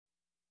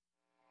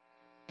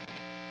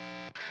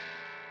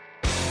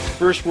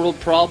First World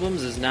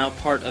Problems is now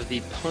part of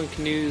the Punk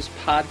News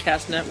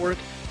Podcast Network,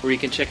 where you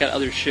can check out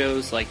other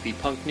shows like the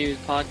Punk News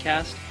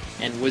Podcast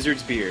and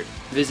Wizard's Beard.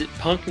 Visit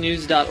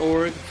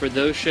punknews.org for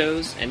those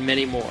shows and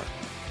many more,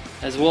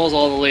 as well as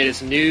all the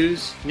latest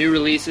news, new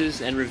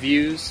releases, and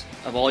reviews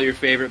of all your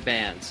favorite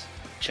bands.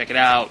 Check it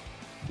out.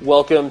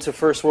 Welcome to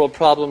First World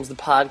Problems, the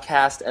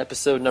podcast,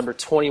 episode number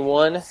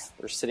 21.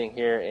 We're sitting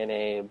here in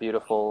a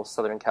beautiful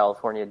Southern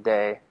California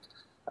day.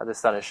 The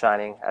sun is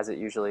shining, as it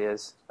usually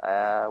is.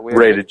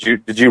 Ray, did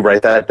you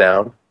write that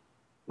down?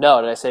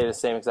 No, did I say the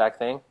same exact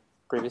thing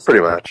previously?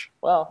 Pretty much.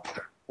 Well,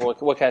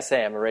 what can I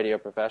say? I'm a radio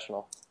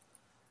professional.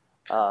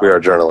 We are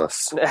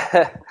journalists.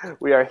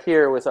 We are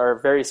here with our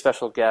very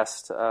special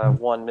guest,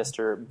 one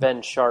Mr.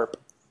 Ben Sharp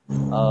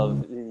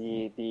of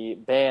the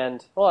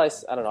band, well, I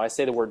don't know, I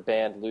say the word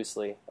band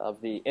loosely,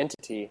 of the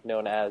entity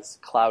known as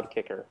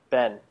Cloudkicker.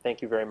 Ben,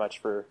 thank you very much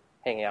for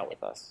hanging out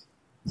with us.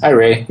 Hi,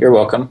 Ray. You're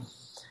welcome.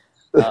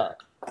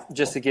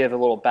 Just to give a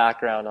little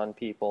background on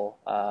people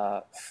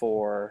or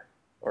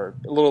a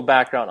little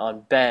background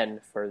on Ben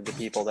for the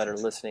people that are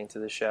listening to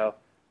the show,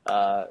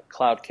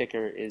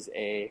 Cloudkicker is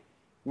a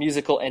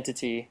musical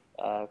entity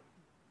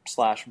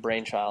 /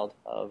 brainchild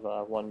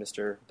of one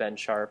Mr. Ben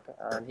Sharp.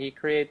 He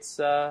creates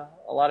a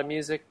lot of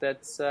music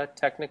that's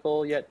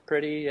technical, yet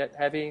pretty, yet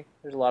heavy.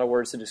 There's a lot of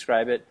words to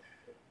describe it.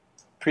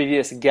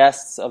 Previous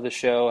guests of the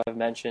show have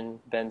mentioned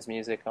Ben's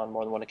music on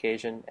more than one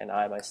occasion, and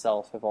I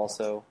myself have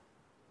also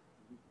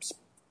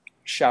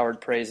showered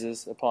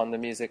praises upon the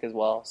music as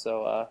well.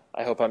 So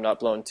I hope I'm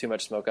not blowing too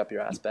much smoke up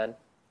your ass, Ben.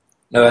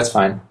 No, that's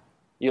fine.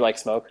 You like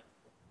smoke?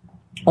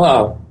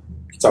 Well,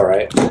 it's all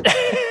right.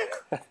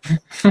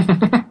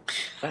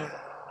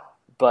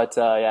 But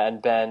yeah,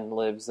 and Ben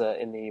lives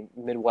in the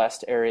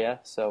Midwest area,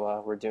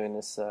 so we're doing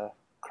this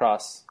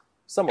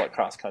somewhat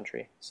cross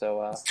country.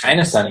 So it's kind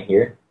of sunny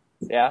here.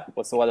 Yeah,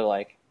 what's the weather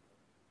like?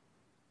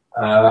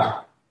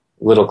 A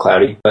little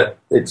cloudy, but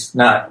it's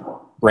not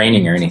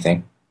raining or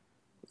anything.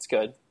 It's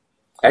good.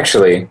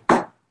 Actually,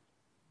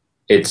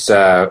 it's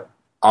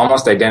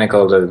almost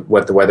identical to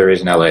what the weather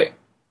is in LA.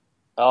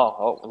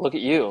 Oh, look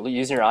at you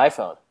using your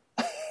iPhone.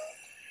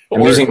 I'm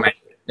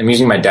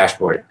using my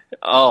dashboard.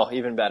 Oh,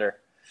 even better.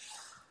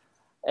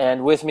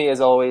 And with me,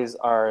 as always,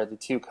 are the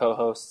two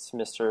co-hosts,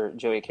 Mr.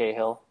 Joey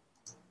Cahill.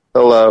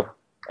 Hello.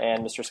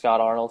 And Mr.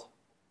 Scott Arnold.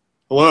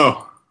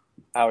 Hello.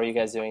 How are you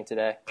guys doing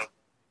today?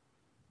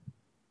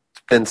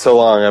 It's been so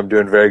long. I'm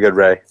doing very good,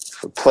 Ray.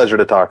 It's a pleasure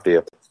to talk to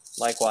you.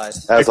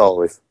 Likewise. As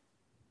always.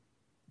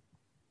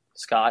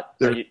 Scott,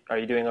 are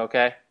you doing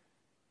okay?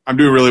 I'm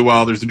doing really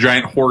well. There's a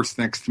giant horse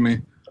next to me.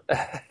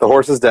 The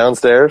horse is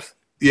downstairs?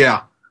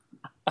 Yeah.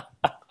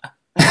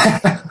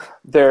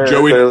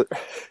 Clearly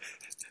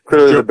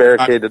the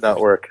barricade did not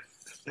work.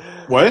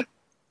 What?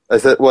 I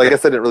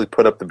guess I didn't really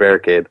put up the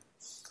barricade.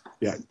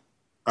 Yeah.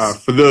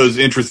 For those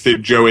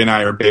interested, Joey and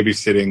I are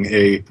babysitting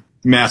a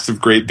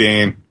massive Great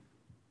Dane.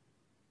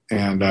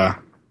 And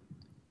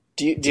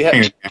do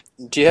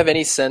you have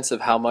any sense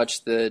of how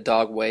much the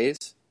dog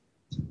weighs?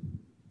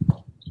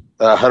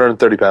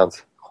 130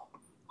 pounds.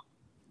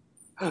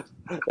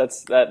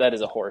 That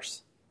is a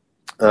horse.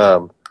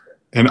 And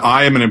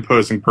I am an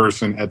imposing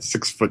person at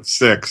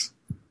 6'6",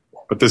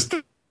 but this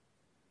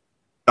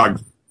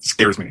dog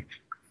scares me.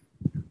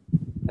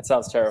 That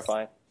sounds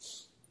terrifying.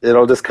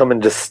 It'll just come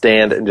and just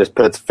stand and just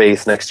put its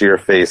face next to your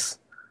face.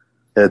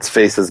 And its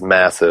face is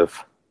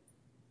massive.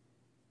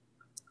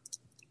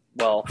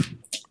 Well,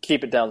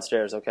 keep it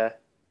downstairs, okay?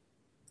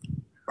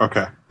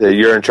 Okay. Yeah,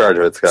 you're in charge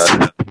of it,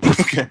 Scott.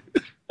 Okay.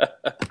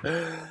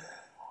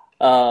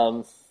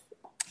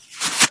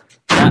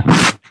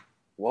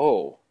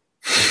 Whoa.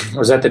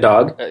 Was that the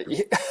dog?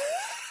 Yeah.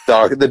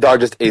 The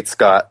dog just ate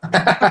Scott.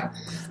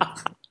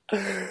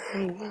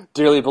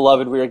 Dearly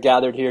beloved, we are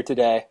gathered here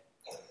today.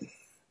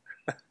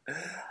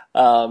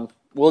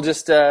 We'll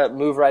just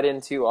move right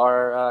into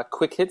our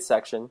quick hit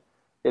section,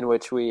 in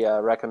which we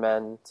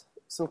recommend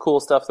some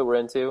cool stuff that we're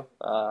into.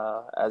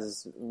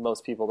 As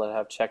most people that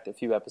have checked a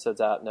few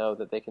episodes out know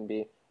that they can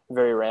be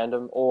very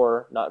random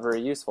or not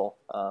very useful.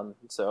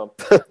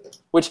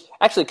 Which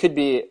actually could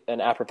be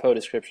an apropos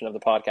description of the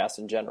podcast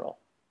in general.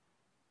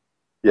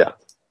 Yeah.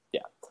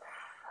 Yeah.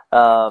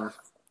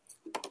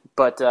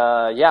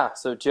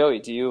 So Joey,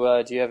 do you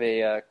have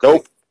a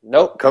quick...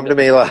 Nope. Come to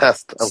me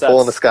last. I'm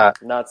pulling the Scott.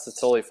 That's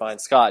totally fine.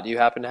 Scott, do you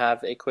happen to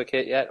have a quick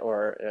hit yet,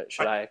 or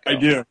should I go? I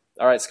do.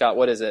 All right, Scott,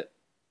 what is it?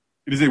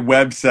 It is a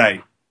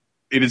website.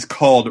 It is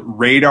called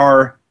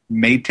Radar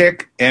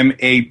Matic,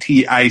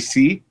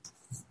 Matic.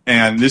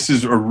 And this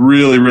is a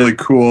really, really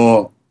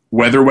cool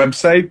weather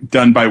website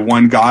done by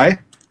one guy.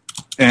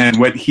 And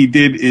what he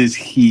did is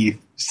he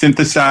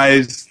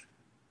synthesized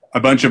a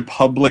bunch of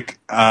public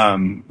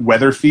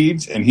weather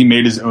feeds, and he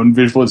made his own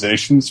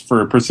visualizations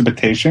for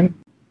precipitation.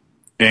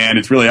 And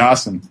it's really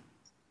awesome.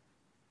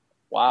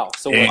 Wow.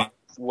 So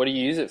what do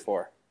you use it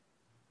for?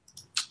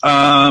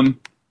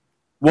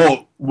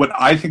 Well, what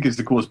I think is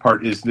the coolest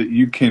part is that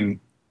you can...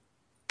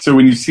 So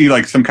when you see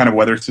like some kind of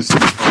weather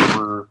system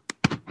over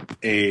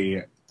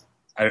a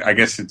I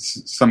guess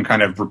it's some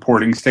kind of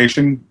reporting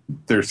station.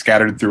 They're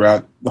scattered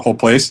throughout the whole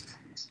place.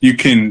 You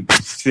can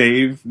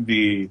save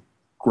the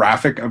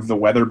graphic of the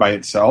weather by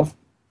itself,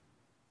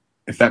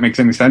 if that makes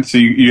any sense. So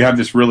you have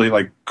this really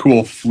like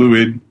cool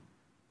fluid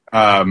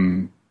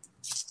file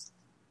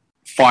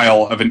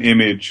of an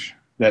image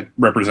that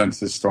represents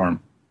this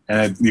storm.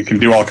 And you can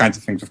do all kinds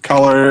of things with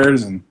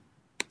colors, and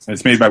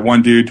it's made by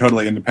one dude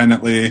totally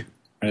independently,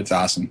 and it's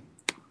awesome.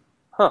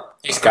 Huh.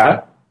 Hey,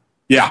 Scott?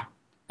 Yeah.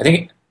 I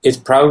think it's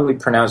probably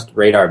pronounced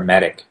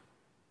Radar-matic.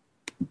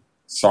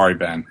 Sorry,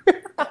 Ben.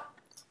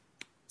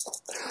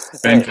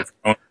 Ben just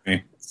owned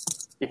me.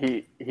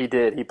 He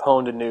did. He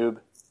pwned a noob.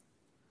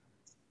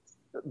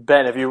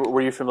 Ben,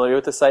 were you familiar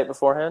with the site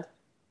beforehand?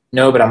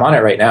 No, but I'm on it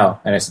right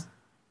now, and it's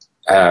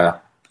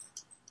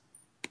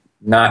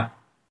not...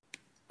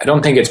 I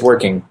don't think it's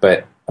working,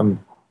 but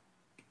I'm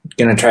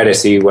going to try to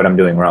see what I'm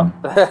doing wrong.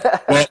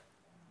 Well,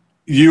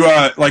 you,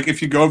 like,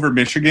 if you go over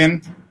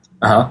Michigan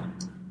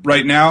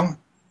right now,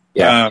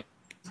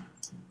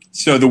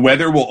 so the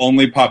weather will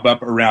only pop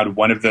up around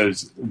one of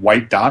those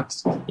white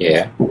dots.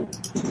 Yeah.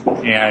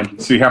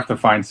 And so you have to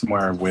find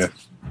somewhere with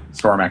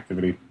storm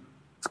activity.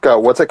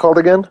 Scott, what's it called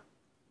again?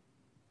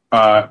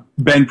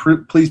 Ben,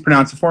 please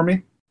pronounce it for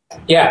me.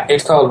 Yeah,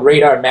 it's called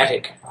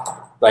Radar-matic.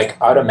 Like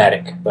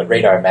automatic, but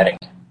Radar-matic.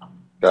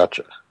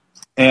 Gotcha.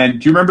 And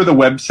do you remember the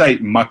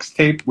website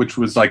Muxtape, which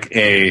was like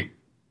a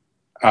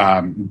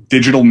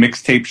digital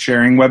mixtape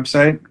sharing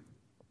website?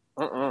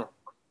 Mm-mm.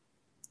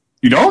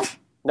 You don't?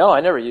 No,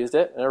 I never used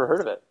it. I never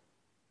heard of it.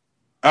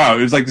 Oh,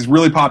 it was like this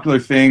really popular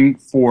thing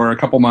for a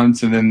couple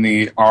months, and then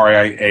the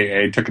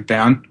RIAA took it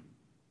down.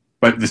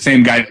 But the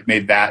same guy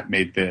that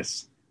made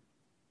this.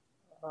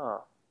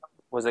 Oh.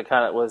 Was it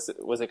kind of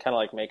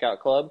like Makeout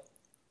Club?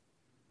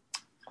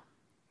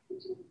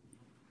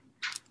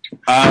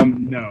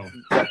 No.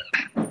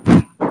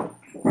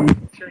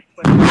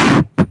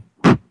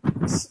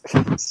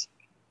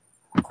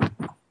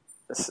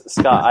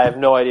 Scott, I have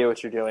no idea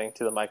what you're doing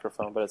to the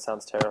microphone, but it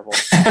sounds terrible.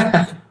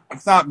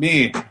 It's not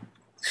me.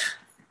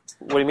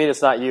 What do you mean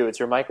it's not you? It's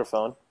your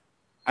microphone.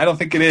 I don't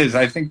think it is.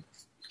 I think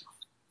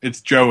it's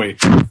Joey.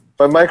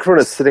 My microphone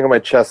is sitting on my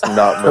chest,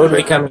 not moving.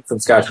 Totally coming from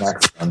Scott's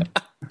microphone.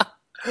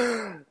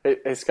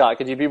 Hey, Scott,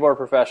 could you be more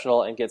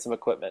professional and get some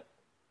equipment?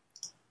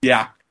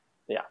 Yeah.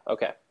 Yeah.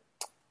 Okay.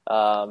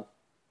 All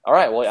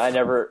right. Well, I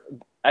never.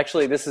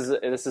 Actually, this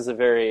is a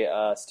very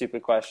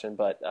stupid question,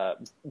 but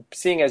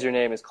seeing as your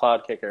name is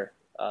Cloudkicker,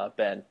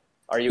 Ben,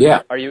 are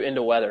you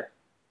into weather?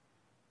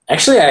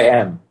 Actually, I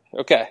am.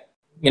 Okay.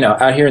 You know,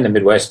 out here in the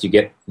Midwest, you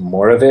get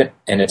more of it,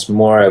 and it's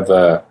more of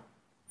a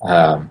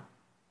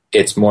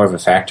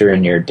factor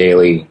in your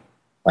daily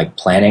like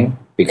planning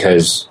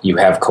because you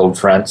have cold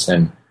fronts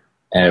and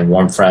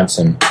warm fronts,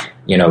 and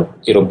you know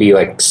it'll be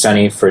like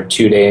sunny for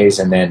 2 days,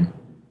 and then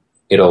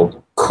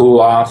it'll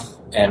cool off,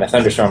 and a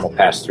thunderstorm will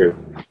pass through.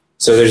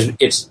 So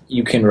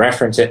you can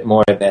reference it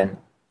more than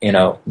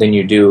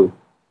you do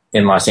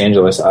in Los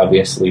Angeles,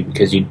 obviously,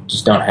 because you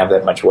just don't have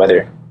that much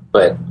weather.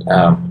 But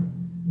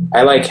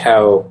I like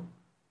how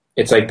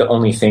it's like the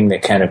only thing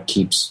that kind of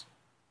keeps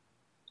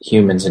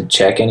humans in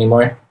check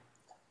anymore.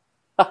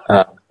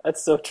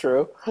 That's so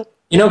true.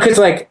 You know, because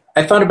like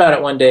I thought about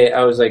it one day.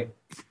 I was like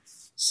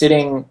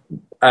sitting,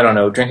 I don't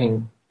know,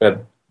 drinking a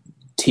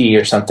tea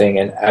or something,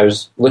 and I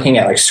was looking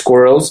at like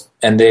squirrels,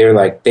 and they're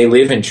like they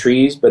live in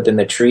trees, but then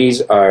the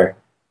trees are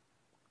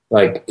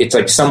like it's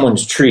like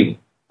someone's tree,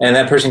 and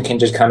that person can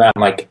just come out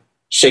and like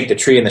shake the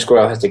tree, and the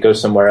squirrel has to go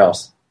somewhere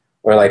else,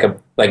 or it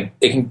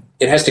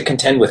has to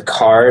contend with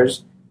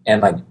cars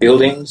and like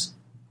buildings,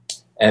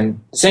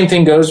 and the same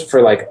thing goes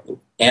for like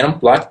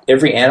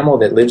every animal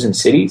that lives in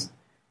cities.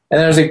 And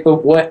then I was like,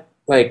 but what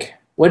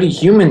do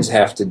humans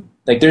have to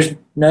like? There's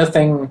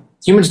nothing.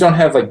 Humans don't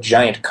have like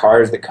giant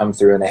cars that come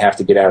through and they have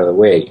to get out of the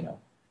way, you know.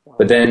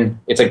 But then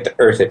it's like the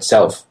Earth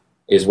itself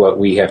is what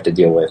we have to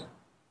deal with.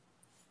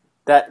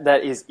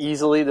 That is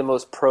easily the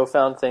most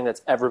profound thing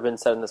that's ever been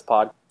said in this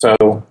pod.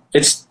 So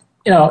it's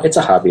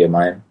a hobby of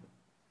mine.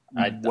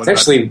 It's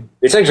actually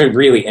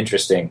really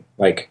interesting.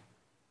 Like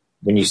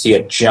when you see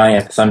a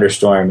giant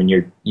thunderstorm and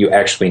you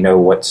actually know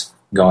what's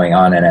going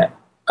on in it.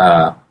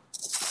 So.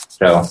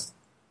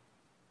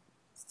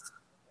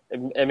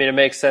 I mean, it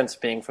makes sense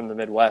being from the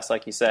Midwest,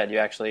 like you said. You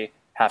actually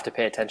have to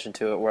pay attention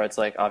to it, where it's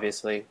like,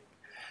 obviously,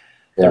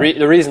 the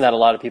reason that a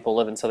lot of people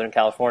live in Southern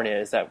California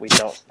is that we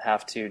don't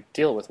have to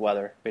deal with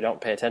weather. We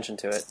don't pay attention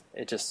to it.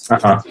 It just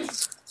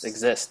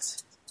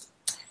exists.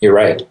 You're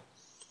right.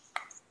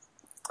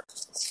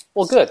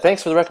 Well, good.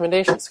 Thanks for the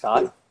recommendation,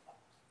 Scott.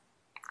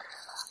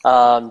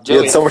 You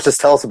Joey, had so much to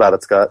tell us about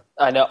it, Scott.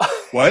 I know.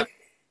 What?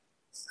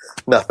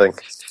 Nothing.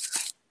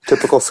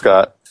 Typical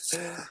Scott.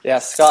 Yeah,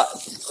 Scott,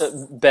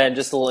 Ben,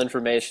 just a little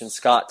information.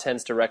 Scott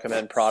tends to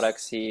recommend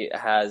products. He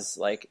knows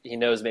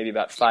maybe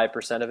about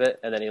 5% of it,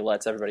 and then he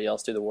lets everybody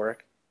else do the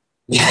work.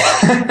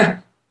 Okay.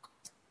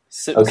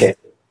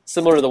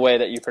 Similar to the way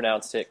that you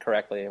pronounced it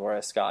correctly,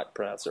 whereas Scott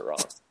pronounced it wrong.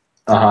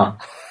 Uh-huh.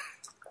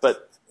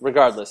 But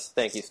regardless,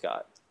 thank you,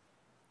 Scott.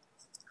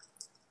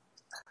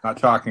 Not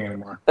talking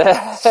anymore.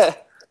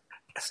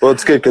 Well,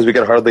 it's good because we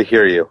can hardly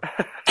hear you.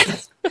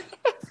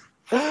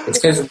 It's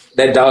because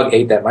that dog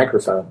ate that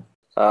microphone.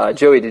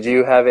 Joey, did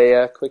you have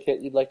a quick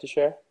hit you'd like to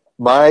share?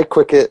 My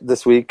quick hit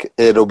this week,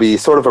 it'll be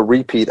sort of a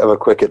repeat of a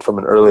quick hit from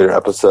an earlier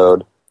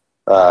episode,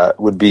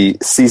 would be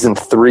Season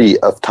 3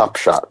 of Top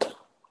Shot.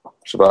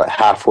 It's about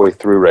halfway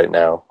through right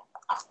now.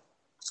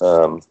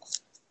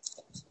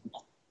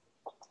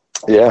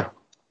 Yeah.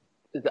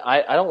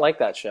 I don't like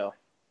that show.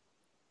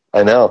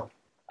 I know.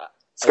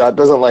 Scott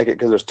doesn't like it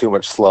because there's too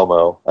much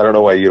slow-mo. I don't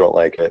know why you don't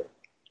like it.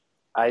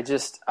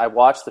 I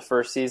watched the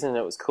first season and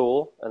it was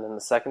cool, and then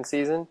the second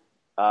season,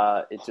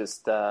 I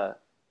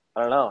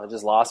don't know, it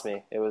just lost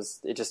me.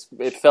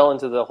 It fell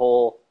into the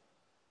whole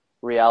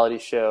reality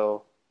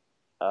show,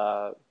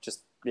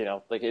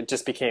 it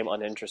just became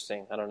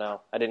uninteresting. I don't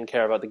know. I didn't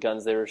care about the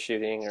guns they were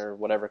shooting or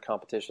whatever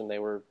competition they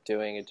were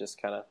doing. It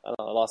just kind of, I don't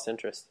know, I lost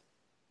interest.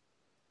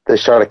 They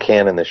shot a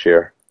cannon this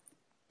year.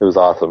 It was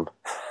awesome.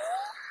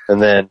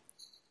 And then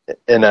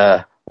and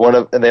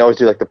they always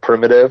do like the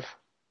primitive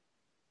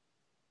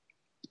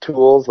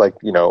tools, like,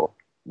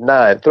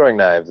 throwing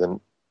knives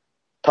and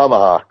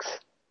tomahawks.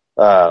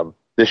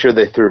 This year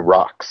they threw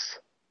rocks.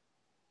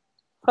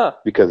 Huh.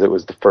 Because it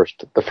was the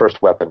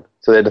first weapon.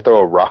 So they had to throw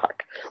a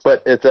rock.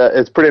 But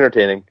it's pretty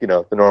entertaining,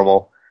 the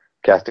normal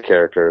cast of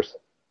characters.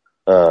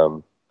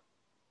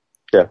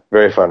 Yeah,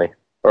 very funny.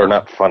 Or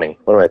not funny.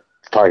 What am I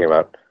talking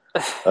about?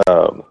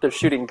 They're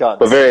shooting guns.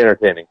 But very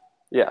entertaining.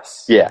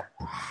 Yes. Yeah.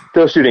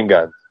 Still shooting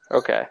guns.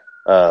 Okay.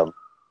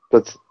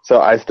 So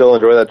I still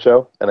enjoy that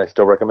show, and I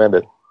still recommend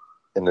it.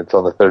 And it's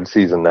on the 3rd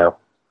season now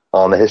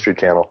on the History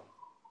Channel.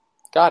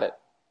 Got it.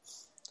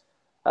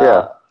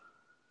 Yeah.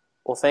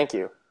 Well, thank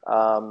you.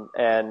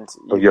 And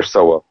you're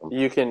so welcome.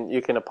 You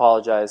can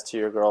apologize to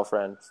your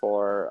girlfriend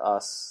for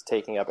us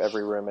taking up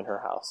every room in her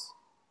house.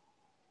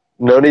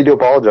 No need to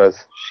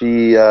apologize.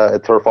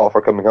 It's her fault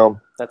for coming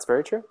home. That's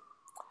very true.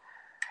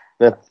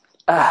 Yeah.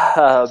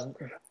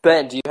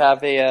 Ben, do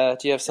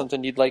you have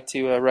something you'd like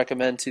to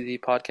recommend to the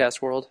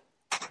podcast world?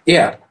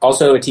 Yeah,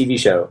 also a TV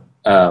show.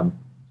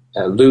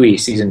 Louis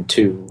season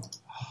 2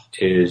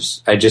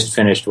 I just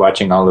finished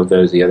watching all of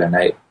those the other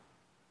night,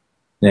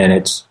 and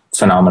it's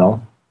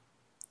phenomenal.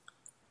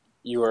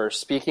 You are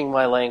speaking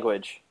my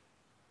language.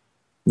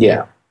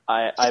 Yeah.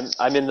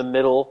 I'm in the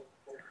middle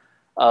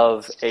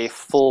of a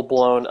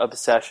full-blown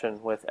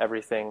obsession with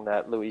everything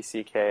that Louis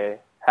C.K.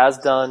 has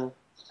done.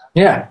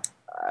 Yeah.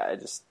 I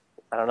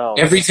don't know.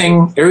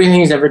 Everything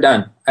he's ever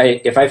done.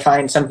 If I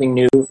find something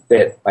new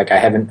that I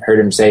haven't heard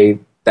him say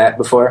that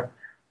before,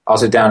 I'll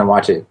sit down and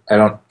watch it. I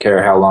don't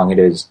care how long it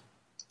is.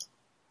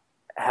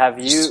 Are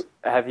you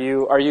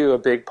a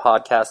big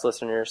podcast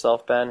listener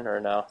yourself, Ben, or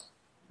no?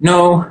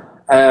 No,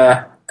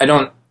 I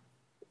don't.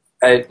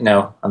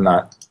 No, I'm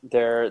not.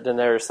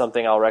 There's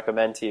something I'll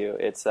recommend to you.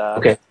 It's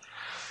okay.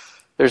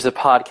 There's a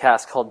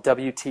podcast called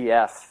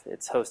WTF.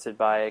 It's hosted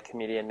by a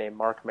comedian named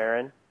Mark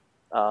Maron.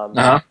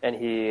 And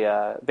he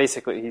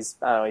basically he's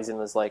in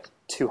this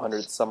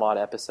 200 some odd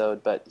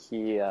episode, but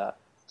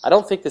I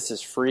don't think this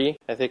is free.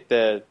 I think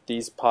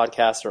these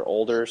podcasts are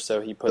older, so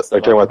he puts them.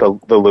 You're talking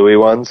about the Louis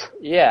ones?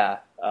 Yeah.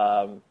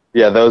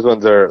 Yeah, those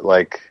ones are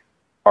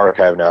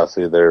archived now,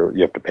 so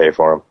you have to pay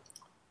for them.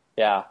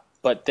 Yeah,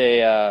 but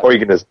they or you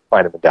can just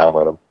find them and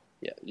download them.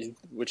 Yeah,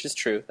 which is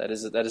true. That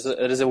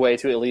is a way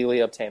to illegally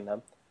obtain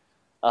them.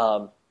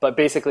 But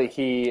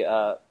basically,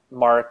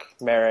 Mark,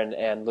 Maron,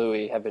 and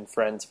Louis have been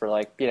friends for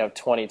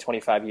 20,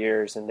 25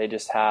 years, and they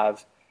just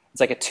have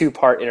it's a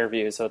 2-part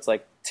interview, so it's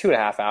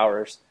 2.5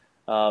 hours.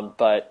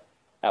 But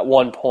at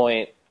one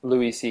point,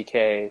 Louis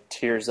C.K.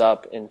 tears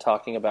up in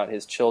talking about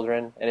his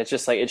children, and it's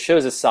just it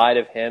shows a side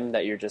of him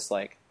that you're just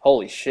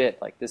holy shit,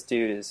 this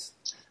dude is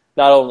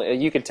not only,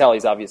 you can tell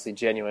he's obviously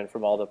genuine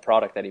from all the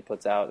product that he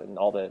puts out and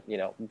all the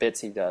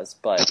bits he does,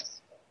 but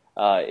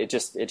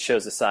it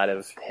shows a side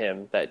of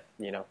him that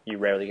you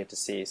rarely get to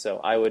see. So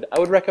I would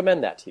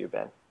recommend that to you,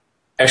 Ben.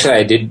 Actually,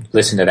 I did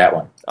listen to that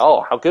one.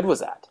 Oh, how good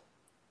was that?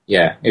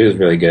 Yeah, it was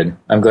really good.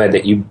 I'm glad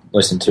that you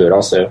listened to it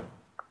also.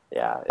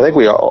 Yeah, I think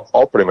we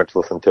all pretty much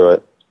listened to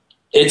it.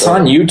 It's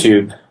on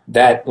YouTube.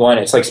 That one,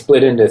 it's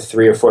split into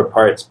 3 or 4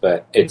 parts,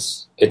 but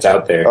it's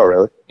out there. Oh,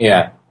 really?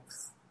 Yeah.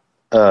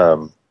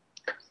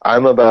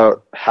 I'm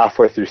about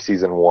halfway through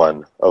season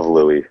 1 of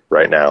Louis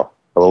right now.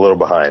 I'm a little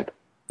behind.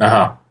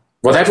 Uh-huh.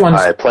 Well,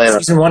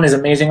 season 1 is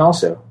amazing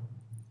also.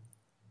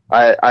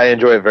 I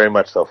enjoy it very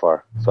much so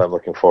far, so I'm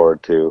looking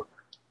forward to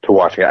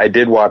watching it. I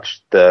did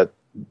watch the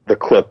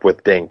clip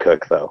with Dane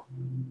Cook, though.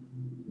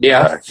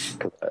 Yeah.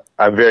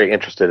 I'm very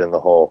interested in the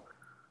whole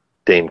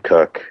Dane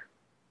Cook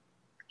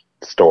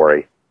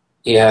story.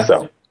 Yeah.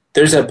 So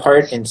there's a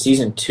part in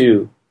season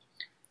 2.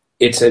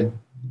 It's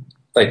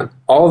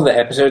all of the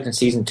episodes in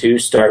season 2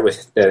 start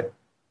with the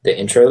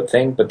intro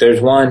thing, but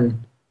there's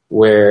one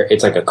where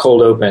it's a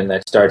cold open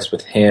that starts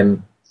with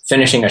him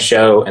finishing a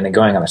show and then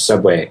going on a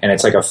subway, and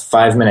it's a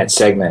 5-minute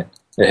segment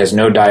that has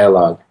no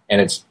dialogue, and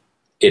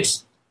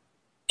it's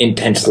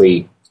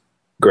intensely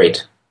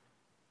great.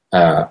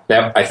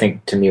 That, I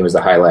think, to me was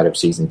the highlight of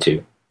season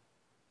 2.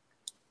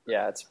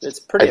 Yeah, it's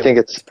pretty.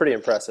 It's pretty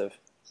impressive.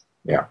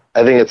 Yeah.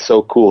 I think it's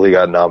so cool he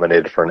got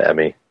nominated for an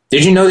Emmy.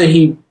 Did you know that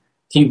he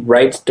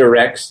writes,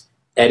 directs,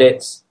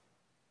 edits?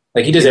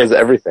 Like he does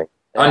everything.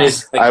 on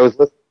his like,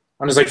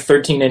 on his like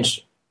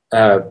 13-inch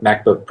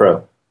MacBook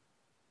Pro.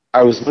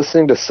 I was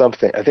listening to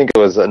something. I think it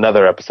was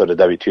another episode of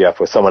WTF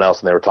with someone else,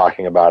 and they were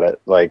talking about it.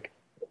 Like,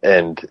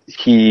 and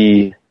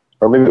he,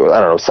 or maybe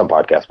I don't know, some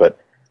podcast, but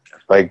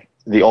like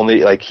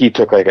he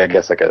took like I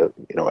guess like a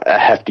a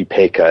hefty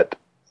pay cut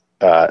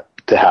to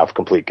have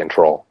complete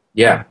control.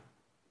 Yeah,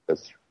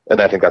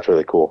 and I think that's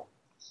really cool.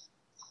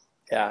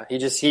 Yeah,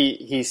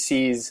 he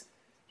sees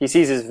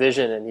his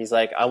vision, and he's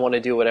like, I want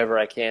to do whatever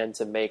I can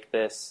to make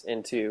this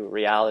into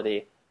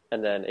reality.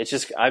 And then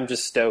I'm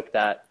just stoked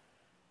that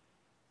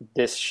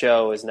this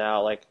show is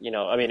now like,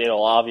 I mean,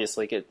 it'll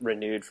obviously get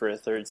renewed for a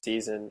third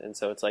season. And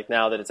so it's like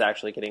now that it's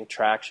actually getting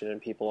traction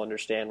and people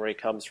understand where he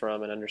comes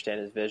from and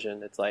understand his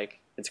vision, it's like,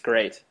 it's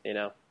great,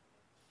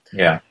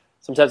 Yeah.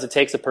 Sometimes it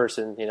takes a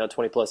person,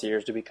 20 plus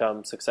years to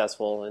become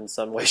successful in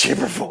some way, shape,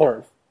 or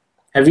form.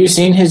 Have you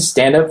seen his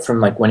stand-up from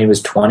like when he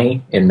was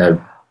 20 in the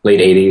late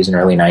 80s and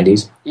early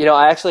 90s?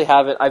 I actually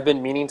haven't. I've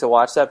been meaning to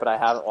watch that, but I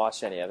haven't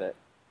watched any of it.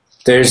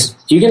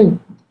 You can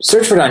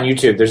search for it on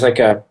YouTube. There's like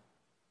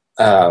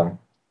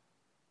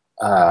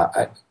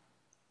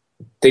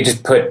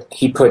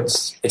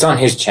it's on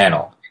his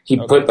channel. He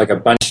put like a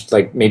bunch,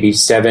 like maybe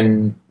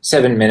seven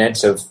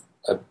minutes of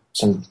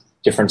some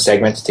different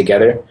segments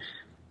together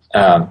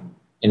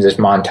in this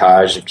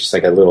montage of just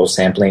like a little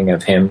sampling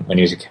of him when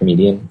he was a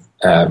comedian.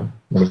 When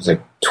he was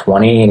like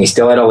 20 and he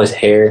still had all his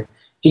hair.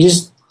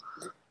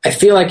 I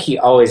feel like he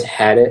always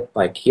had it.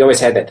 Like he always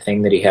had that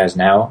thing that he has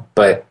now,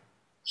 but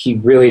he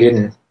really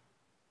didn't.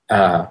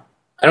 I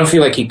don't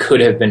feel like he could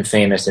have been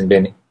famous and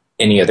been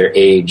any other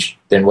age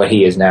than what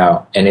he is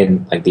now, and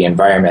in like the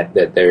environment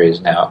that there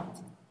is now.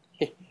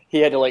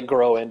 He had to like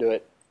grow into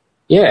it.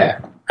 Yeah,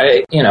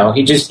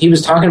 he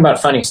was talking about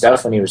funny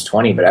stuff when he was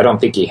 20, but I don't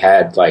think he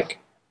had like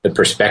the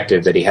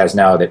perspective that he has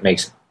now that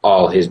makes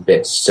all his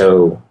bits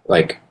so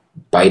like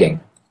biting.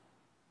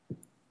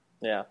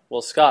 Yeah.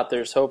 Well, Scott,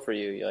 there's hope for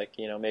you. Like,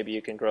 maybe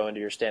you can grow into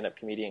your stand-up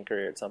comedian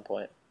career at some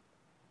point.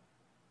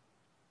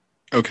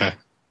 Okay.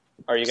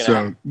 Are you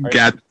going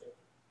to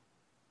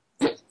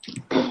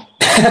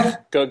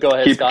Go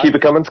ahead, Scott. Keep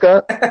it coming,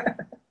 Scott.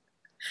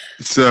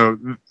 So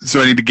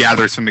I need to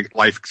gather some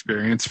life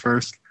experience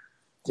first.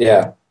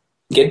 Yeah.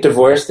 Get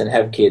divorced and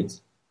have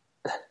kids.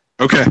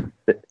 Okay.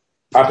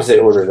 Opposite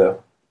order,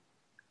 though.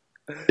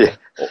 Yeah.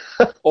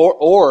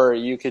 or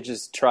you could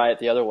just try it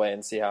the other way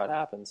and see how it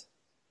happens.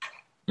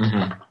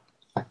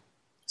 Mm-hmm.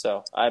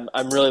 So I'm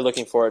really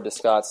looking forward to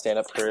Scott's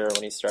stand-up career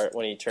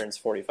when he turns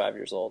 45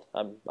 years old.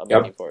 I'm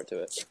looking forward to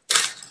it.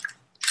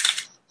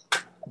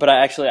 But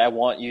I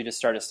want you to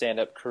start a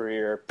stand-up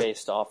career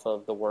based off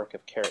of the work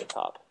of Carrot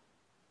Top.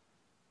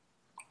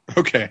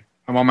 Okay,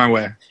 I'm on my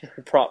way.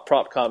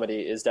 Prop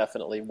comedy is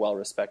definitely well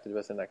respected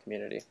within that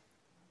community.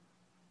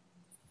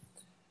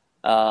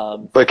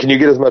 But can you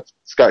get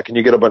Scott? Can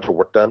you get a bunch of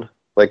work done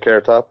like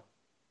Carrot Top?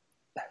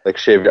 Like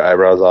shave your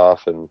eyebrows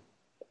off and.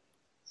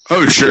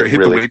 Oh sure,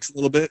 hit the weights a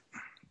little bit.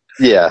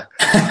 Yeah.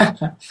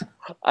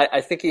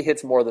 I think he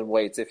hits more than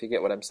weights. If you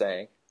get what I'm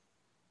saying.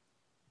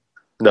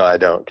 No, I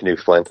don't. Can you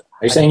explain?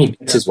 Are you saying he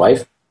beats his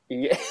wife?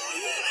 Yeah.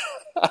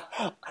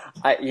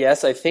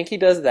 Yes, I think he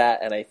does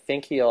that, and I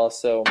think he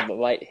also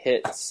might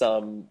hit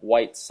some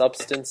white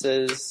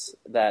substances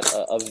that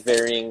of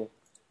varying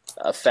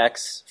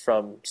effects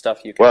from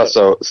stuff you can. Wow,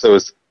 so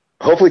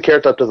hopefully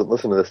Carrot Top doesn't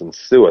listen to this and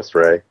sue us,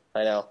 Ray.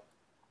 I know.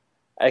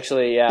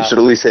 Actually, yeah. You should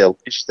at least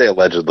say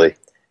allegedly.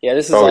 Yeah,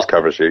 this is always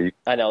covers you.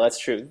 I know, that's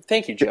true.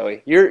 Thank you,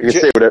 Joey. You can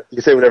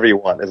say whatever you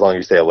want as long as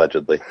you say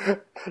allegedly.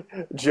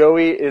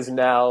 Joey is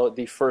now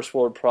the First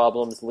World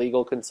Problems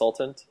legal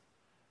consultant.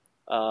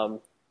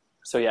 So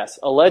yes,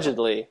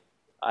 allegedly,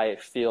 I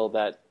feel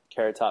that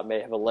Carrot Top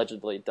may have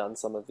allegedly done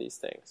some of these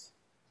things.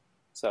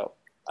 So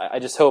I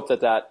just hope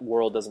that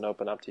world doesn't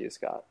open up to you,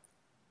 Scott.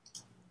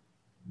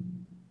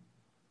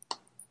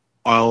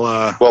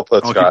 I'll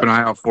keep an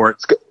eye out for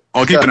it.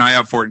 I'll keep an eye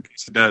out for it in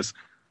case it does.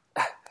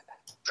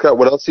 Scott,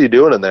 what else are you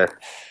doing in there?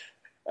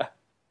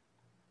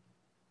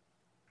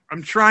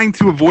 I'm trying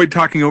to avoid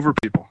talking over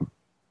people.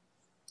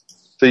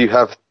 So you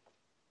have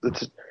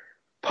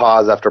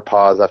pause after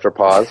pause after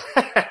pause.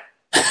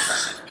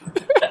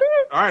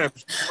 All right, I'm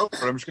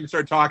just going to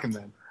start talking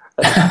then.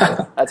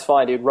 That's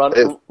fine, dude. Run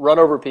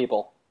over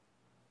people.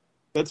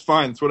 That's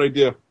fine. That's what I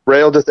do.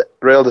 Ray will just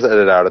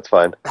edit out. It's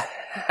fine.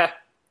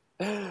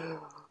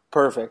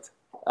 Perfect.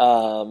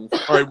 All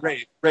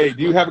right, Ray,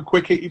 do you have a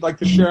quick hit you'd like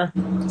to share?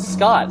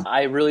 Scott,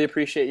 I really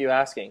appreciate you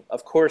asking.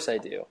 Of course I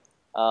do.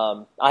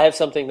 I have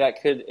something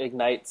that could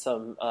ignite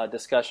some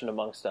discussion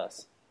amongst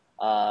us.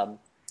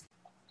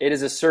 It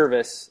is a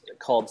service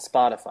called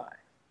Spotify.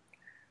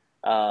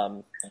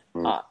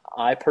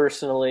 I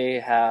personally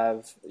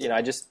have,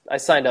 I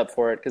signed up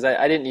for it because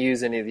I didn't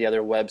use any of the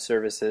other web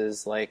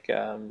services like,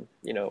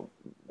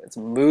 it's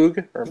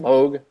Moog or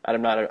Moog.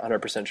 I'm not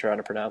 100% sure how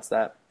to pronounce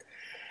that.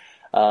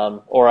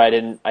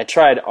 I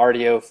tried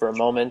RDO for a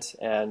moment,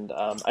 and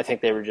I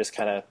think they were just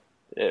kind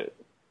of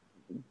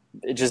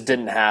it just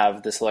didn't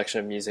have the selection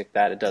of music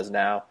that it does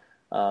now.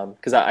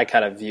 Because I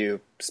kind of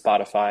view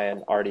Spotify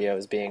and RDO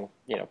as being,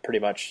 pretty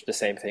much the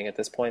same thing at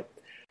this point,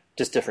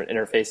 just different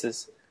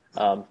interfaces.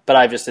 But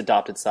I've just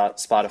adopted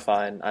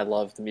Spotify, and I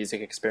love the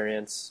music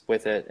experience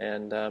with it,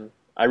 and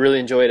I really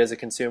enjoy it as a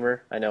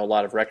consumer. I know a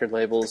lot of record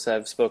labels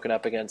have spoken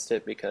up against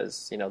it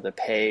because, the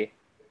pay.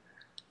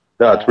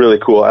 No, it's really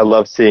cool. I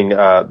love seeing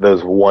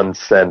those 1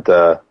 cent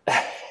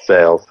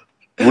sales.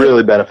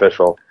 Really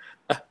beneficial.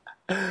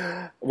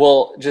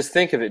 Well, just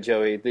think of it,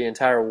 Joey. The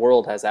entire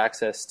world has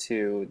access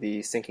to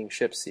the Sinking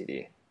Ship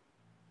CD.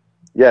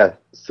 Yeah,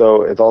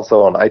 so it's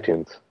also on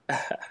iTunes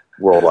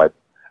worldwide.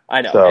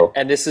 I know, so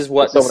and this is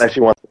what... If someone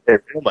actually wants to pay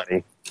real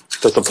money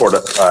to support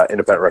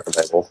independent record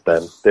labels,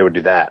 then they would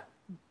do that.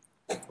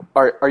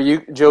 Are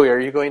you, Joey, are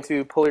you going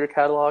to pull your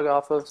catalog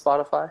off of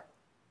Spotify?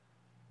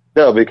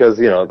 No, because,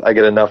 I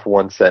get enough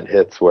 1 cent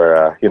hits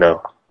where,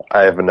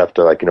 I have enough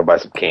to, buy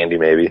some candy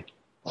maybe.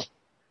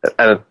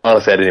 And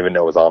honestly, I didn't even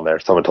know it was on there.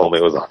 Someone told me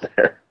it was on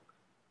there.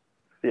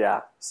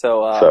 Yeah.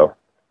 So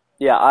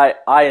yeah,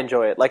 I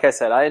enjoy it. Like I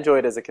said, I enjoy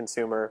it as a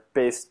consumer,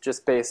 based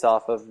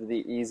off of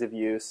the ease of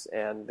use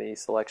and the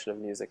selection of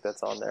music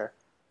that's on there.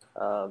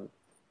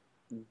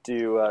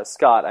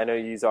 Scott, I know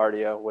you use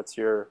RDO. What's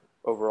your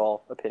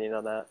overall opinion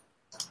on that?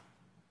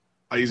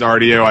 I use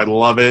RDO. I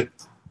love it.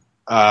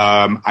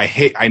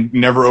 I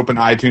never open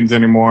iTunes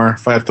anymore.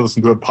 If I have to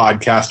listen to a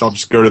podcast, I'll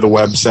just go to the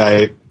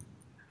website.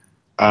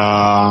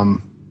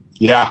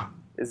 Yeah.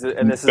 This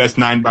best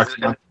 $9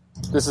 a month.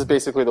 This is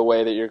basically the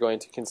way that you're going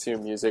to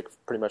consume music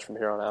pretty much from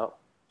here on out.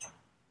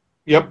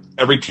 Yep.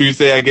 Every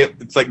Tuesday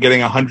it's like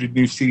getting 100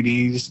 new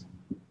CDs.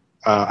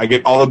 I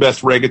get all the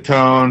best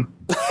reggaeton,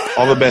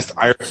 all the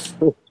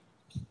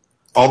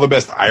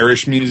best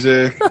Irish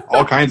music,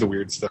 all kinds of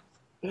weird stuff.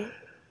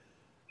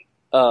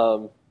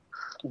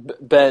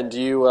 Ben,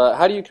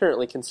 how do you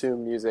currently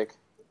consume music?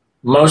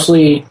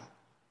 Mostly,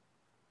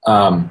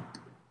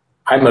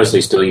 I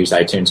mostly still use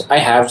iTunes. I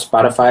have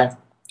Spotify.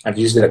 I've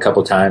used it a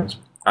couple times.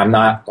 I'm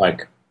not I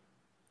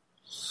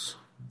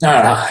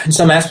don't know. In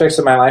some aspects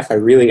of my life, I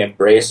really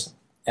embrace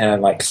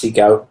and seek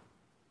out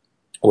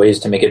ways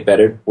to make it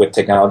better with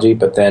technology.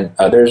 But then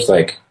others,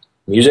 like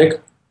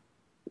music,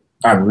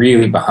 I'm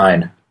really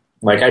behind.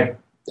 I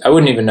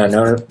wouldn't even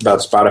know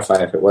about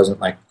Spotify if it wasn't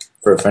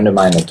for a friend of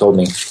mine that told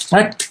me.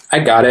 I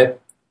got it,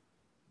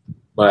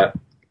 but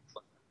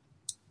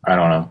I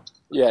don't know.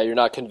 Yeah, you're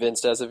not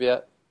convinced as of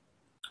yet?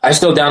 I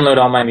still download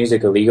all my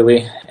music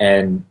illegally,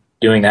 and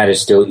doing that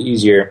is still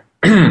easier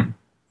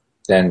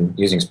than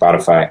using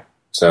Spotify.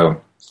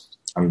 So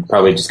I'm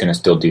probably just going to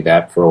still do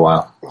that for a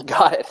while.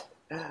 Got it.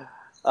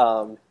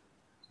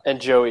 And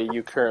Joey,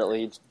 you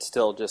currently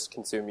still just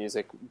consume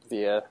music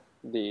via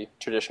the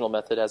traditional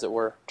method, as it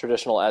were?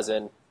 Traditional as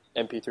in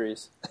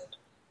MP3s?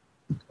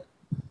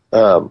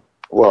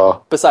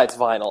 Well... Besides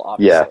vinyl,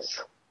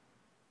 obviously.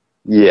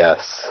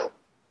 Yes.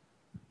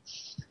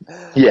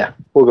 Yeah,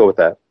 we'll go with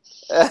that.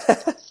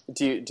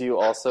 Do you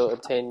also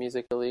obtain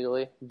music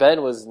illegally? Ben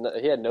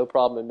he had no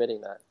problem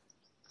admitting that.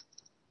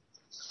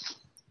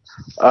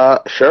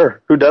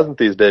 Sure. Who doesn't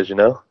these days?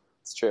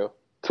 It's true.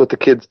 It's what the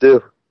kids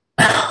do.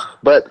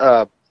 But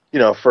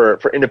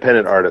for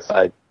independent artists,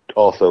 I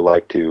also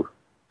like to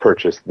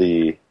purchase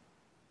the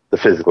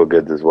physical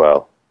goods as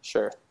well.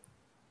 Sure.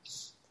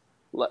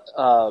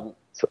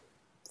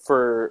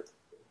 For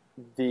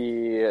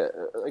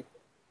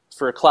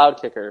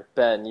Cloudkicker,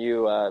 Ben,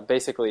 you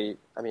basically,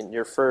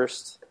 your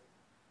first,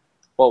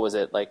 what was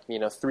it, 3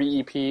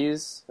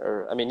 EPs?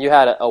 You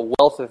had a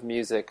wealth of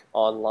music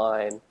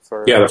online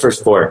for... Yeah, the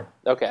first 4.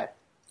 Okay.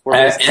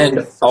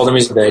 And all the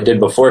music that I did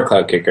before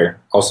Cloudkicker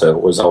also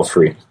was all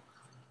free.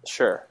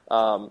 Sure.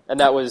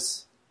 And it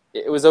was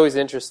always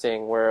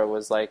interesting where it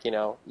was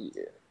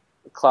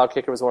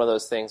Cloudkicker was one of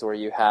those things where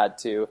you had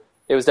to...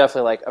 It was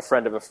definitely a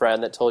friend of a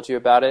friend that told you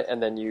about it,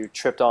 and then you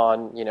tripped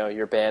on,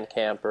 your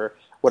Bandcamp or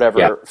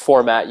whatever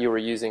format you were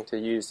using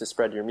to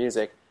spread your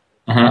music.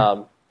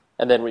 Mm-hmm.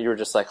 And then you were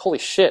just like, holy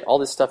shit, all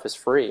this stuff is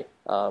free.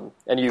 And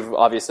you've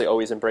obviously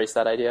always embraced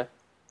that idea.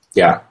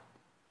 Yeah.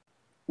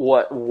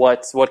 What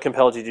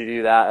compelled you to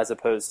do that as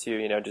opposed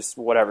to, just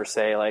whatever,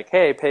 say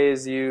hey, pay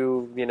as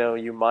you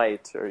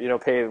might, or,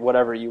 pay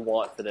whatever you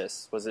want for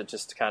this? Was it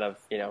just kind of,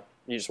 you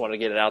just wanted to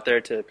get it out there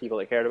to people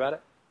that cared about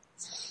it?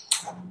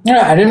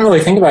 Yeah, I didn't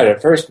really think about it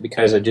at first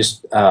because I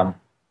just,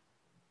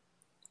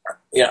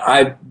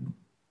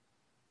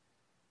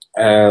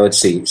 let's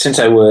see, since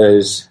I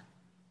was,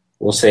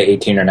 we'll say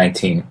 18 or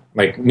 19,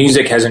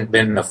 music hasn't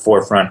been the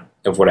forefront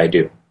of what I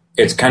do.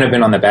 It's kind of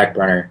been on the back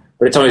burner,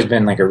 but it's always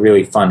been a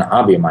really fun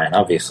hobby of mine,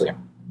 obviously.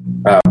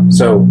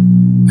 So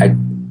I,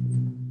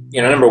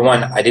 number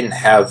one, it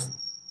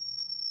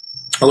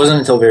wasn't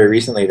until very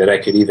recently that I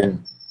could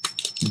even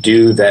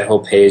do that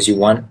whole pay as you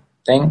want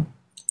thing.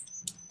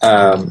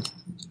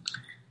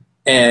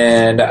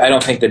 And I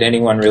don't think that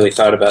anyone really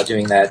thought about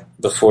doing that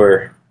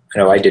before.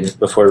 I didn't.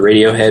 Before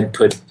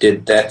Radiohead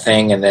did that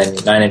thing, and then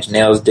Nine Inch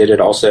Nails did it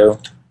also.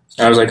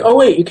 And I was like, oh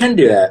wait, you can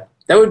do that.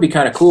 That would be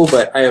kind of cool,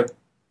 but I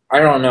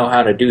don't know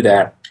how to do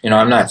that.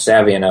 I'm not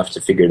savvy enough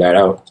to figure that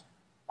out.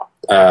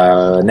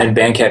 And then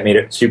Bandcamp made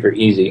it super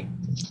easy,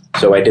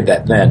 so I did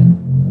that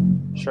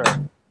then. Sure.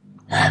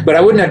 But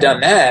I wouldn't have done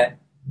that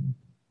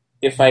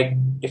if I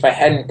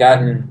hadn't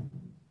gotten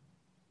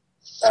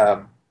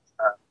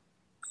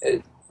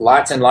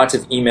lots and lots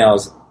of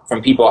emails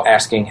from people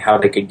asking how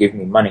they could give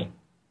me money.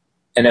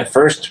 And at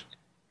first,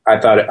 I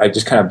thought I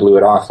just kind of blew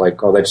it off,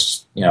 like, oh,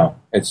 that's,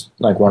 it's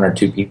like one or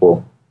two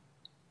people.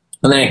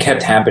 And then it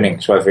kept happening,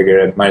 so I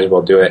figured I might as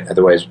well do it.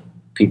 Otherwise,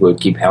 people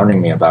would keep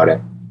hounding me about it.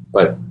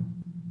 But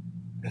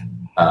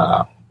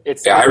I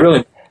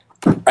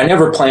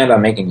never planned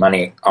on making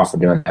money off of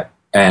doing that.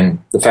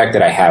 And the fact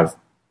that I have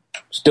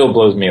still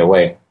blows me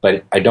away.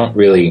 But I don't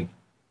really,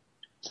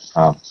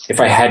 if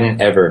I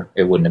hadn't ever,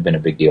 it wouldn't have been a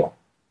big deal.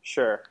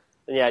 Sure.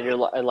 Yeah,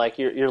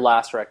 your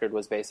last record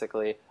was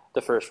basically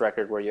the first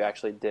record where you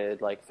actually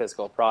did like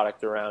physical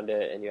product around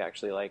it, and you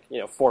actually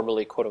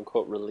formally quote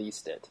unquote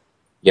released it.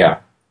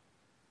 Yeah.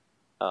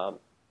 And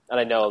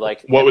I know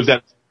what was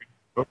that?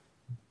 Go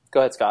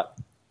ahead, Scott.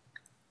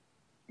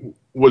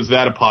 Was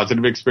that a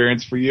positive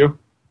experience for you?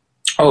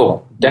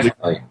 Oh,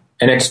 definitely.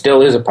 And it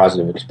still is a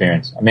positive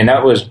experience. I mean,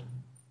 that was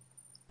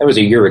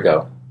a year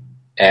ago,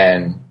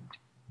 and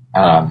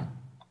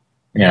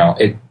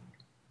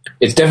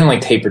it's definitely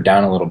tapered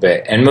down a little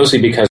bit, and mostly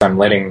because I'm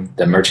letting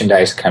the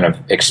merchandise kind of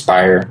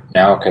expire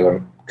now because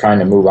I'm trying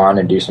to move on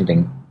and do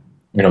something,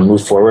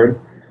 move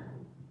forward.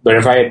 But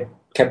if I had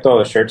kept all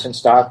the shirts in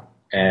stock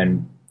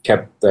and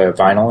kept the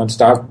vinyl in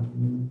stock,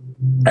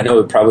 I know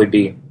it would probably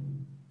be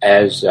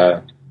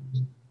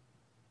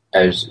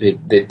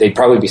they'd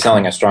probably be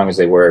selling as strong as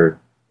they were,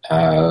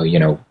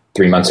 3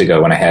 months ago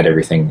when I had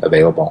everything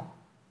available.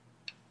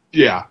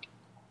 Yeah.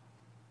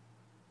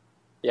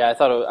 Yeah, I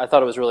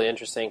thought it was really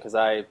interesting because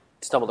I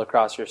stumbled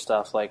across your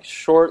stuff like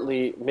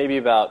shortly, maybe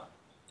about,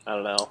 I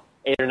don't know,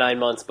 8 or 9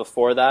 months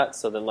before that.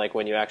 So then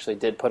when you actually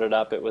did put it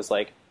up, it was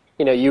like,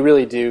 you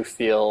really do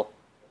feel,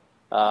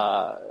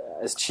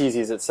 as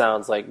cheesy as it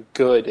sounds, like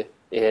good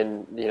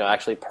in,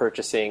 actually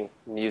purchasing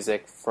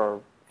music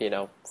from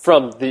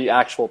the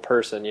actual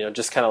person,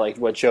 just kind of like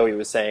what Joey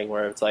was saying,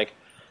 where it's like,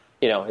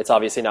 it's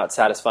obviously not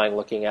satisfying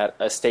looking at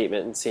a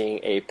statement and seeing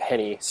a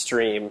penny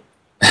stream.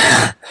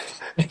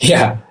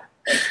 Yeah.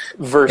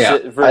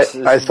 Versus.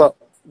 I saw.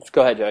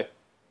 Go ahead, Joey.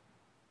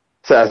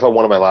 So I saw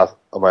one of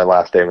my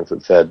last statements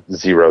that said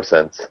 0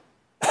 cents,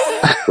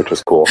 which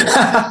was cool.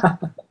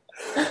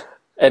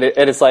 And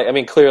it's like, I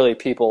mean, clearly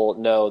people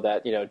know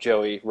that,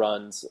 Joey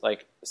runs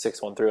like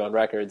 613 on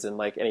records, and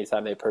like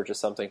anytime they purchase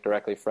something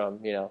directly from,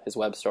 his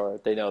web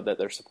store, they know that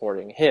they're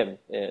supporting him,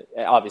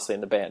 obviously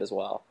in the band as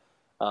well.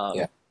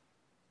 Yeah.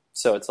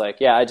 So it's like,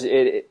 yeah,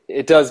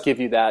 it does give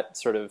you that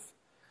sort of,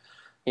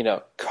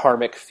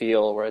 karmic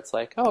feel where it's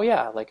like, oh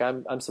yeah, like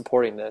I'm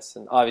supporting this.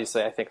 And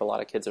obviously I think a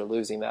lot of kids are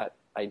losing that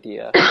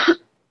idea,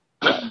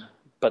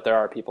 but there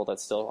are people that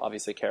still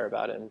obviously care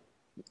about it. And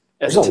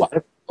there's a lot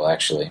of people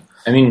actually.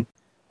 I mean,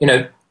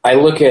 I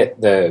look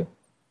at the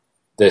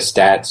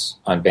stats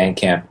on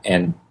Bandcamp,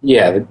 and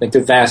yeah,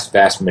 the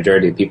vast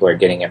majority of people are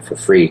getting it for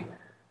free.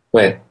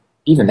 But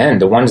even then,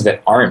 the ones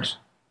that aren't,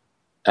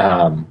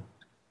 they're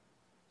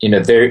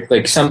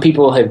like, some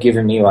people have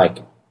given me like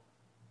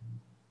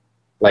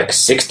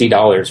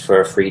 $60 for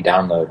a free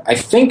download. I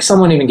think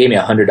someone even gave me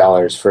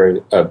 $100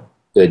 for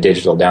the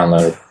digital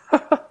download.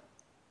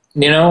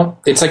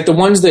 It's like the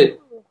ones that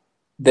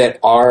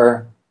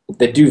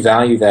do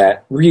value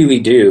that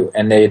really do,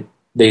 and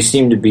they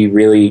seem to be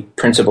really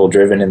principle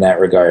driven in that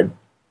regard.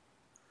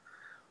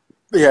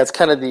 Yeah, it's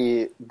kind of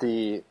the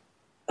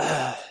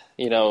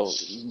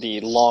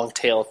long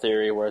tail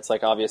theory where it's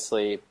like,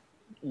 obviously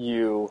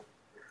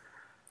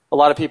a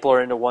lot of people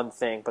are into one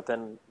thing, but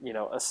then,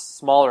 a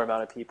smaller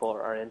amount of people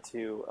are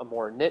into a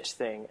more niche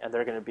thing, and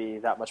they're going to be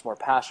that much more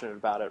passionate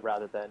about it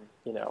rather than,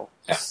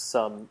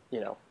 some,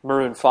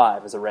 Maroon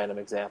 5 is a random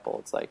example.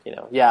 It's like,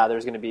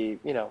 there's going to be,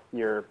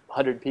 your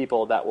 100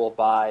 people that will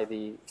buy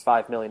the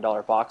 $5 million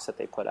box that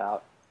they put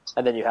out,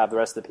 and then you have the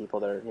rest of the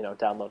people that are,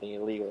 downloading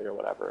illegally or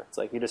whatever. It's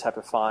like, you just have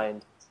to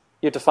find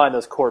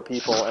those core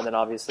people, and then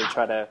obviously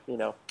try to,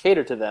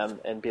 cater to them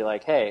and be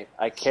like, hey,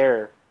 I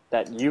care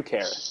that you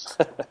care.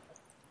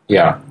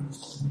 Yeah.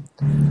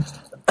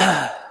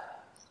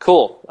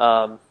 Cool.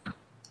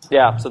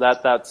 Yeah. So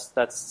that's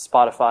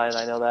Spotify, and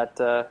I know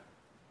that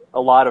a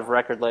lot of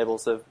record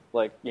labels have,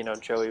 like,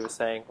 Joey was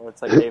saying, where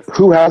it's like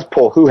who has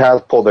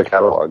pulled their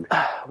catalog.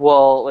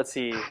 Well, let's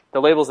see.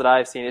 The labels that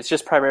I've seen, it's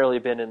just primarily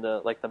been in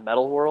the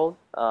metal world.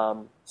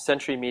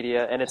 Century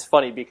Media, and it's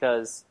funny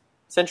because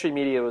Century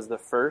Media was the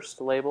first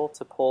label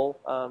to pull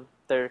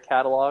their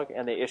catalog,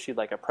 and they issued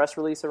like a press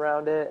release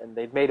around it, and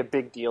they'd made a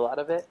big deal out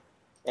of it.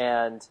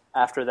 And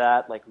after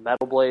that, like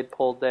Metal Blade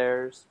pulled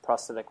theirs,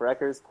 Prosthetic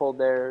Records pulled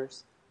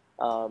theirs.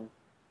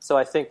 So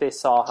I think they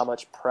saw how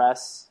much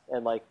press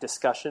and like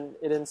discussion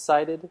it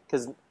incited,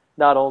 because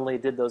not only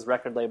did those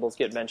record labels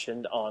get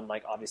mentioned on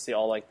like obviously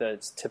all like the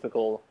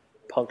typical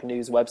punk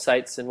news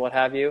websites and what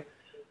have you,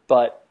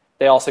 but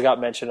they also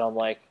got mentioned on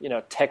like,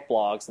 tech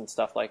blogs and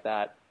stuff like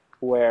that,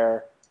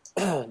 where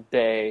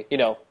they,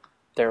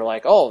 they're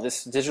like, oh,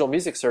 this digital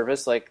music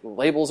service, like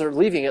labels are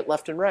leaving it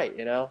left and right,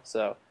 you know?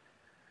 So,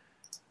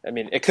 I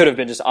mean, it could have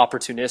been just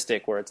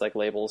opportunistic where it's like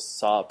labels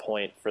saw a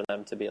point for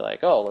them to be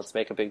like, oh, let's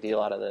make a big deal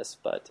out of this.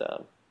 But,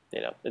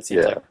 you know, it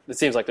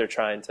seems like they're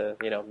trying to,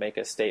 you know, make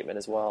a statement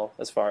as well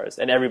as far as,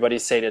 and everybody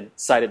cited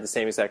the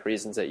same exact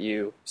reasons that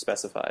you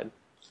specified.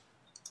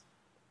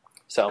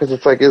 So, because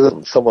it's like,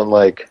 isn't someone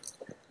like,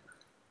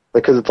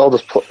 because it's all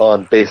just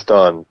based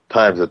on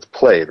times it's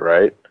played,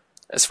 right?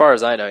 As far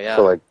as I know, yeah.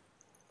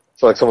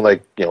 So like someone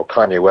like, you know,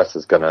 Kanye West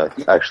is gonna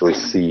actually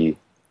see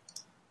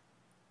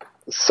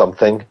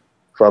something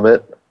from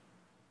it,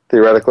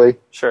 theoretically.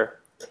 Sure.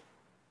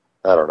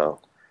 I don't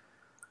know.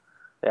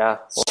 Yeah.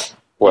 Well,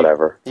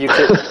 whatever. You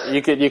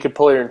could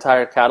pull your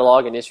entire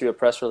catalog and issue a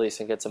press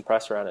release and get some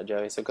press around it,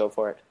 Joey. So go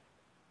for it.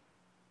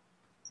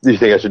 Do you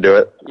think I should do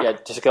it? Yeah,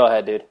 just go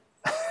ahead, dude.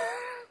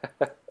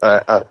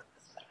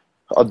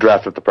 I'll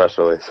draft up the press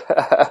release.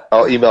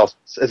 I'll email.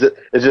 Is it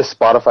just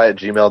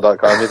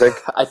Spotify@gmail.com, you think?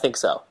 I think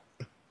so.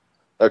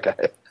 Okay.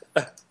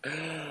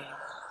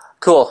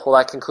 Cool. Well,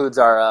 that concludes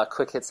our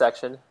quick hit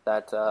section.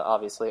 That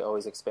obviously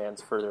always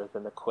expands further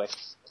than the quick.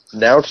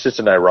 Now it's just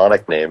an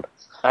ironic name.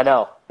 I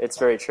know. It's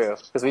very true.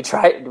 Because we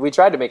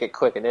tried to make it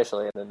quick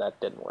initially, and then that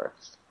didn't work.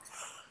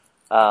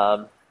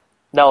 Now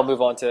we'll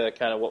move on to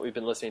kind of what we've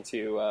been listening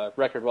to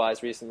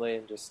record-wise recently,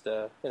 and just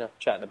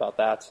chatting about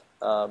that.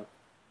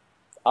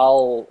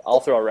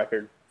 I'll throw a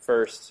record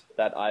first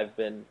that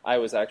I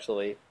was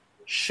actually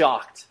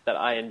shocked that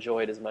I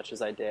enjoyed as much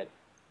as I did.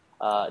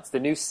 It's the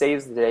new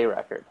Saves the Day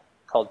record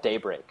called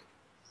Daybreak.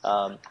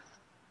 I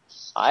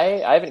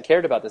haven't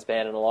cared about this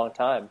band in a long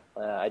time.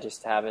 I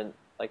just haven't,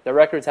 like, the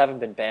records haven't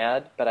been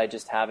bad, but I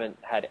just haven't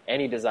had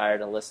any desire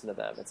to listen to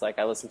them. It's like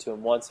I listen to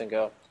them once and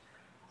go,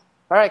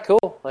 all right,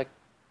 cool, like,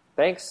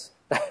 thanks.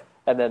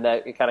 And then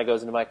it kind of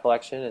goes into my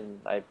collection,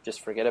 and I just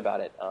forget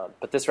about it.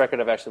 But this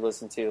record I've actually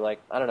listened to, like,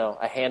 I don't know,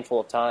 a handful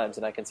of times,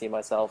 and I can see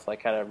myself,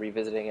 like, kind of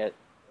revisiting it,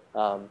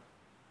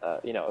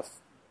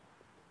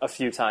 a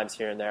few times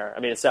here and there. I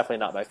mean, it's definitely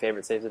not my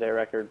favorite Save the Day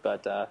record,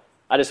 but I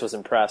just was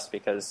impressed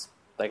because,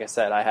 like I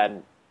said,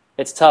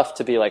 it's tough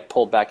to be, like,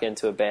 pulled back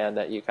into a band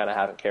that you kind of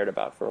haven't cared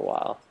about for a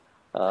while.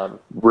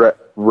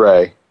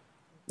 Ray.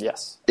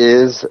 Yes.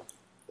 Is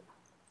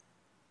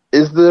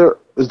the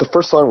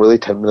first song really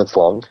 10 minutes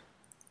long?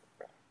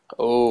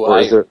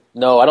 Oh,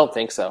 no, I don't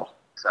think so.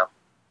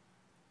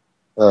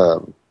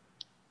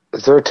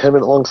 Is there a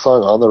 10-minute long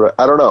song on the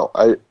I don't know.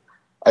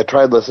 I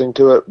tried listening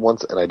to it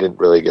once, and I didn't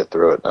really get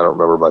through it. I don't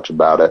remember much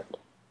about it.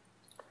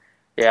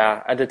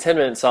 Yeah, the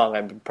 10-minute song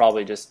I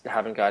probably just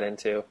haven't got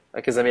into.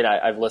 Because, I mean,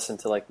 I've listened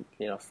to, like,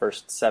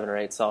 first 7 or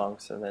 8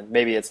 songs, and then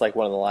maybe it's, like,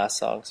 one of the last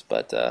songs,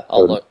 but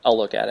I'll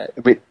look at it.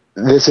 I mean,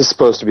 this is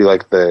supposed to be,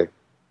 like, the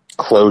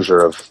closure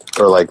of,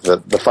 or like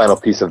the final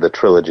piece of the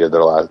trilogy of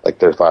their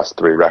last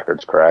 3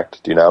 records,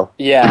 correct? Do you know?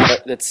 Yeah,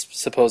 it's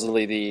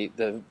supposedly the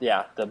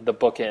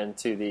bookend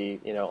to the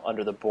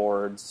Under the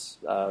Boards,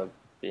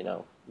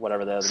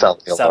 whatever the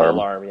Sound the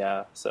Alarm,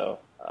 yeah. So,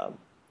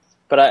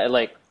 but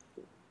I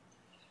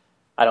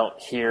don't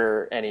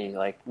hear any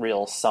like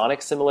real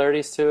sonic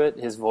similarities to it.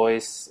 His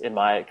voice,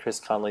 Chris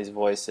Conley's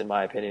voice, in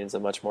my opinion, is a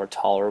much more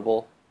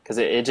tolerable because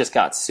it just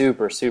got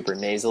super super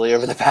nasally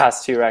over the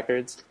past 2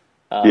 records.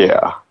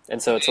 Yeah.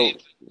 And so it's a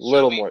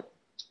little more. I'm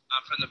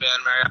from the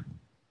band,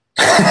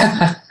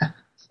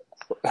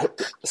 Mario.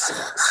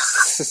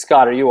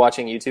 Scott, are you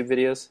watching YouTube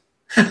videos?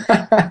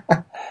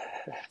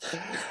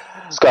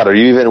 Scott, are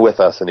you even with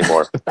us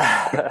anymore?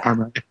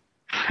 I'm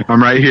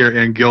right here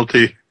and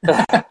guilty.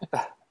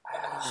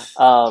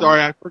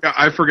 Sorry, I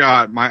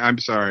forgot. I'm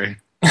sorry.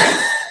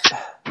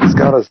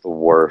 Scott is the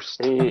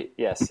worst.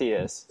 Yes, he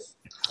is.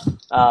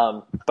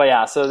 But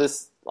yeah, so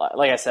this,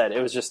 like I said,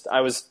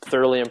 I was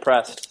thoroughly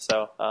impressed.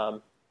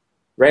 So,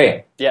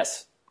 Ray.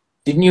 Yes.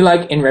 Didn't you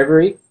like In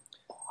Reverie?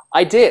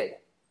 I did.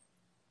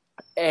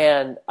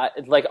 And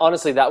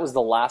honestly, that was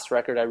the last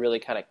record I really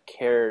kind of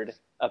cared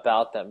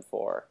about them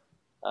for.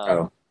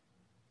 And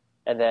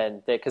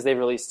then because they've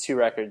released 2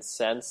 records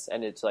since,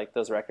 and it's like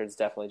those records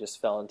definitely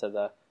just fell into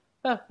the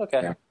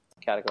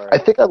category. I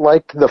think I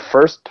liked the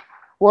first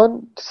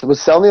one.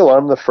 Was Sound the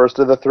Alarm the first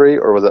of the 3,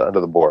 or was it Under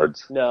the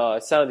Boards? No,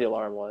 Sound the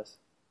Alarm was.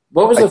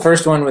 What was the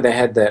first one where they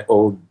had that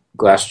old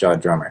Glassjaw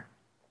drummer?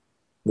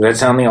 Did that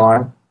Sound the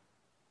Alarm?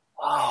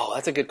 Oh,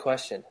 that's a good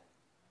question.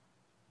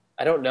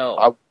 I don't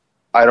know.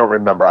 I don't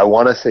remember. I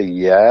want to say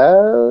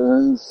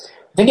yes.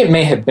 I think it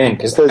may have been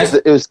because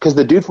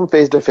the dude from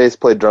Face to Face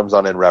played drums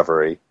on In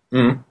Reverie,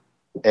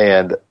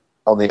 and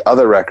on the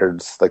other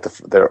records, like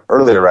their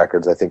earlier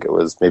records, I think it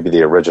was maybe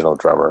the original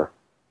drummer.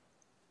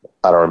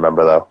 I don't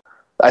remember though.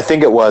 I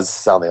think it was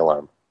Sound the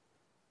Alarm,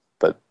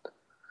 but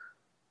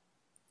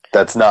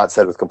that's not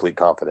said with complete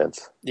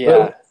confidence. Yeah.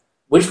 Well,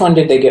 which one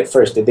did they get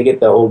first? Did they get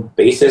the old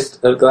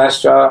bassist of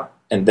Glassjaw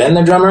and then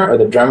the drummer, or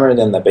the drummer and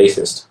then the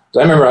bassist?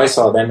 So I remember I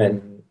saw them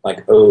in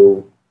like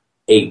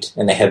 2008,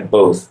 and they had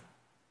both.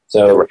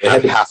 So they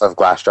had half of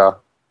Glassjaw.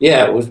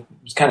 Yeah, it was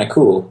kind of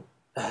cool.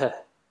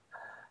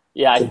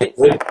 Yeah,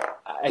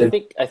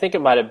 I think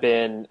it might have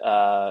been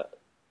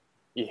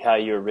how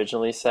you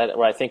originally said it,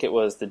 where I think it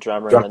was the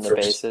drummer Drum and then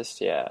the first.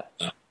 bassist. Yeah.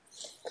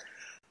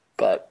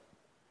 But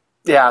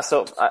yeah,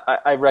 so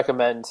I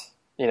recommend,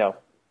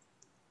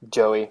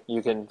 Joey,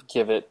 you can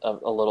give it a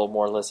little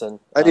more listen.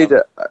 I need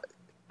to.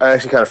 I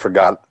actually kind of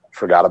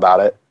forgot about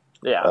it.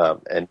 Yeah.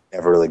 And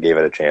never really gave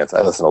it a chance.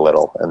 I listened a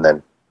little, and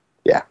then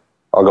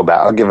I'll go back.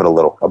 I'll give it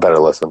a better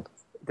listen.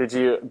 Did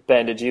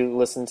you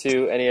listen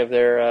to any of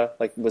their,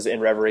 was In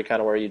Reverie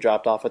kind of where you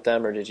dropped off with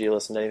them, or did you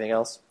listen to anything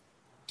else?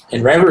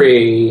 In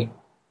Reverie,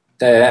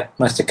 that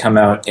must have come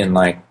out in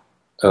it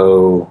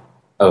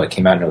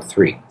came out in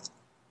 03.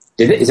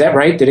 Is that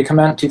right? Did it come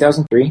out in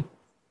 2003?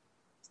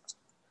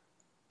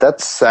 That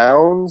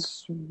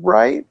sounds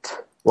right.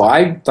 Well,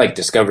 I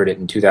discovered it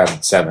in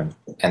 2007,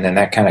 and then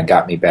that kind of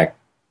got me back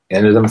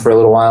into them for a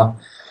little while.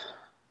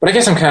 But I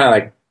guess I'm kind of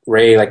like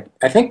Ray.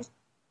 I think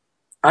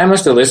I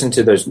must have listened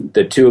to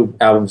the two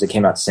albums that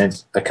came out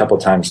since a couple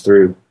times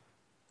through.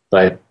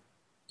 But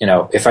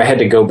if I had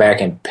to go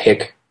back and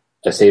pick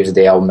a Saves the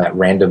Day album at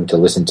random to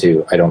listen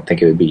to, I don't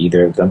think it would be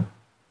either of them.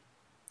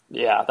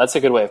 Yeah, that's a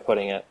good way of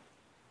putting it.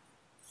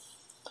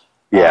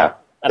 Yeah,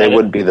 they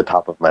wouldn't be the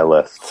top of my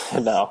list.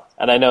 No,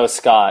 and I know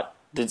Scott.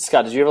 Did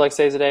you ever like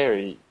Saves the Day,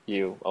 or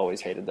you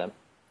always hated them?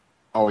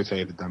 Always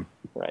hated them.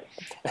 Right.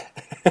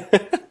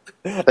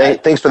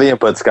 Thanks for the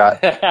input,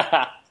 Scott.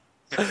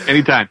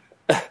 Anytime.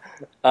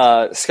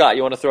 Scott,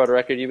 you want to throw out a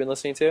record you've been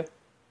listening to?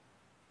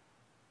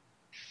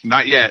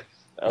 Not yet.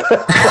 Okay.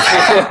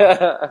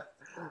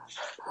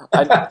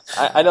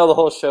 I know the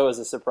whole show is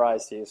a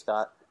surprise to you,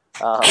 Scott.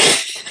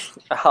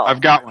 I've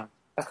got one.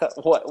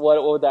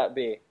 What would that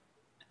be?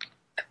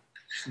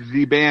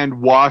 The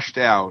band Washed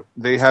Out.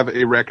 They have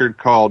a record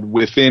called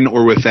Within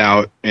or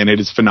Without, and it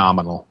is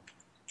phenomenal.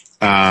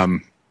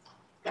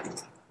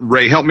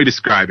 Ray, help me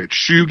describe it.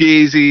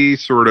 Shoegazy,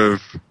 sort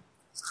of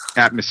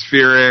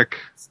atmospheric.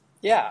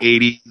 Yeah.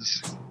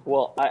 80s.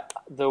 Well,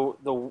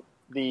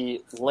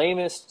 the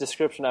lamest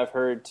description I've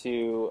heard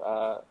to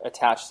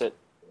attach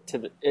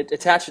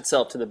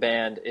itself to the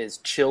band is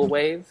chill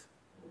wave.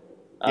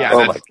 Yeah.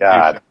 Oh my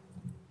god.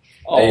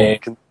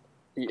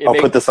 I'll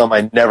put this on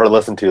my never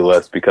listen to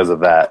list because of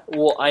that.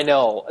 Well, I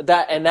know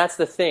that, and that's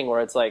the thing where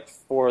it's like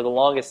for the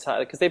longest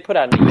time, because they put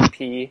out an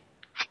EP,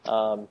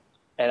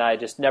 and I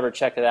just never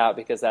checked it out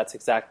because that's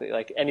exactly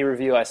like any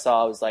review I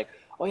saw was like,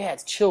 oh yeah,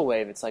 it's chill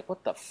wave. It's like,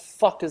 what the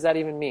fuck does that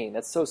even mean?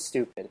 That's so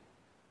stupid.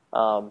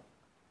 But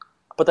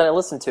then I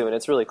listened to it, and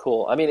it's really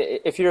cool. I mean,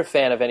 if you're a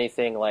fan of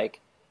anything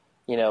like,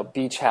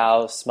 Beach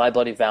House, My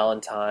Bloody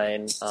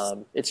Valentine,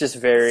 it's just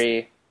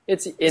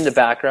it's in the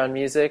background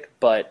music,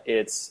 but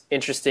it's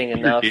interesting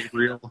enough.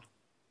 Gabriel.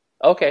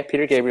 Okay,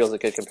 Peter Gabriel's a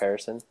good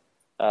comparison.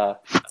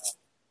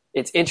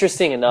 It's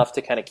interesting enough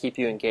to kind of keep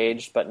you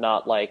engaged, but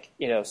not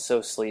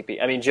so sleepy.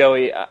 I mean,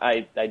 Joey,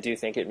 I do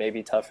think it may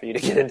be tough for you to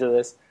get into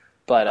this,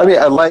 but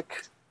I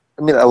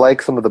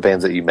like some of the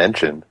bands that you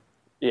mentioned.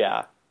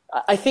 Yeah,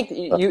 I think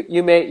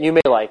you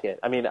may like it.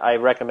 I mean, I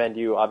recommend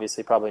you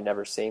obviously probably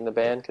never seeing the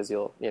band because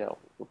you'll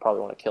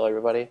probably want to kill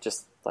everybody,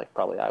 just like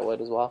probably I would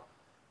as well.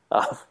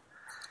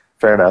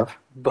 Fair enough.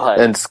 But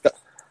and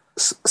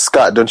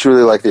Scott, don't you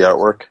really like the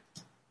artwork?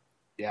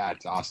 Yeah,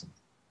 it's awesome.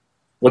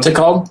 What's it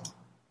called?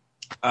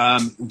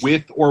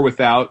 With or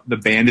Without, the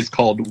band is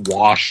called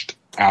Washed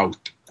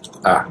Out.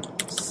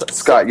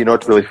 Scott, you know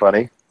what's really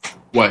funny?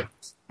 What?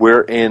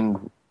 We're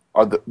in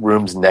the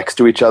rooms next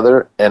to each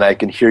other, and I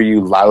can hear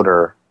you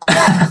louder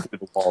through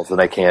the walls than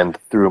I can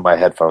through my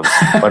headphones.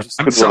 I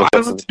don't know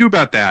what to do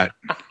about that.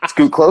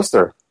 Scoot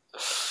closer.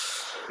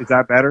 Is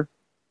that better?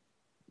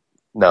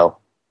 No.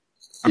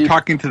 I'm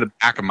talking to the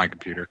back of my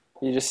computer.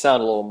 You just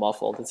sound a little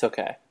muffled. It's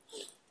okay.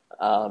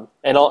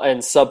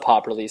 And Sub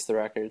Pop released the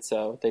record,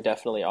 so they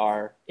definitely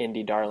are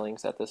indie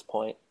darlings at this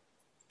point.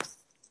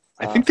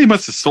 I think they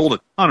must have sold a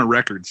ton of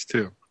records,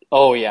 too.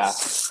 Oh, yeah.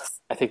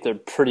 I think they're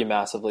pretty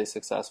massively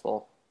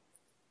successful.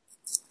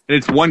 And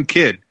it's one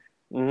kid.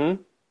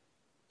 Mm-hmm.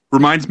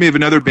 Reminds me of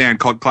another band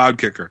called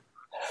Cloudkicker.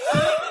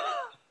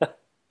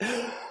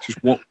 Just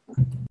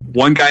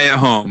one guy at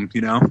home,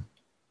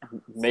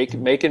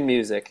 Making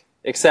music.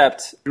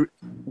 Except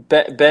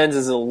Ben's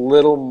is a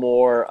little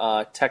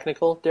more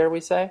technical, dare we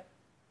say?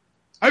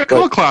 I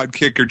call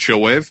Cloudkicker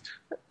chillwave.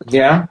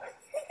 Yeah.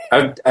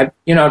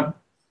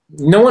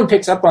 No one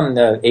picks up on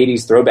the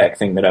 80s throwback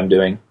thing that I'm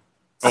doing.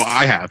 Oh,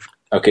 I have.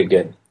 Okay,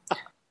 good.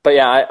 But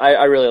yeah,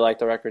 I really like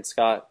the record,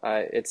 Scott.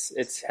 It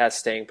has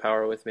staying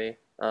power with me.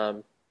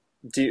 Ben,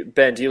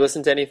 do you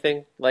listen to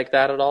anything like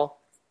that at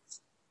all?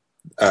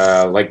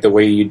 Like the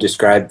way you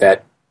described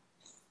that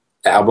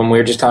album we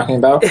were just talking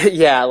about?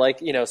 Yeah,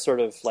 sort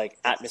of like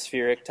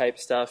atmospheric type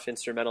stuff,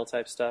 instrumental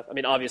type stuff. I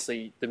mean,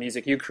 obviously the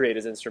music you create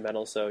is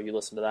instrumental, so you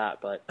listen to that,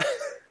 but...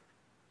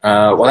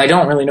 Well, I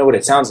don't really know what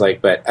it sounds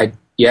like, but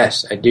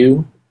yes, I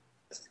do.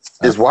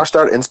 Is Washed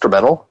Out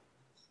instrumental?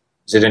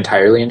 Is it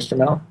entirely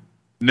instrumental?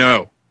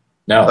 No.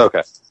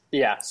 Okay.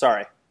 Yeah,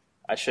 sorry.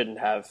 I shouldn't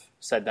have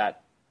said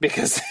that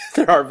because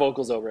there are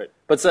vocals over it.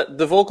 But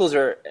the vocals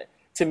are,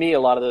 to me, a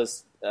lot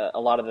of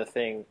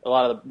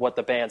what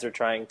the bands are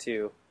trying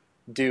to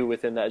do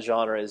within that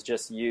genre is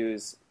just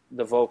use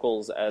the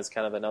vocals as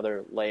kind of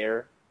another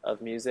layer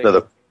of music.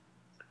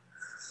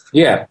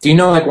 Yeah. Do you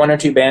know like one or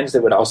two bands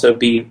that would also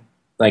be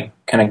like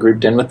kind of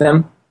grouped in with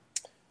them?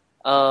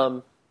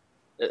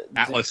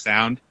 Atlas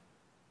Sound.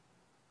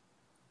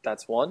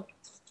 That's one.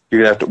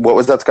 You're gonna have to. What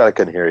was that, Scott? I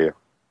couldn't hear you.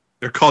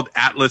 They're called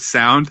Atlas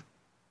Sound.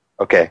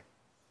 Okay.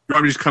 You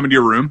want me to just come into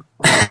your room?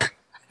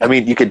 I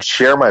mean, you could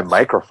share my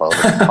microphone.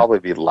 It'd probably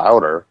be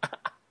louder.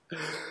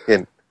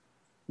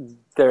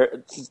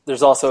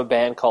 There's also a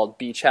band called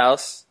Beach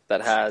House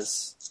that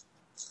has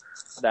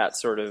that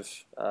sort of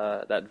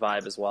that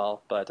vibe as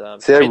well. But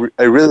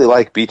I really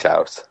like Beach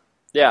House.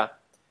 Yeah.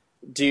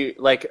 Do you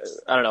like?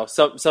 I don't know.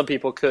 Some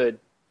people could.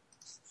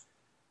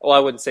 Well, I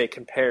wouldn't say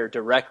compare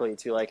directly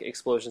to like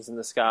Explosions in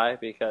the Sky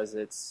because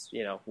it's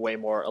way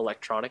more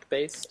electronic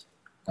based.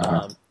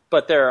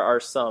 But there are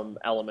some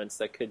elements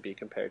that could be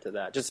compared to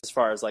that, just as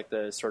far as like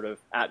the sort of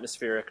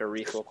atmospheric or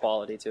ethereal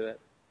quality to it.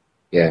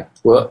 Yeah.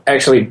 Well,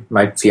 actually,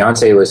 my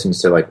fiance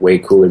listens to like way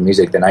cooler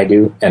music than I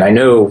do, and I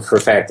know for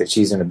a fact that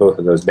she's into both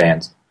of those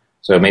bands.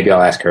 So maybe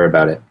I'll ask her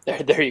about it.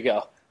 There you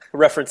go.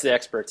 Reference the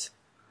experts.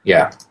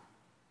 Yeah.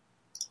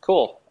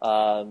 Cool.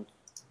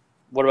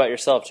 What about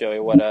yourself, Joey?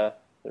 What the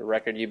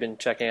record you've been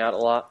checking out a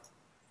lot?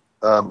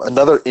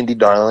 Another indie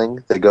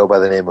darling. They go by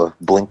the name of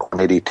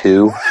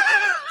Blink-182.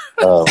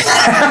 And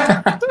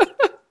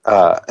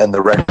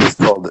the record is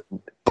called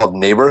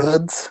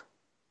Neighborhoods.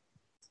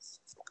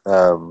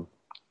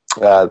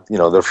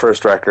 Their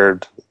first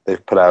record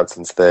they've put out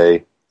since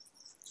they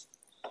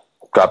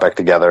got back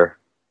together.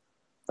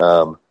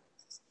 And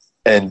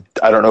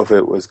I don't know if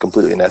it was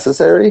completely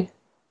necessary,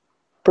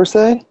 per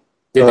se.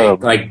 Did they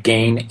like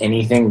gain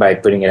anything by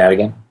putting it out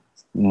again?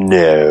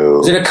 No.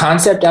 Is it a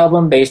concept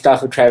album based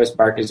off of Travis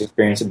Barker's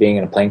experience of being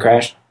in a plane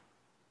crash?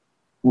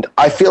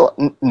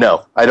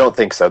 No, I don't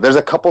think so. There's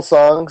a couple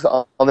songs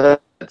on there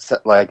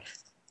that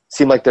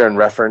seem like they're in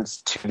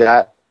reference to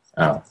that.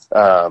 Oh.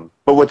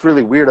 But what's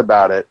really weird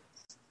about it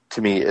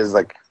to me is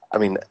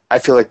I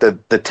feel like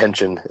the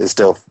tension is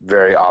still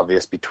very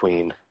obvious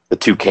between the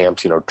two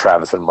camps,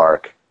 Travis and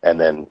Mark, and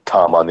then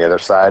Tom on the other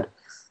side.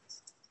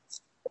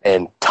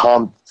 And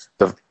Tom,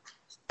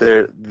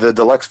 the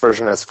deluxe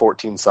version has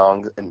 14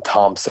 songs, and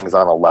Tom sings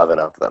on 11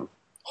 of them.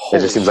 It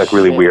just seems like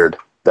really weird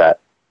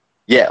that.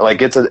 Yeah,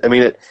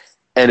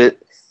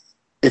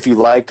 if you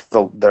liked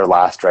their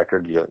last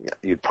record,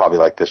 you'd probably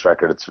like this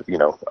record. It's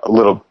a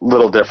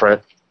little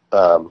different,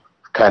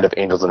 kind of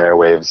Angels and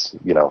Airwaves,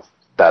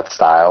 that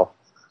style.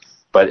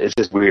 But it's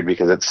just weird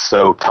because it's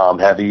so Tom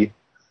heavy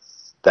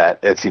that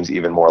it seems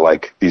even more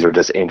like these are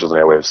just Angels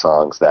and Airwaves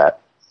songs that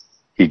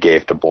he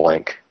gave to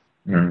Blink,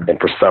 and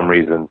for some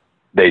reason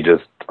they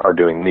just are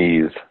doing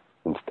these.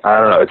 I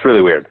don't know. It's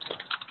really weird,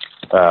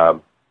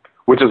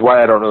 which is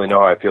why I don't really know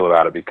how I feel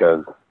about it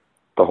because.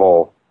 The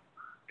whole,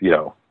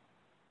 the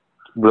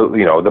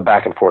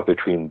back and forth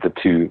between the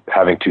two,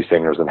 having two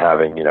singers and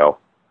having,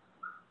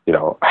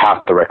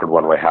 half the record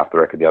one way, half the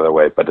record the other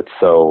way, but it's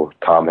so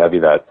Tom heavy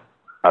that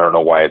I don't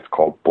know why it's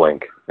called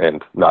Blink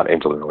and not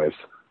Angel and Airwaves.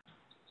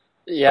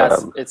 Yeah,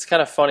 it's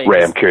kind of funny.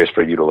 Ray, I'm curious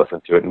for you to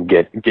listen to it and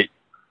get.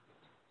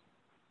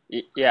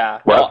 Yeah,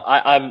 well,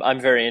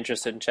 I'm very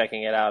interested in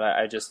checking it out.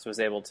 I just was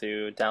able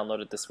to download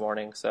it this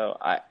morning, so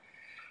I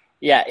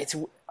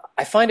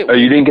find it. Oh,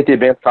 you didn't get the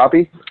advanced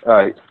copy?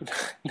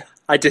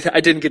 I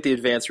didn't get the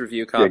advanced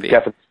review copy.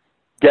 Yeah,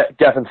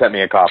 Geffen sent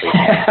me a copy.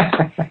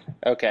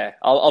 Okay,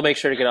 I'll make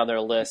sure to get on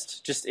their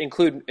list. Just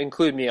include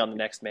me on the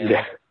next mail.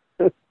 Yeah.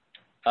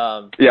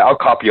 I'll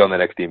copy you on the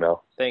next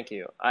email. Thank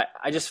you.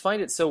 I just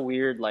find it so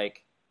weird.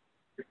 Like,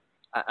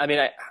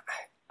 I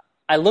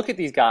look at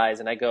these guys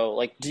and I go,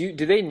 like, do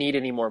they need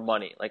any more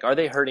money? Like, are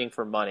they hurting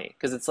for money?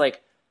 Because it's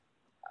like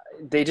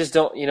they just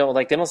don't,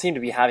 they don't seem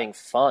to be having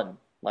fun.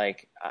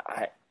 Like,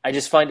 I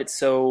just find it's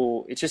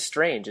just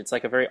strange. It's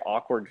like a very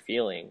awkward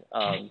feeling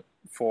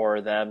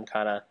for them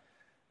kind of,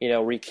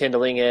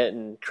 rekindling it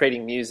and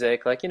creating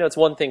music. Like, it's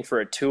one thing for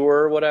a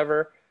tour or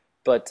whatever,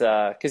 but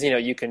because,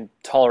 you can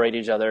tolerate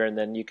each other and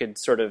then you could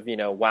sort of,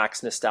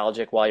 wax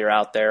nostalgic while you're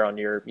out there on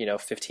your,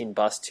 15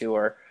 bus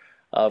tour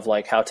of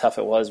like how tough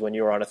it was when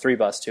you were on a 3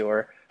 bus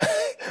tour.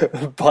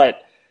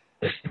 But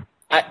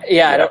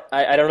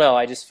I don't know.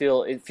 I just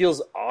feel it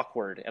feels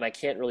awkward, and I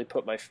can't really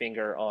put my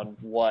finger on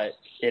what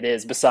it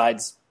is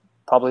besides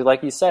probably,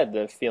 like you said,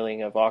 the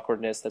feeling of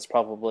awkwardness that's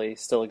probably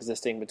still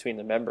existing between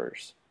the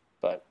members.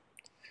 But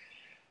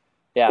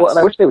yeah. Well, and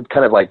I wish they would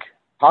kind of like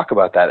talk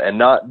about that and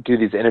not do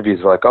these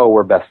interviews where like, oh,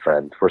 we're best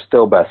friends. We're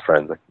still best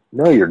friends. Like,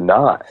 no, you're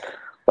not.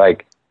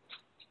 Like,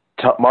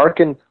 Mark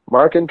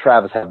and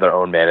Travis have their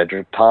own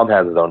manager. Tom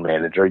has his own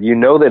manager.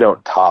 They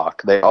don't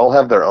talk. They all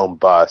have their own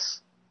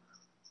bus.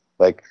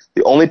 Like,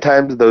 the only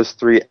times those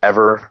three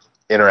ever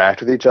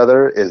interact with each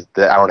other is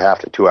the hour and a half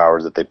to 2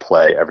 hours that they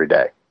play every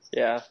day.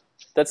 Yeah,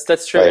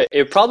 that's true. Right.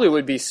 It probably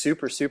would be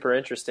super, super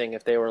interesting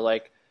if they were,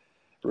 like,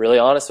 really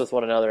honest with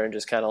one another and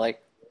just kind of,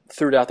 like,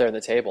 threw it out there on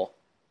the table.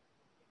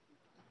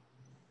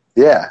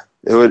 Yeah,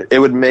 it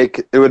would make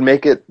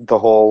it the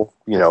whole,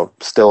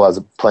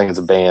 still playing as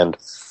a band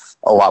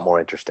a lot more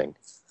interesting.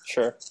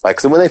 Sure. Like,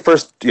 so when they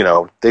first,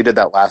 they did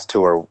that last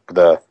tour,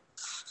 the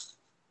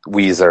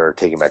Weezer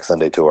Taking Back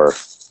Sunday tour,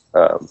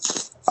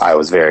 I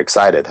was very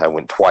excited. I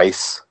went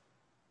twice,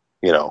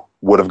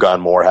 would have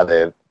gone more had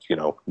they,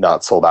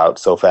 not sold out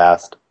so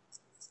fast.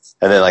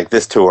 And then, like,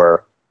 this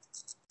tour,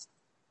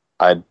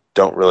 I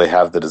don't really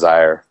have the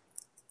desire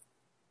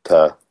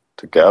to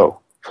go.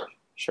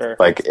 Sure.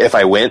 Like, if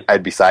I went,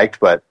 I'd be psyched,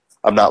 but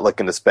I'm not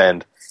looking to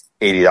spend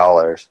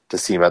 $80 to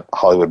see him at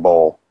Hollywood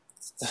Bowl,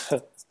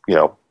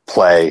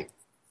 play,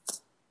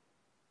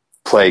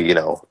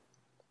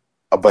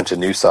 a bunch of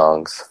new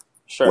songs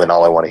Sure. when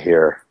all I want to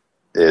hear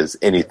is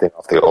anything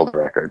off the old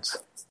records.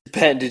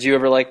 Ben, did you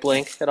ever like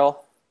Blink at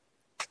all?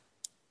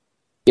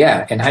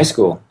 Yeah, in high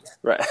school.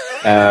 Right.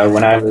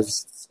 When I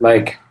was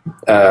like,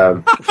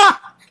 isn't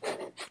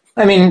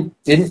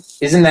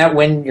that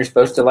when you're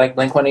supposed to like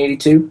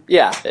Blink-182?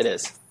 Yeah, it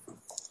is.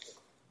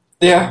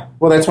 Yeah,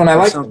 well, that's when I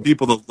There's liked some them.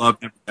 people that love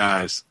Never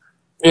Dies.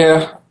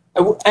 Yeah,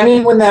 I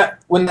mean, when their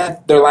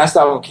last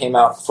album came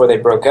out before they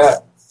broke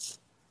up,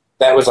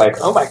 that was like,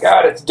 oh my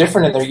god, it's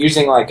different, and they're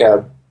using like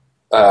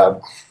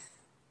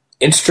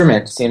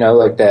instruments,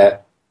 like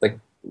that, like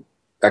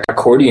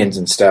accordions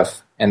and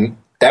stuff, and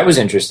that was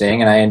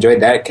interesting, and I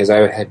enjoyed that because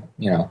I had,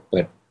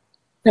 but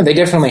they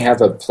definitely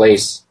have a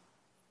place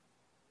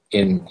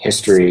in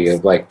history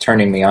of like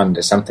turning me on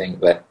to something,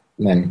 but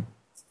then,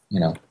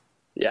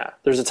 Yeah,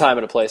 there's a time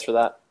and a place for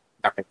that.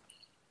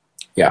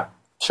 Yeah.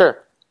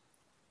 Sure.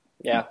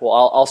 Yeah,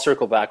 well, I'll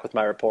circle back with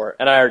my report,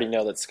 and I already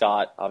know that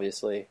Scott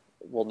obviously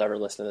will never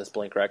listen to this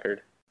Blink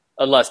record,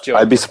 unless Joe.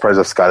 I'd be surprised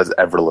if Scott has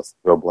ever listened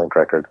to a Blink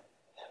record.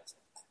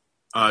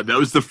 That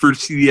was the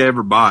first CD I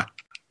ever bought.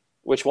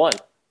 Which one?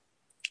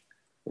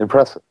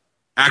 Impressive.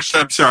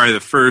 Actually, I'm sorry,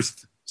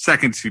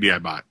 second CD I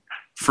bought.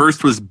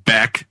 First was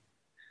Beck,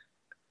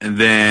 and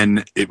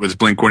then it was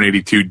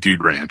Blink-182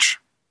 Dude Ranch.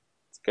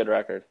 It's a good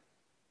record.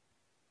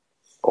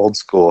 Old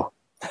school.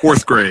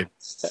 Fourth grade.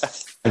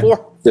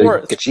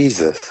 Fourth.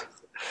 Jesus.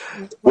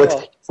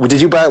 What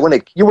did you buy it when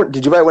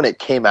it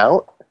came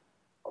out?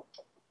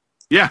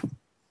 Yeah.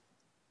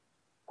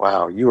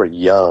 Wow, you were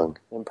young.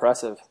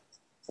 Impressive.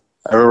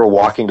 I remember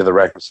walking to the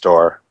record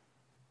store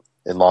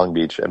in Long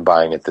Beach and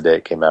buying it the day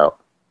it came out.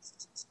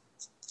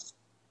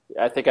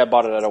 I think I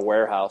bought it at a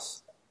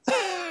warehouse.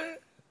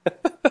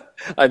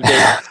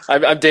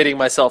 I'm dating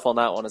myself on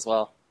that one as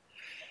well.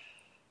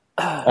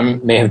 I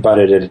may have bought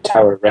it at a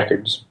Tower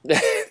Records.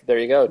 There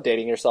you go,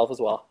 dating yourself as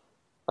well.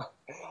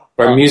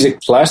 Or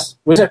Music Plus.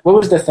 What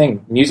was the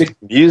thing? Music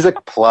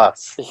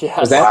Plus.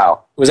 Yes.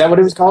 Wow. Was that what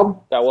it was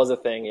called? That was a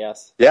thing,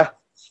 yes. Yeah.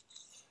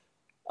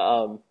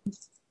 Do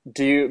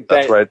you?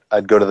 That's right.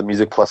 I'd go to the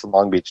Music Plus in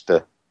Long Beach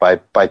to buy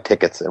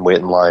tickets and wait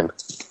in line.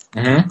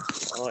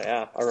 Mm-hmm. Oh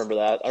yeah, I remember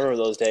that. I remember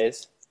those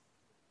days.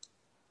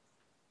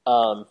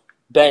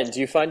 Ben, do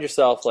you find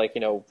yourself like,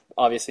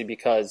 obviously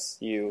because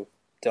you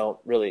don't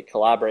really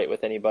collaborate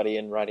with anybody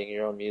in writing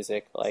your own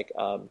music, like,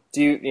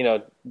 do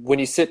you, when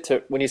you sit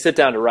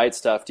down to write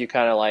stuff, do you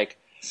kind of like,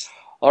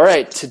 all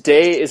right,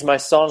 today is my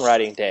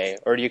songwriting day,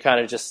 or do you kind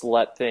of just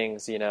let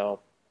things,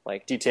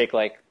 like, do you take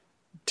like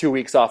 2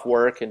 weeks off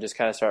work and just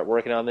kind of start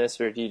working on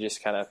this, or do you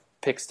just kind of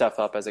pick stuff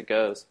up as it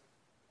goes?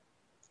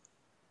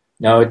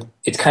 No,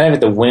 it's kind of at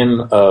the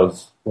whim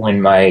of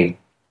when I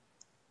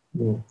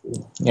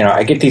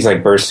get these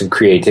like bursts of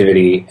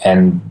creativity,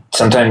 and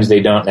sometimes they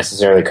don't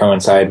necessarily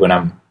coincide when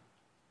I'm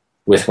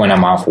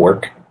off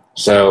work.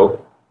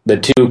 So the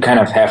two kind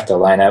of have to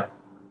line up,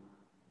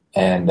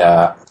 and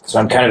so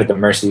I'm kind of at the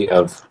mercy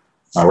of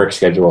my work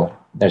schedule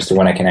as to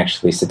when I can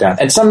actually sit down.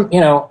 And some,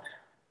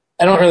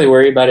 I don't really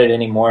worry about it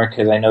anymore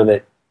because I know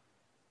that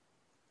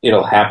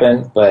it'll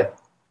happen. But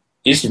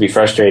it used to be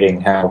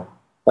frustrating how,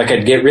 like,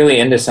 I'd get really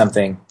into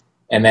something,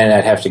 and then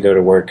I'd have to go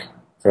to work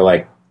for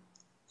like,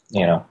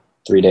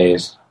 3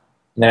 days.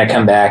 And then I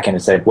come back and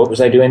it's like, what was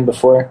I doing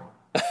before?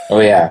 Oh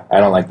yeah, I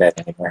don't like that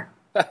anymore.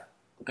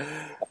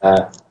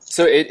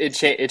 So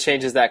it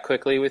changes that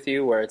quickly with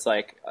you, where it's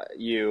like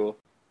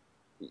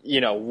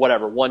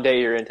whatever, one day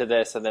you're into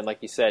this, and then like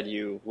you said,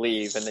 you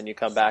leave, and then you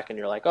come back and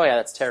you're like, oh yeah,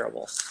 that's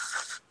terrible.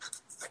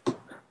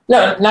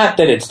 No, not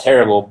that it's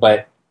terrible,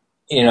 but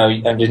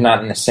I'm just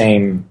not in the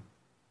same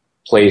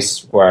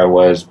place where I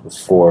was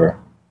before.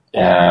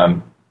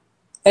 And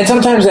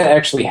sometimes that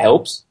actually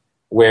helps,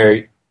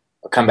 where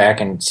I'll come back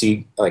and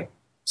see like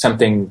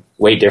something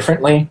way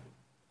differently,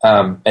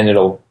 and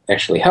it'll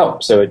actually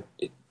help. So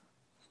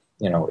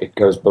it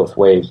goes both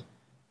ways.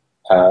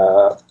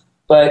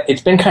 But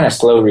it's been kind of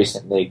slow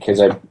recently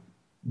because I've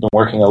been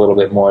working a little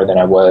bit more than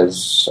I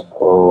was,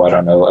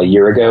 a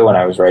year ago when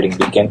I was writing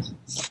weekends.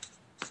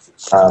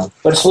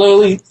 But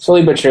slowly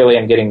but surely,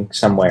 I'm getting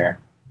somewhere.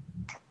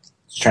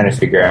 Just trying to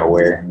figure out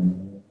where.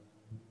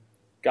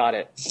 Got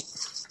it.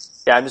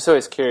 Yeah, I'm just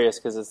always curious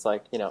because it's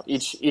like,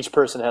 each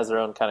person has their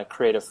own kind of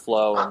creative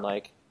flow, and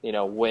like,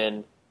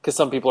 when, because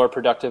some people are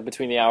productive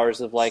between the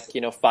hours of like,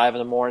 5 in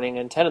the morning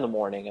and 10 in the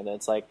morning. And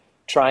it's like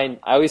I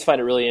always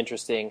find it really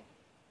interesting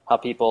how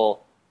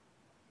people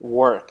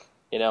work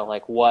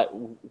like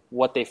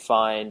what they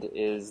find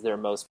is their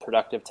most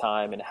productive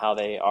time and how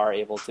they are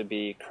able to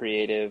be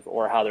creative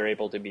or how they're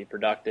able to be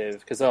productive,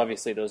 because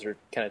obviously those are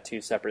kind of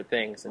two separate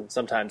things and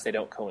sometimes they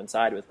don't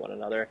coincide with one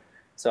another.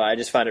 So I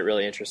just find it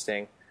really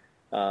interesting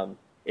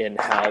in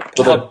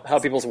how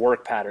people's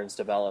work patterns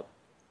develop.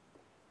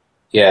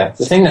 Yeah,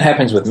 the thing that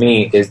happens with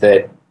me is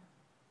that,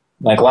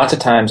 like, lots of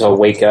times I'll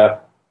wake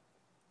up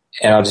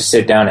and I'll just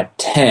sit down at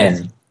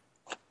 10,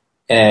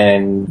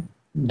 and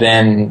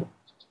then,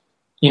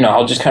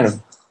 I'll just kind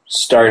of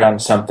start on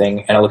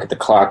something, and I look at the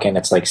clock and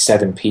it's like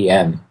 7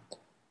 p.m.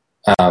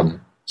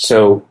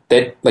 So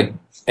that, like,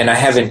 and I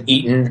haven't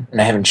eaten and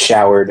I haven't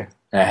showered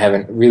and I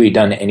haven't really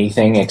done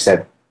anything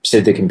except sit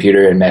at the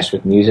computer and mess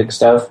with music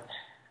stuff.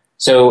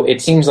 So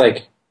it seems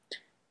like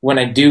when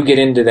I do get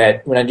into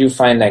that, when I do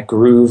find that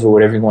groove or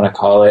whatever you want to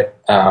call it,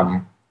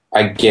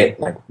 I get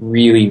like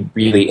really,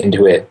 really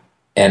into it,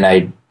 and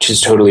I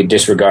just totally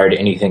disregard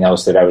anything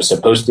else that I was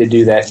supposed to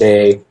do that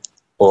day,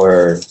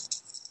 or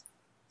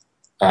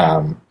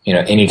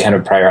any kind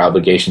of prior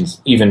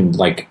obligations. Even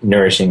like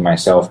nourishing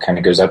myself kind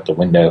of goes out the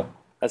window.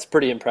 That's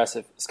pretty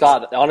impressive,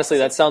 Scott. Honestly,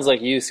 that sounds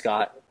like you,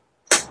 Scott.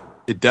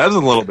 It does a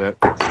little bit.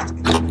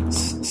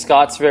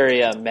 Scott's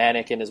very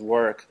manic in his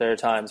work. There are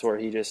times where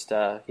he just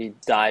he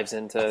dives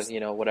into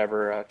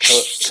whatever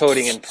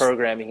coding and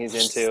programming he's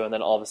into, and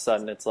then all of a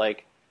sudden it's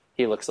like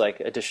he looks like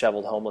a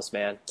disheveled homeless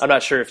man. I'm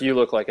not sure if you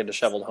look like a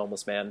disheveled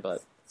homeless man,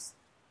 but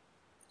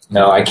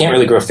no, I can't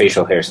really grow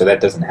facial hair, so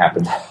that doesn't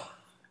happen.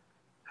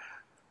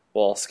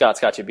 Well, Scott's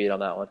got you beat on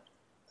that one.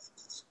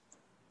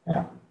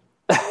 Yeah.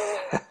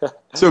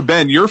 So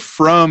Ben, you're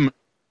from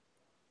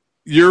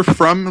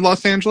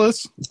Los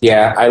Angeles?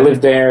 Yeah, I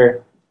lived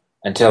there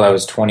until I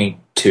was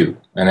 22,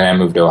 and then I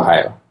moved to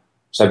Ohio.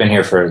 So I've been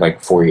here for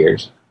like 4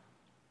 years.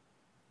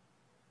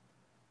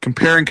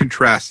 Compare and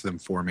contrast them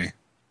for me.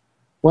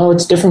 Well,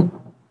 it's different.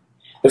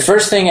 The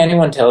first thing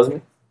anyone tells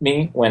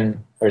me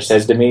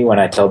says to me when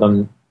I tell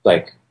them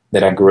like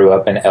that I grew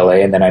up in LA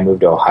and then I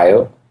moved to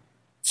Ohio,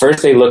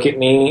 first they look at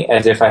me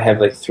as if I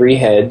have like 3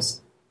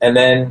 heads, and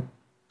then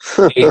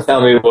they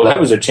tell me, well, that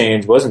was a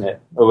change, wasn't it?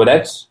 Or, well,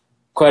 that's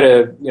quite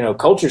a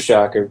culture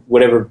shock, or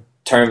whatever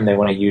term they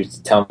want to use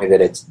to tell me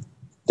that it's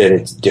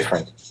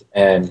different.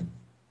 And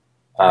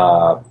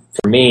for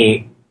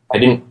me, I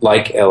didn't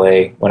like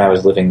LA when I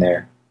was living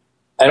there.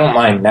 I don't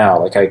mind now.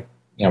 Like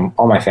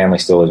all my family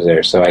still lives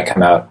there, so I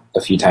come out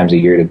a few times a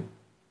year to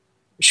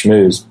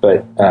schmooze.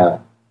 But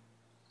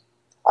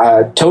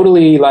I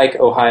totally like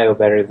Ohio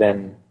better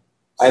than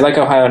I like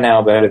Ohio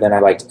now better than I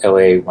liked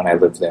LA when I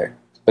lived there.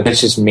 But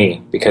that's just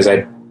me, because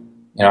I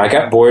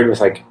got bored with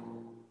like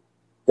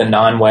the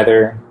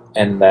non-weather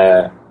and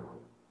the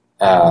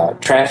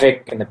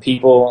traffic and the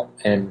people.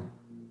 And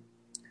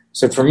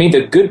so for me,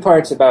 the good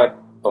parts about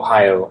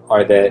Ohio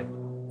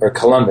are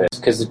Columbus,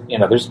 because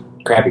there's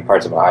crappy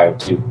parts of Ohio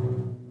too.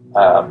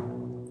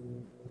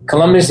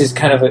 Columbus is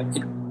kind of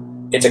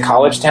it's a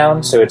college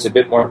town, so it's a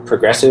bit more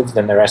progressive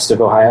than the rest of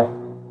Ohio.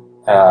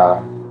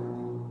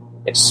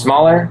 It's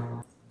smaller.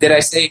 Did I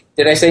say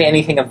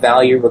anything of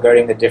value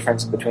regarding the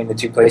difference between the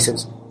two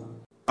places?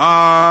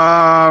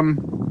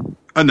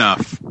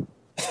 Enough.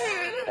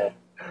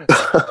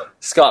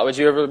 Scott, would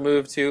you ever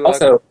move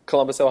to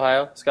Columbus,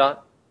 Ohio?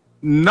 Scott?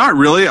 Not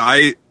really.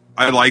 I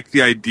like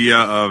the idea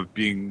of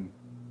being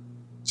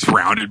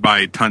surrounded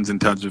by tons and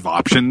tons of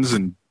options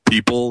and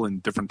people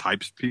and different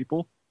types of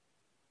people.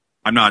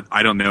 I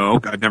don't know.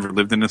 I've never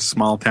lived in a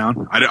small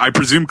town. I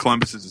presume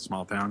Columbus is a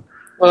small town.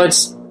 Well,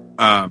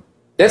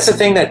 that's the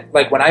thing that,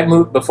 like,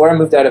 before I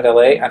moved out of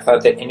LA, I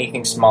thought that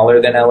anything smaller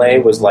than LA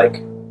was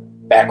like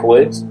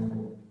backwoods.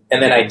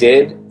 And then I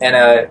did, and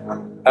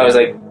I was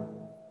like,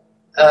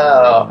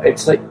 oh,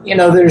 it's like,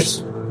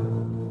 there's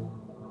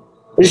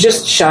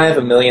just shy of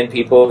 1 million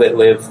people that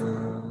live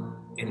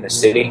in the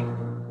city.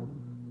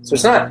 So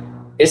it's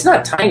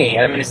not tiny.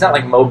 I mean, it's not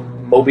like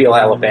Mobile,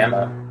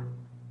 Alabama.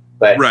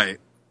 But, right.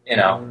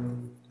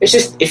 It's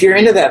just, if you're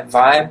into that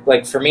vibe,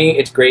 like, for me,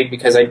 it's great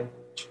because like,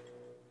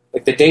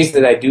 the days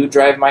that I do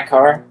drive my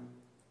car,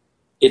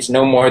 it's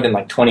no more than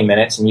like 20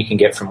 minutes, and you can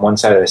get from one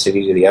side of the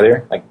city to the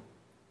other, like,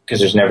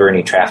 because there's never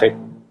any traffic.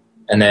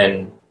 And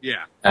then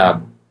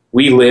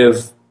we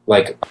live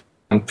like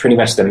on pretty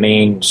much the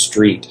main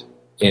street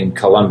in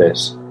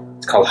Columbus.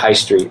 It's called High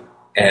Street,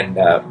 and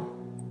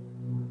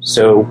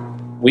so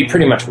we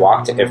pretty much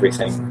walk to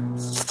everything.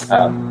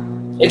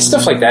 It's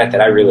stuff like that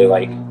I really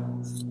like.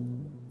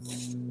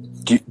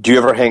 Do you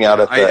ever hang out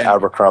at the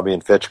Abercrombie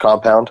and Fitch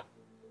compound?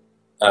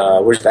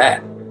 Where's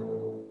that?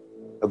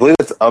 I believe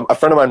it's a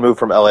friend of mine moved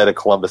from LA to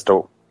Columbus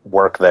to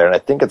work there, and I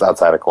think it's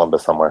outside of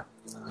Columbus somewhere.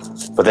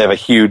 But they have a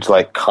huge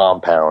like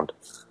compound,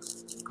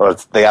 or I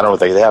don't know,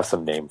 they have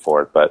some name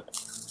for it, but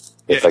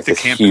it's like this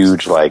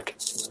huge like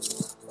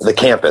the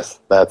campus.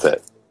 That's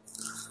it.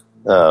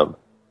 I don't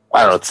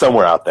know. It's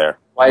somewhere out there.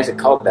 Why is it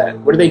called that?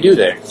 What do they do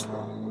there?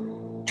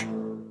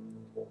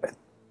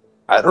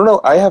 I don't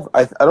know. I don't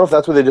know if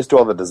that's where they just do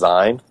all the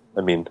design.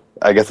 I mean,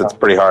 I guess it's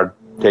pretty hard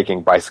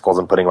taking bicycles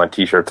and putting them on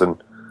T-shirts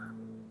and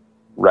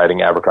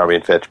writing Abercrombie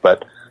and Fitch.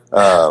 But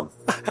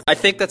I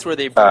think that's where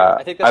they breed.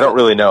 I don't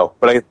really know,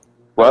 but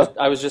what?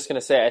 I was just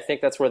gonna say, I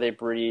think that's where they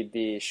breed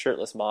the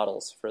shirtless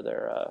models for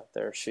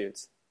their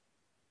shoots.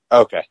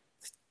 Okay.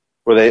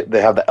 Where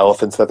they have the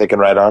elephants that they can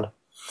ride on.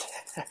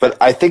 But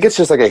I think it's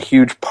just like a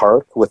huge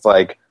park with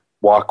like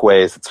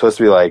walkways. It's supposed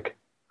to be like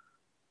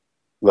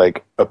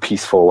a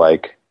peaceful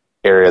like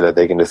area that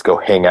they can just go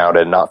hang out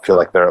and not feel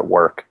like they're at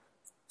work.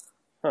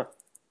 Huh.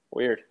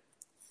 Weird.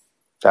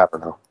 I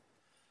don't know.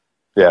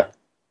 Yeah.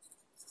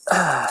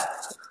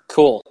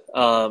 Cool.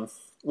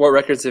 What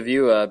records have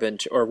you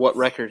what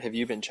record have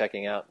you been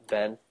checking out,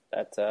 Ben,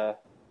 that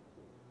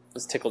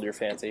has tickled your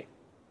fancy?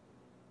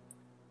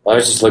 Well, I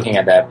was just looking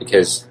at that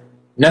because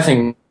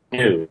nothing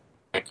new.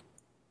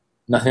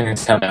 Nothing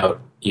that's come out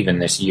even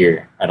this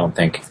year, I don't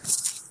think.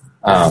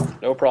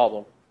 No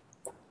problem.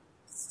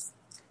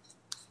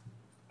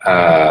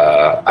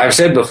 I've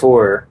said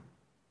before,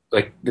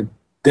 like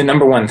the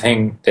number one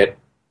thing that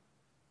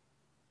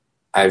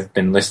I've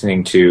been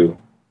listening to,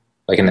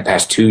 like in the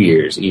past 2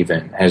 years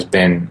even, has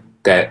been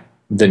that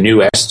the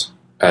newest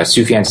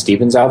Sufjan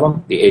Stevens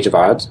album, The Age of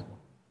Odds.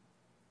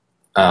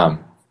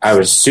 I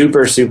was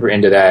super, super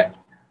into that.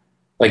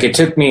 Like, it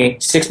took me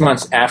 6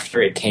 months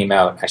after it came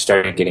out, I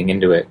started getting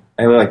into it.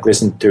 I like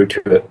listened through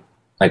to it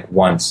like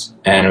once,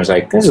 and it was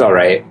like, this is all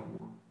right.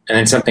 And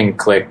then something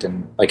clicked,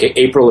 and like in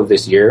April of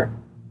this year,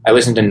 I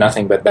listened to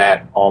nothing but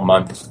that all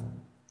month.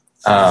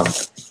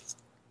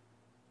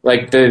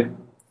 Like the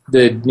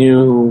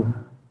new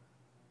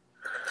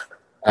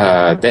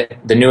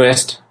the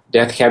newest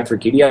Death Cab for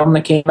Cutie album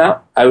that came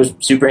out, I was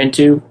super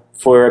into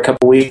for a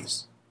couple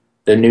weeks.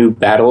 The new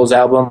Battles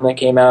album that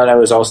came out, I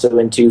was also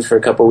into for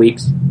a couple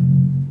weeks.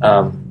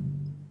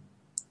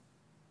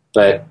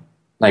 But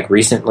like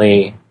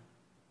recently,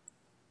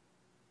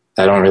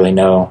 I don't really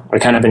know.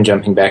 I've kind of been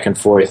jumping back and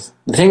forth.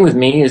 The thing with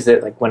me is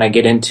that like when I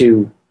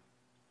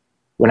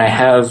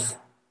have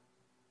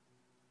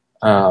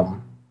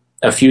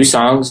a few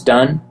songs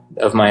done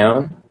of my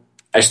own,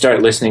 I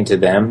start listening to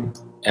them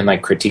and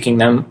like critiquing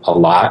them a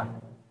lot,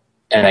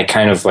 and I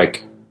kind of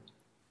like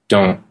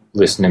don't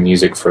listen to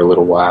music for a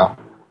little while.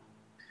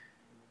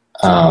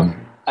 I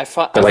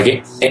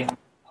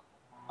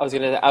was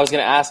gonna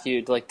ask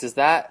you, like, does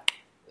that?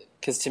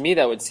 Because to me,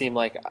 that would seem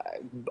like,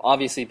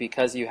 obviously,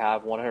 because you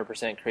have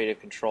 100% creative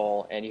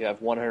control and you have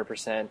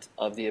 100%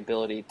 of the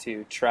ability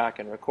to track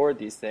and record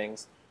these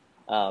things,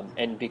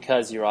 and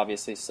because you're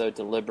obviously so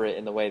deliberate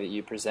in the way that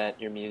you present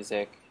your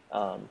music,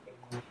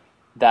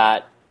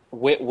 that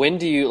when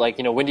do you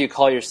when do you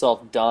call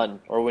yourself done,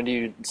 or when do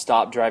you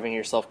stop driving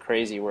yourself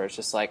crazy? Where it's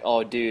just like,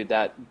 oh, dude,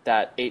 that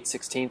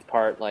 8/16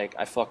 part, like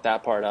I fucked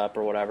that part up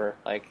or whatever.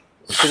 Like,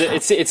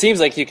 because it seems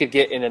like you could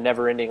get in a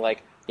never-ending,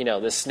 like,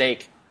 the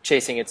snake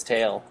chasing its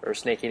tail or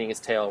snake eating its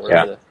tail. Or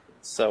whatever. Yeah.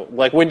 So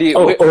like, when do you?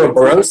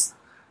 Ouroboros?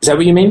 Is that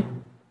what you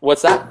mean?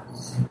 What's that?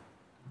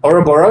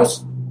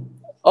 Ouroboros?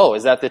 Oh,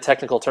 is that the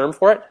technical term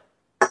for it?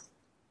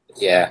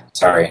 Yeah,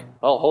 sorry.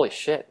 Oh, holy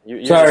shit!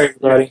 You're Sorry,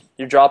 buddy.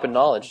 You're dropping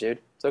knowledge, dude.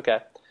 It's okay.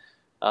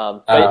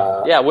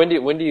 But yeah, when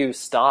do you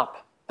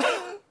stop?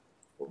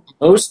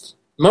 Most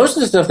of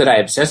the stuff that I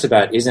obsess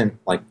about isn't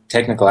like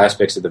technical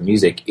aspects of the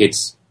music.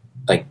 It's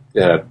like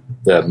the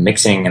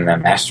mixing and the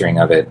mastering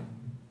of it.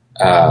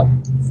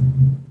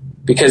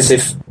 Because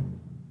if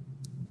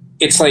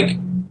it's like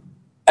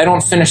I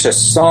don't finish a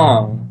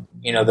song,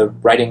 the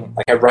writing,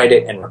 like I write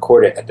it and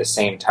record it at the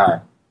same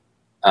time.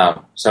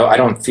 So I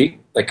don't feel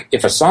like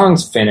if a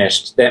song's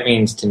finished, that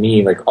means to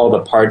me like all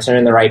the parts are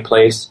in the right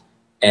place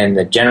and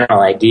the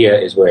general idea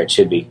is where it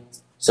should be.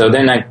 So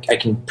then I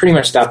can pretty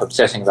much stop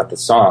obsessing about the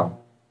song.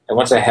 And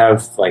once I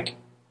have like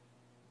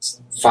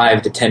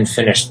 5 to 10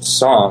 finished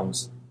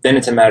songs, then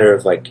it's a matter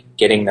of like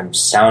getting them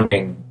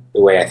sounding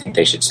the way I think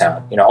they should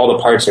sound. All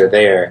the parts are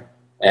there,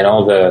 and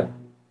all the,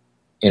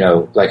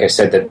 like I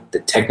said, the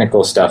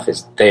technical stuff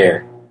is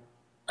there.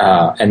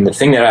 And the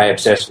thing that I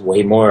obsess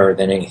way more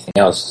than anything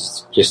else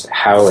is just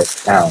how it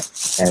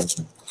sounds,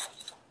 and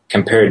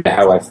compared to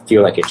how I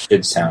feel like it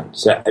should sound.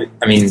 So,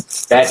 I mean,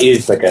 that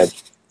is like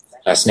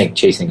a snake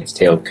chasing its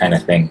tail kind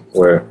of thing,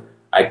 where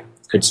I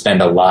could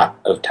spend a lot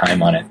of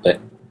time on it. But,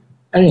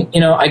 I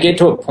mean, I get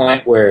to a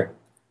point where,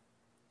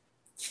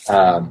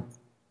 I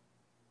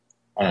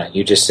don't know,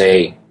 you just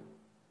say,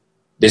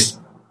 this,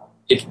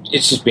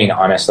 it's just being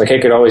honest. Like, I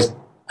could always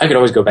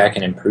go back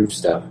and improve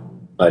stuff,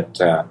 but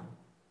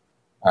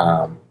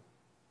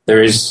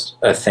there is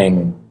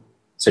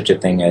such a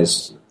thing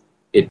as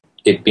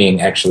it being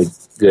actually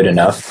good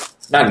enough.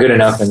 Not good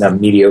enough in a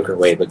mediocre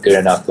way, but good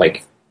enough.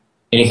 Like,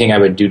 anything I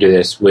would do to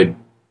this would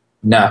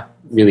not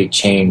really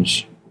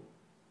change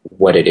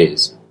what it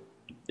is.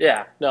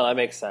 Yeah, no, that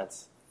makes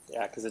sense.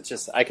 Yeah, because it's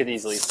just, I could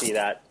easily see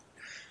that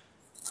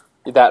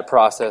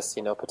process,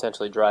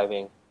 potentially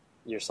driving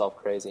yourself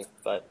crazy.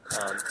 But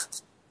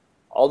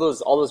all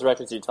those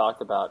records you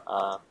talked about,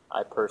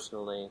 I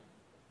personally,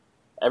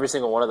 every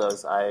single one of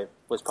those, I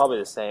was probably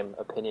the same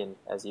opinion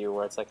as you,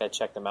 where it's like I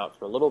checked them out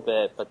for a little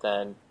bit, but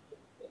then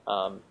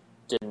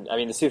didn't. I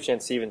mean, the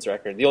Sufjan Stevens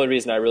record. The only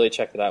reason I really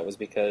checked it out was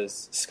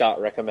because Scott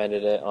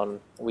recommended it on.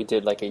 We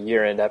did like a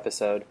year-end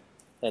episode,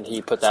 and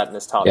he put that in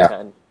his top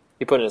 10.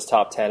 He put it in his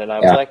top 10, and I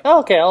was like, oh,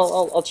 okay,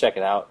 I'll check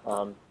it out.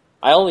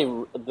 I only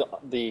I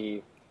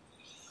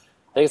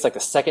think it's like the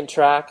second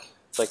track.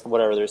 It's like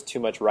whatever. There's too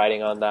much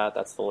writing on that.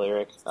 That's the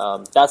lyric.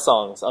 That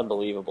song is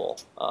unbelievable.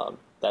 And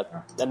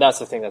that's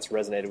the thing that's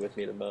resonated with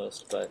me the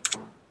most. But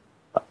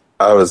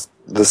I was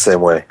the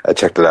same way. I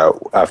checked it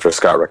out after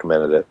Scott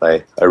recommended it.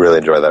 I really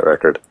enjoy that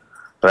record,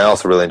 and I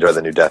also really enjoy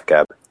the new Death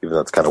Cab, even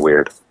though it's kind of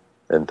weird.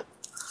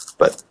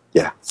 But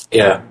yeah,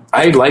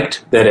 I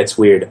liked that it's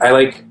weird.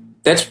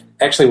 That's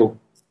actually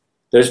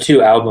there's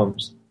two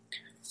albums.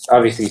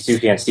 Obviously,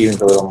 Sufjan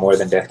Stevens a little more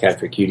than Death Cab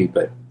for Cutie,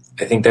 but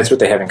I think that's what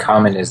they have in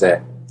common is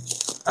that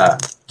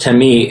to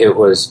me it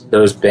was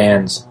those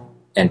bands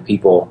and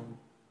people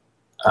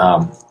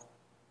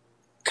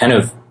kind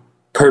of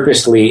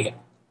purposely,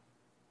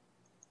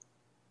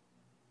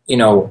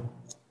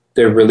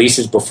 their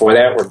releases before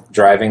that were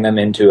driving them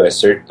into a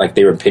certain, like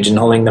they were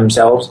pigeonholing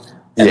themselves.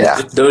 And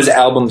those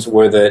albums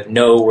were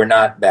no, we're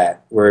not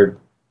that.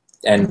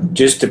 And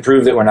just to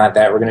prove that we're not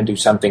that, we're going to do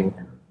something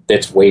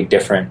that's way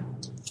different.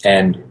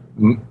 And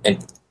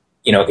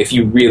if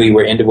you really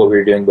were into what we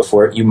were doing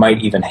before, you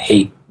might even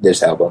hate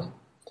this album.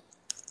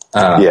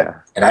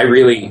 And I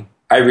really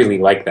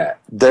like that.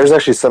 There's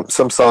actually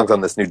some songs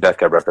on this new Death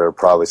Cab record are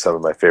probably some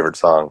of my favorite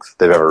songs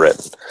they've ever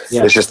written.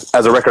 Yeah. It's just,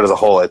 as a record as a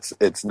whole,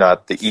 it's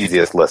not the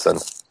easiest listen.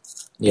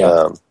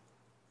 Yeah.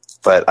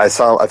 But I've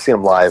seen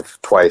them live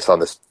twice on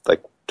this,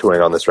 like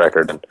touring on this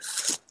record, and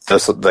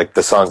just like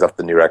the songs off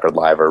the new record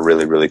live are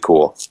really, really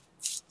cool.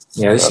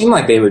 Yeah, they seem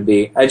like they would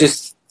be.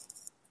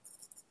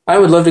 I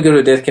would love to go to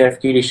a Death Cab for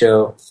Cutie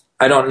show.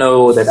 I don't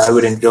know that I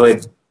would enjoy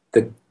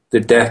the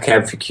Death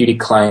Cab for Cutie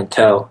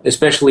clientele,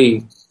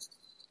 especially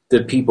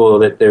the people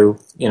that they're,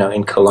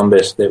 in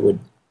Columbus that would,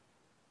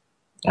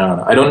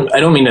 I don't know. I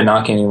don't mean to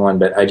knock anyone,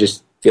 but I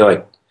just feel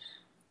like,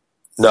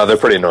 no, they're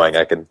pretty annoying.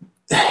 I can,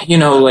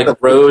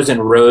 like rows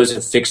and rows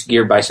of fixed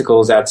gear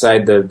bicycles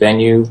outside the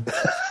venue.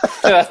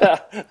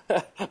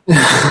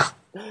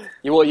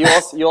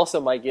 You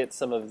also might get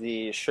some of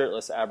the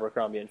shirtless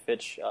Abercrombie and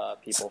Fitch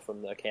people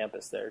from the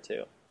campus there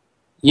too.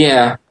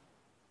 Yeah,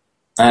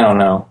 I don't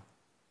know.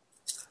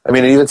 I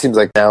mean, it even seems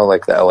like now,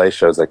 like the LA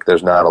shows, like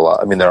there's not a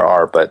lot. I mean, there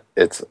are, but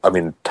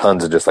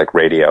tons of just like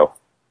radio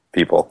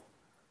people.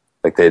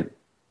 Like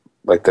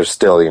there's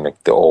still the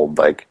old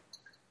like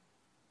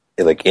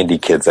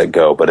indie kids that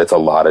go, but it's a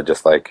lot of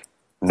just like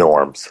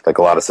norms. Like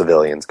a lot of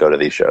civilians go to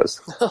these shows.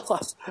 A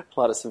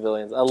lot of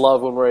civilians. I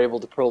love when we're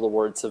able to pull the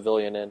word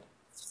civilian in.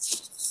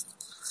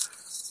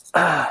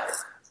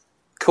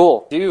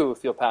 Cool. I do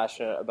feel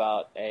passionate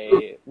about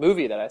a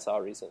movie that I saw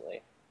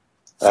recently.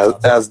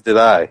 As did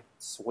I.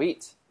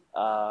 Sweet.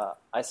 I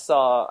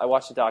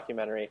watched a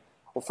documentary.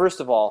 Well, first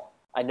of all,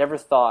 I never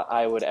thought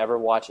I would ever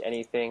watch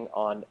anything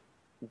on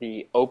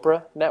the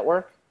Oprah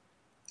network.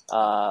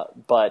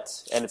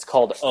 And it's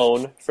called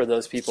OWN for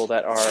those people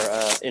that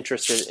are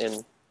interested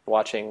in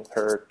watching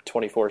her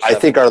 24/7. I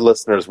think our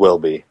listeners will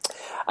be.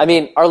 I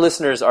mean, our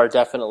listeners are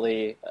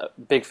definitely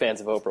big fans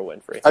of Oprah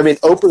Winfrey. I mean,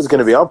 Oprah's going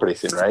to be on pretty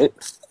soon, right?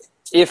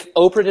 If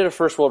Oprah did a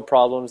First World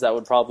Problems, that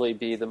would probably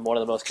be one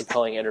of the most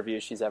compelling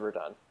interviews she's ever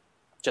done.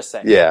 Just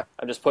saying. Yeah.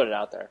 I'm just putting it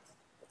out there.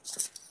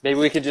 Maybe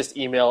we could just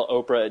email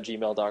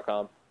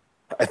Oprah@gmail.com.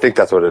 I think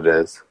that's what it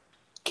is.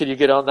 Could you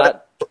get on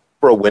that?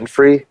 Oprah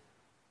Winfrey,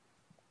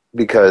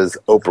 because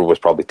Oprah was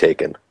probably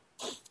taken.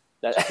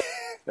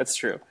 That's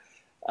true.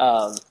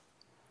 I'll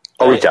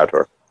reach out to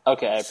her.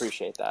 Okay, I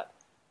appreciate that.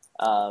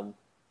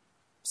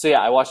 So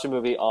yeah, I watched a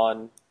movie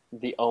on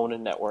the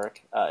OWN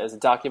network. It's a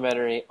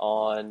documentary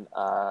on,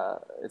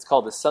 it's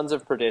called The Sons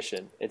of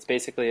Perdition. It's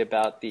basically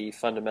about the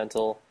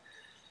fundamental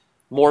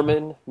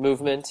Mormon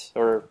movement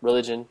or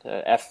religion,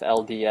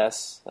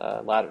 FLDS,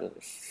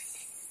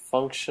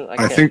 function. What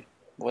are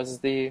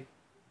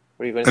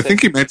you going to say? I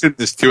think you mentioned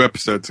this 2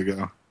 episodes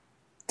ago.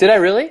 Did I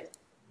really?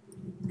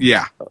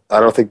 Yeah. I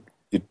don't think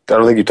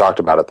you talked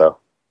about it though.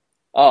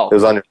 Oh. It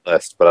was on your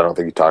list, but I don't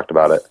think you talked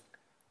about it.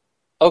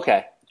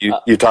 Okay.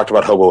 You talked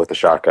about Hobo with the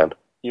Shotgun.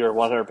 You're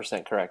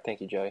 100% correct.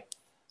 Thank you, Joey.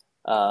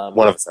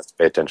 One of us has to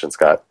pay attention,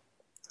 Scott.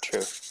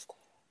 True.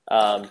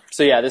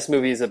 So yeah, this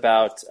movie is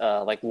about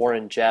like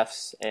Warren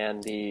Jeffs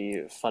and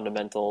the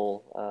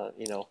fundamental,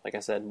 like I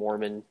said,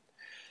 Mormon,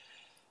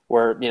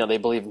 where they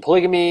believe in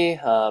polygamy.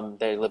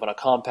 They live on a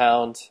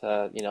compound.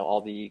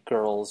 All the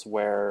girls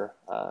wear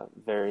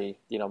very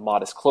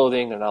modest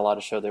clothing. They're not allowed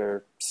to show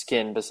their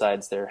skin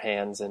besides their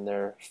hands and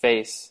their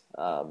face.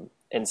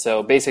 And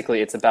so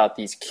basically, it's about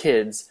these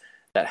kids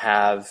that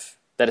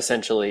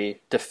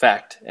essentially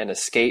defect and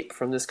escape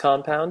from this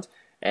compound,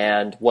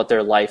 and what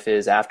their life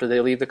is after they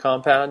leave the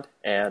compound.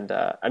 And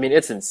I mean,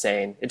 it's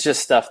insane. It's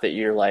just stuff that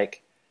you're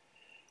like,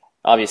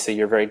 obviously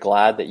you're very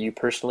glad that you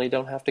personally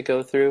don't have to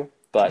go through,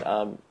 but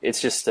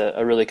it's just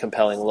a really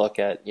compelling look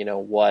at,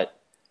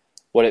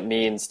 what it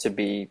means to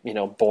be,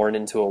 born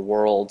into a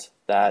world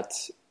that,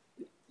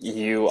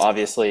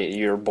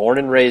 you're born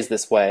and raised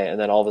this way, and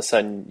then all of a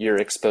sudden you're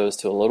exposed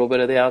to a little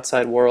bit of the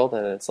outside world,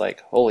 and it's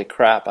like, holy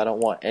crap, I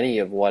don't want any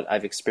of what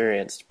I've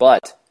experienced.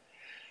 But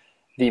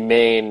the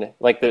main,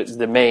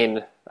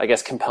 I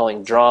guess,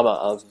 compelling drama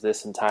of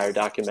this entire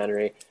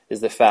documentary is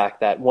the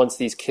fact that once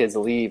these kids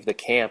leave the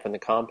camp and the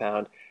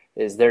compound,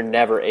 is they're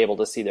never able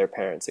to see their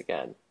parents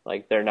again.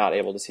 Like, they're not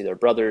able to see their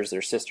brothers,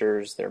 their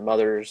sisters, their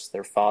mothers,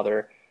 their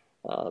father.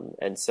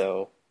 And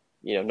so,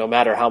 no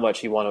matter how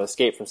much you want to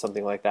escape from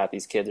something like that,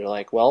 these kids are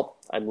like, well,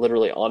 I'm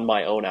literally on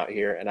my own out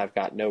here, and I've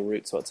got no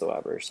roots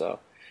whatsoever. So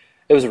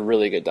it was a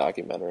really good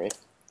documentary.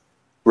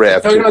 Ray, I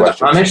have two About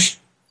the questions.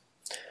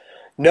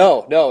 Amish?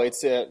 No,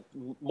 it's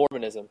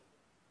Mormonism.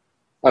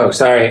 Oh,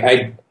 sorry.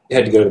 I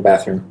had to go to the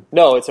bathroom.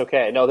 No, it's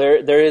okay. No,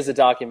 there is a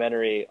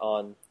documentary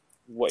on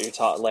what you're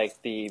talking,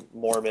 like the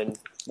Mormon.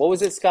 What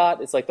was it,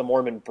 Scott? It's like the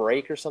Mormon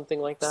Break or something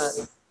like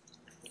that.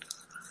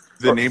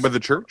 The name of the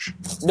church?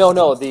 No,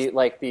 the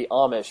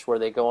Amish where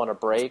they go on a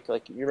break.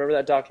 Like, you remember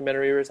that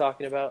documentary we were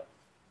talking about?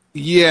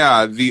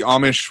 Yeah, the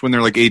Amish, when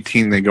they're like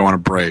 18, they go on a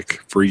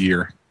break for a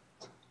year.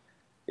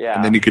 Yeah.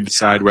 And then you could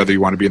decide whether you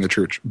want to be in the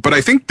church. But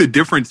I think the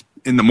difference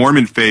in the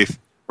Mormon faith,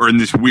 or in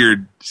this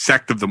weird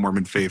sect of the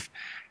Mormon faith,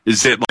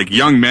 is that like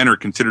young men are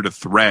considered a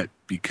threat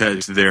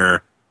because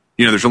they're,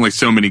 there's only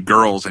so many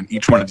girls, and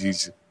each one of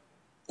these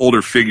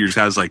older figures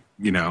has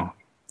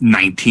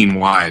 19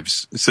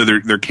 wives. So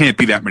there can't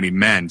be that many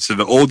men. So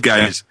the old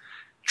guys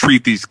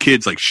treat these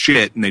kids like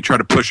shit, and they try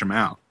to push them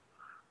out.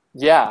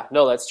 Yeah,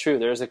 no, that's true.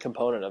 There's a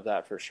component of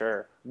that for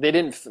sure. They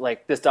didn't,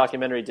 this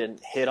documentary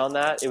didn't hit on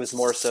that. It was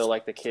more so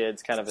like the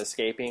kids kind of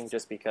escaping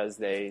just because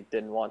they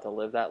didn't want to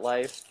live that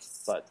life.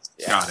 But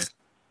yeah. Got it.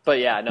 But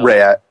yeah, no,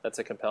 Ray, that's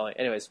a compelling.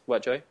 Anyways,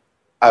 what, Joey?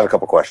 I have a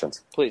couple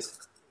questions. Please.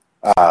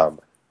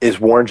 Is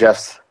Warren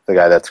Jeffs the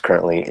guy that's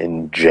currently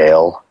in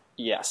jail?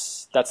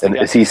 Yes, that's the And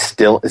guy. is he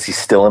still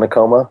in a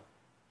coma?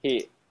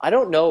 I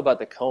don't know about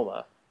the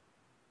coma.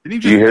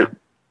 Did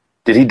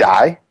Did he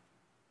die?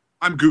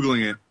 I'm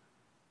Googling it.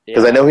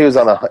 Because I know he was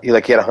he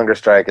had a hunger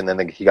strike, and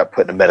then he got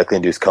put in a medically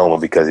induced coma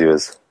because he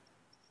was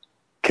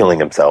killing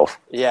himself.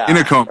 Yeah. In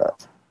a coma.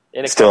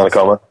 Still in a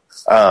coma.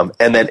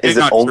 And then is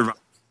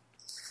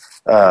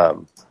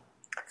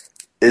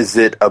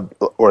it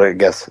or I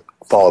guess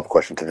follow-up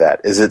question to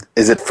that, is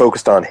it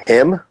focused on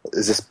him?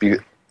 Is this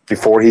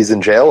before he's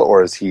in jail,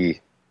 or is he?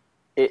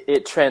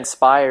 It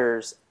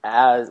transpires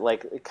as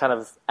kind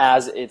of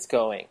as it's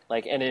going,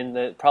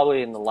 and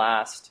probably in the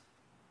last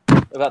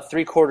about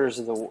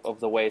 3/4 of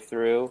the way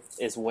through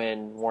is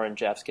when Warren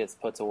Jeffs gets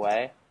put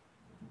away.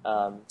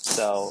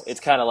 So it's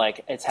kind of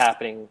like it's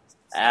happening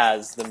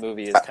as the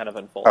movie is kind of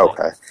unfolding.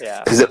 Okay.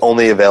 Yeah. Is it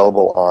only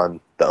available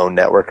on the OWN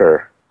network,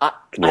 or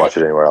can you watch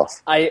it anywhere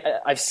else?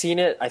 I've seen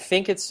it. I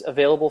think it's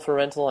available for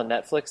rental on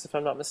Netflix, if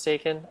I'm not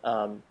mistaken.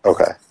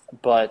 Okay.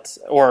 But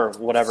or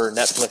whatever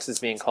Netflix is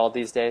being called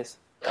these days,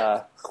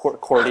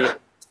 Cordy.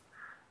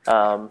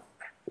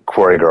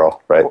 Quarry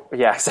Girl, right?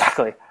 Yeah,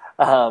 exactly.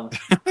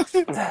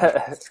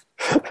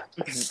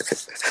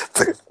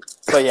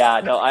 But yeah,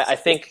 no, I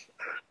think,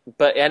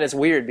 and it's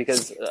weird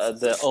because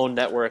the OWN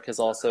network has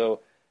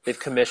they've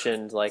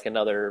commissioned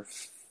another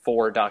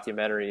 4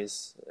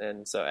 documentaries,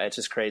 and so it's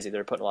just crazy.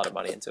 They're putting a lot of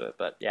money into it,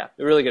 but yeah,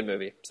 a really good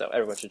movie, so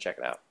everyone should check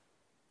it out.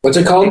 What's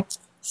it called?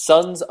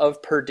 Sons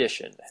of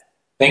Perdition.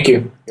 Thank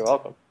you. You're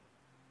welcome.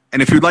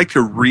 And if you'd like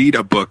to read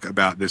a book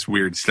about this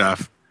weird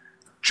stuff,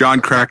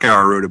 John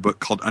Krakauer wrote a book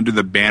called Under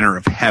the Banner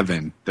of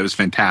Heaven that was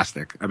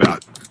fantastic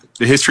about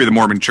the history of the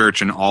Mormon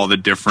Church and all the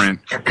different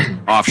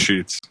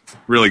offshoots.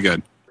 Really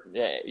good.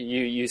 Yeah,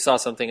 you saw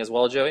something as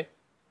well, Joey?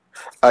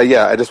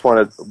 Yeah, I just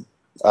wanted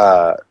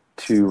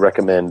to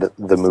recommend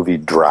the movie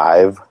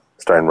Drive,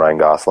 starring Ryan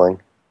Gosling.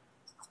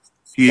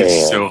 He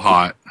is so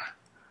hot.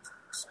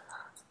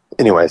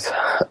 Anyways,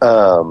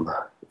 I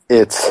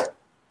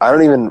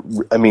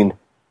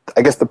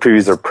guess the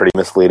previews are pretty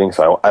misleading,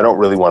 so I don't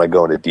really want to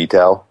go into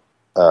detail.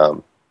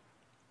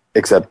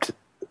 Except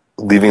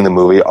leaving the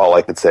movie, all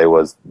I could say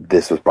was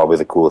this was probably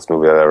the coolest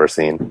movie I've ever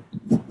seen.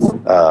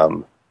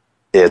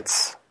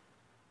 It's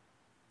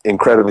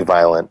incredibly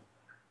violent.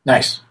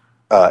 Nice.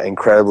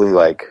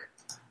 Incredibly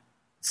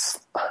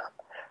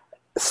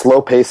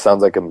slow paced.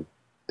 Sounds like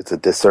it's a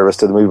disservice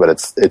to the movie, but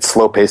it's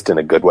slow paced in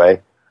a good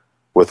way,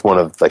 with one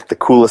of the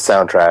coolest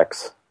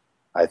soundtracks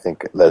I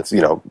think that's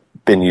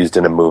been used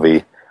in a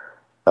movie.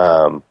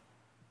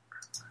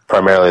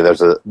 Primarily,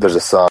 there's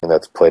a song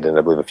that's played in,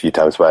 I believe, a few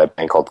times by a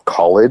band called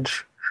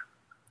College,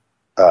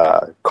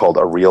 called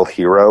 "A Real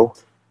Hero."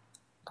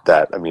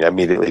 That I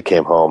immediately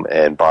came home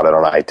and bought it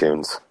on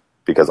iTunes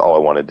because all I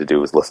wanted to do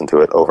was listen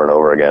to it over and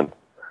over again.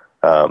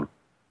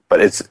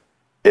 But it's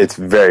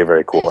very,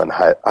 very cool and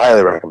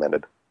highly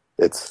recommended.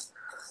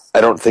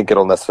 I don't think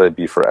it'll necessarily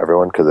be for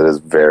everyone because it is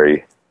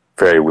very,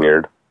 very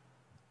weird.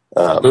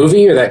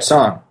 Movie or that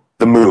song?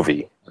 The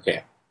movie.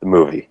 Okay. The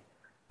movie.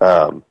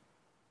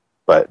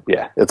 But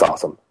yeah, it's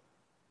awesome.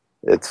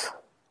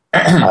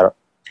 I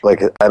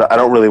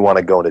don't really want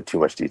to go into too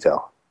much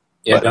detail.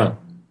 Yeah, but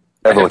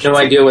I have no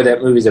idea what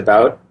that movie's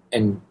about,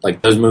 and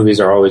those movies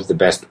are always the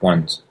best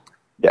ones.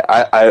 Yeah,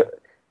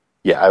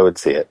 I would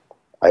see it.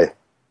 It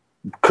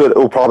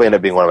will probably end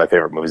up being one of my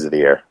favorite movies of the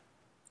year.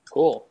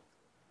 Cool.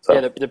 So.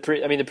 Yeah, the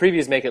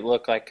previews make it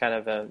look like kind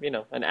of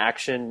an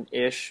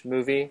action-ish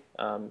movie.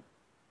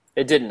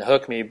 It didn't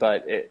hook me,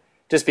 but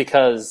just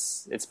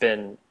because it's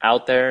been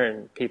out there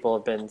and people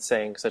have been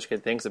saying such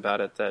good things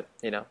about it that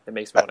it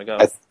makes me want to go.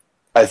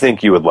 I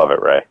think you would love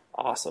it, Ray.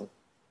 Awesome.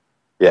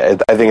 Yeah,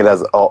 I think it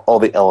has all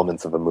the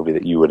elements of a movie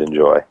that you would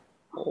enjoy.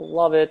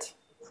 Love it.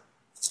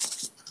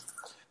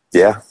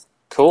 Yeah.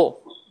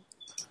 Cool.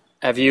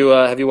 Have you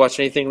watched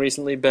anything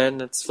recently, Ben,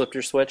 that's flipped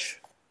your switch?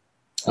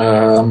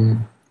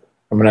 I'm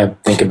gonna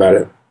think about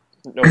it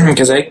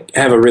because I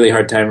have a really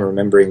hard time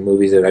remembering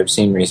movies that I've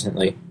seen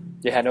recently.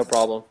 Yeah, no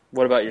problem.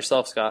 What about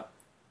yourself, Scott?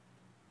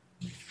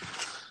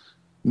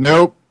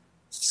 Nope.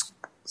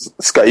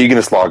 Scott, you can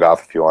just log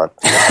off if you want.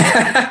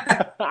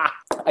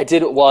 I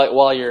did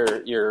while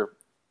you're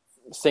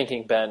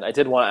thinking, Ben. I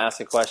did want to ask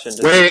a question.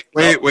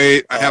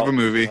 Wait! I have a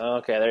movie.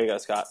 Okay, there you go,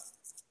 Scott.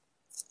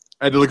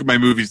 I had to look at my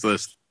movies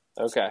list.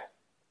 Okay.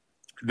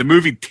 The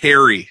movie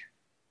Terry.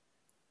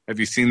 Have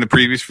you seen the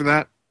previews for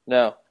that?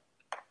 No.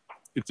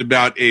 It's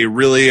about a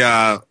really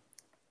a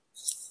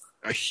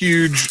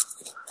huge,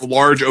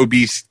 large,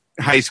 obese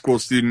high school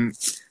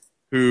student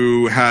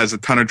who has a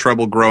ton of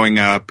trouble growing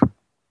up,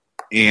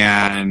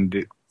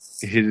 and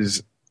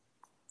his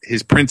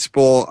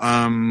principal,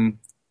 I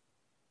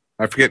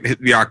forget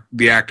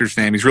the actor's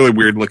name. He's really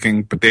weird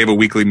looking, but they have a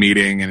weekly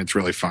meeting, and it's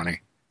really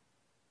funny.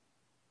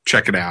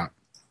 Check it out.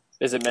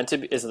 Is it meant to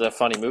be? Is it a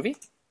funny movie?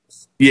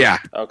 Yeah.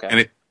 Okay.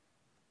 And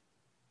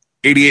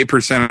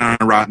 88%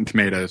 on Rotten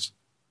Tomatoes.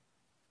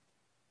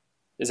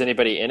 Is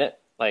anybody in it,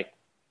 like,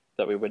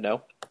 that we would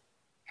know?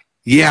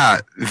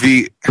 Yeah,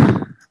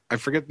 I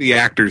forget the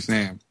actor's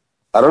name.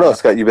 I don't know,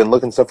 Scott. You've been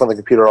looking stuff on the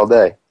computer all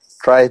day.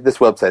 Try this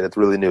website. It's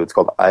really new. It's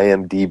called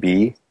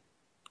IMDb.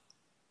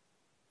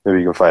 Maybe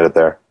you can find it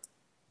there.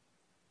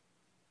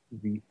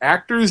 The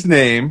actor's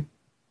name,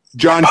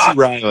 John C.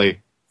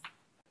 Reilly.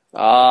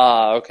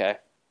 Ah, okay.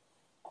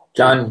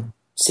 John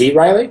C.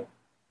 Reilly?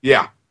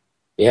 Yeah.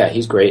 Yeah,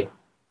 he's great.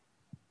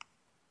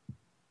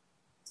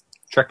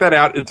 Check that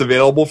out. It's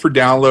available for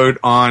download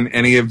on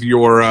any of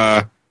your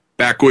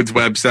backwoods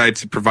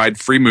websites that provide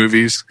free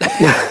movies.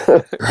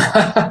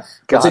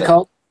 What's it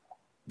called?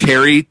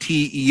 Terry,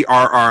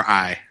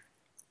 Terri.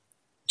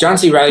 John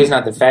C. Reilly's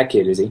not the fat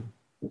kid, is he?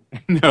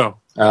 No.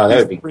 Oh, that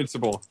would be.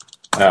 Principal.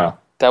 Oh.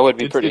 That would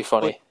be pretty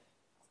funny.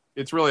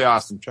 It's really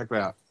awesome. Check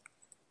that out.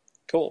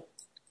 Cool.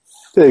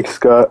 Thanks,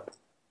 Scott.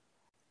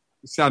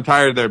 You sound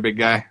tired there, big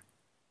guy.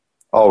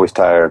 Always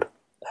tired.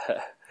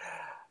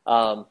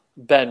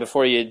 Ben,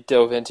 before you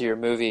dove into your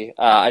movie,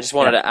 I just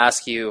wanted to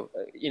ask you,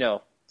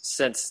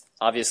 since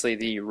obviously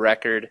the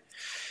record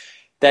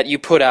that you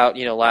put out,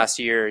 last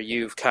year,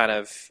 you've kind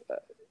of,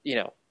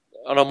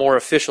 on a more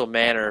official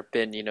manner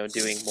been,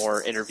 doing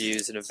more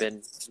interviews and have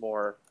been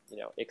more,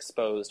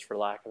 exposed, for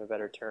lack of a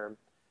better term.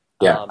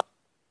 Yeah.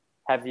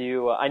 Have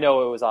you, I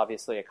know it was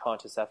obviously a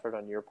conscious effort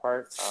on your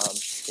part,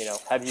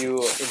 have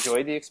you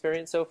enjoyed the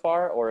experience so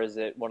far, or is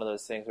it one of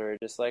those things where you're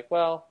just like,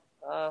 well,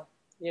 that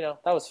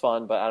was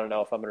fun, but I don't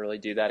know if I'm going to really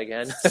do that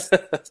again?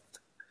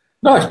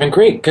 No, it's been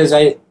great because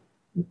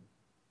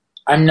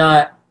I'm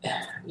not,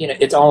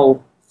 it's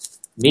all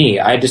me.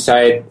 I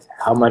decide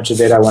how much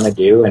of it I want to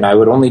do, and I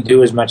would only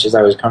do as much as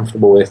I was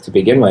comfortable with to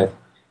begin with.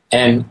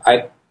 And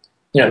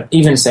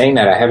even saying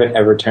that, I haven't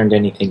ever turned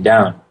anything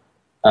down.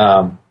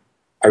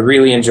 I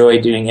really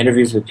enjoy doing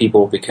interviews with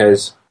people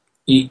because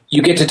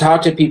you get to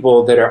talk to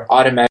people that are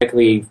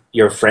automatically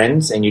your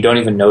friends and you don't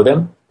even know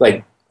them.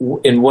 Like,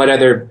 in what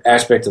other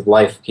aspect of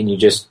life can you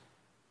just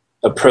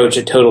approach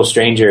a total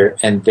stranger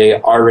and they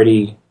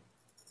already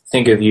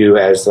think of you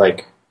as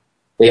like,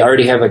 they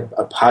already have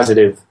a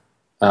positive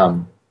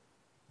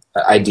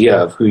idea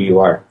of who you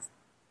are.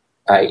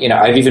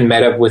 I've even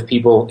met up with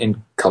people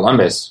in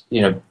Columbus,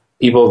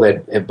 people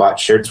that have bought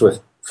shirts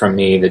from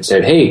me that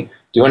said, hey,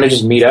 do you want to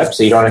just meet up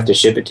so you don't have to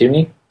ship it to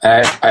me?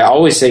 I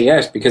always say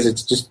yes, because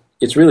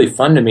it's really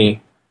fun to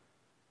me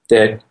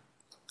that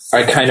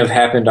I kind of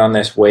happened on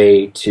this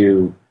way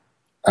to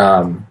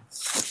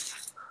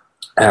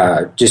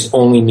just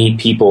only meet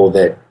people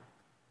that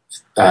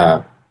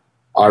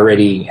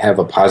already have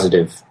a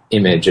positive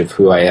image of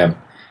who I am.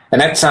 And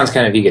that sounds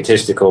kind of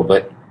egotistical,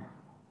 but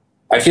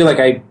I feel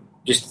like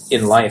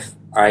in life,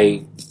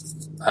 I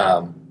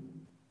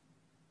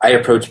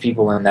approach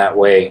people in that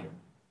way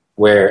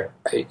where,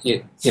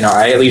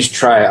 I at least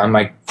try. On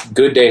my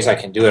good days, I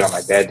can do it. On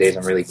my bad days,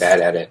 I'm really bad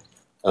at it,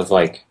 of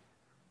like,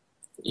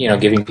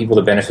 giving people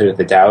the benefit of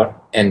the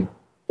doubt. And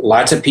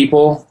lots of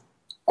people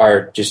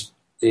are just,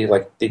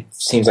 it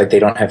seems like they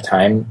don't have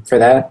time for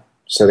that.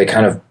 So they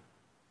kind of,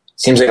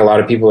 seems like a lot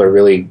of people are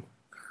really,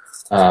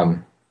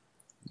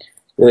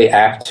 really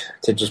apt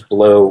to just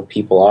blow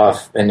people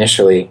off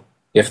initially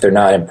if they're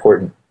not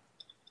important.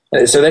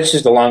 So that's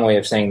just a long way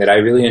of saying that I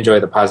really enjoy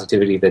the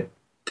positivity that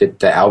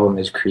the album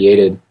has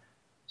created.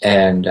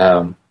 And,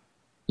 I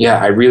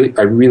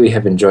really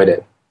have enjoyed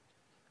it.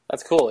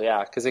 That's cool,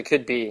 yeah, because it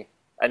could be,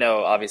 I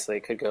know obviously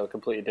it could go a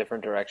completely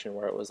different direction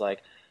where it was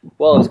like,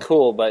 well, it's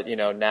cool, but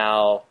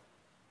now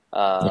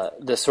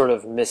the sort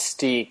of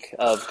mystique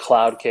of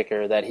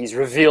Cloudkicker, that he's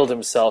revealed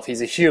himself,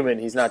 he's a human,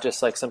 he's not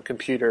just like some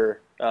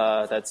computer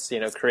that's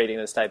creating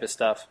this type of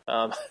stuff.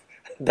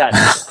 That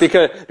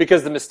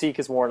because the mystique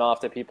is worn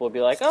off, that people would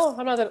be like, oh,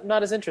 I'm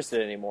not as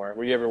interested anymore.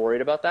 Were you ever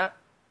worried about that?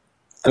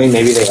 I mean,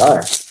 maybe they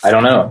are. I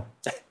don't know.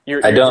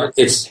 You're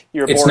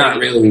not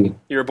really.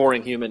 You're a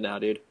boring human now,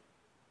 dude.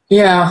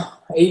 Yeah,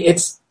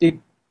 it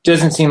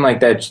doesn't seem like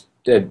that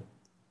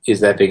is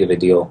that big of a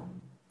deal.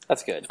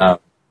 That's good. I'm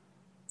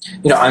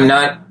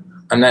not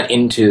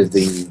into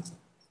the.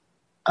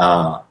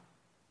 I'm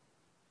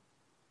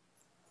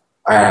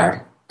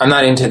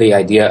not into the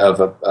idea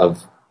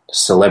of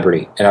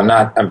celebrity, and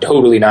I'm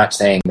totally not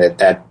saying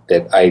that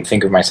I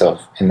think of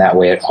myself in that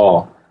way at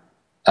all.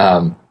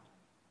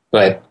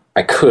 But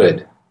I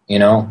could,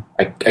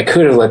 I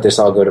could have let this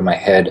all go to my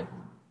head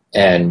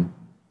and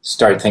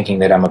start thinking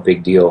that I'm a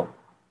big deal.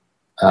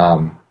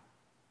 And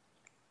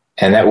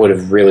that would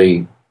have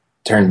really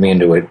turned me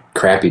into a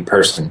crappy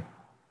person.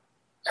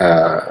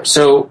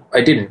 So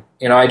I didn't,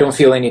 I don't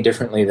feel any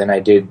differently than I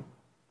did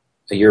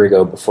a year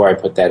ago before I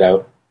put that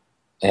out.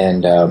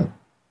 And,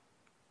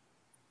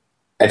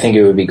 I think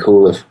it would be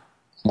cool if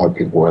more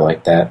people were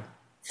like that.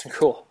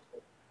 Cool.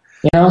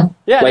 Yeah.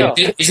 No.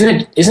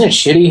 Isn't it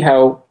shitty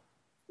how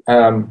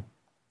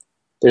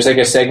there's like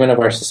a segment of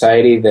our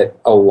society that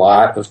a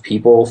lot of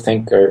people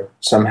think are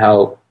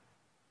somehow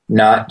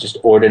not just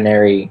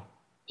ordinary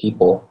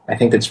people? I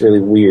think that's really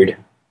weird.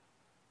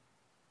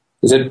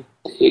 I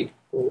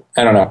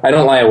don't know. I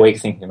don't lie awake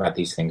thinking about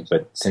these things,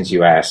 but since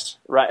you asked,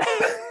 right.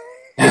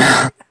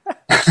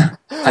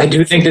 I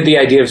do think that the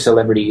idea of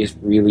celebrity is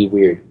really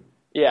weird.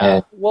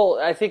 Yeah, well,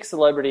 I think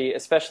celebrity,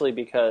 especially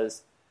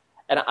because,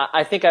 and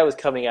I think I was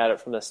coming at it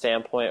from the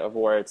standpoint of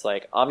where it's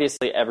like,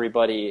 obviously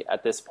everybody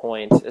at this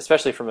point,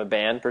 especially from a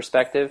band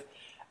perspective,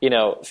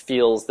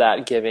 feels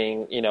that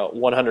giving,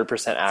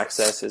 100%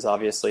 access is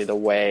obviously the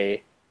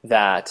way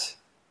that,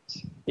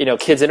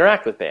 kids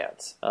interact with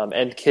bands.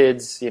 And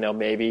kids,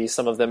 maybe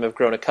some of them have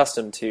grown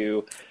accustomed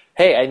to,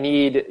 hey, I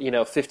need,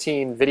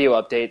 15 video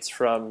updates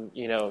from,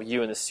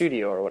 you in the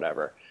studio or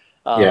whatever.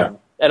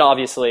 And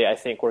obviously, I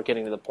think we're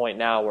getting to the point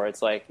now where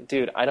it's like,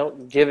 dude, I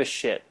don't give a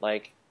shit.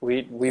 Like,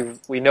 we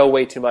know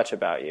way too much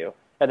about you.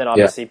 And then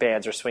obviously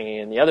bands are swinging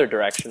in the other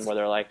direction where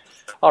they're like,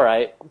 all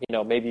right,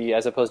 maybe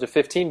as opposed to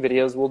 15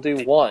 videos, we'll do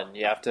one.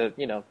 You have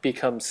to,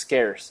 become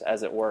scarce,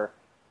 as it were.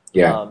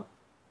 Yeah.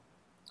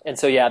 And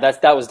so,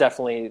 that was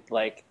definitely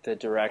like the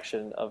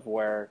direction of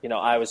where,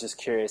 I was just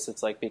curious.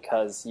 It's like,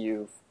 because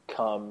you've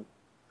come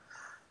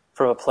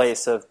from a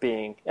place of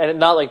being, and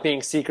not like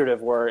being secretive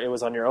where it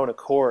was on your own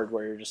accord,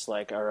 where you're just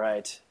like, all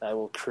right, I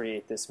will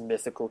create this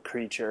mythical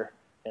creature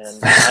and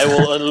I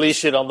will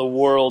unleash it on the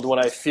world when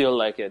I feel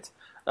like it.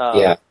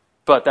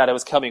 But that it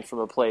was coming from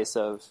a place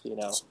of,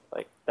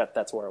 like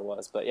that's where it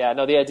was. But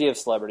the idea of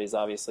celebrity is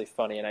obviously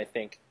funny. And I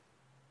think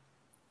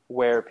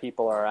where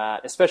people are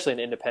at, especially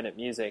in independent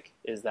music,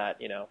 is that,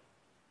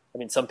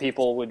 some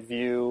people would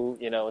view,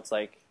 it's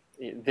like,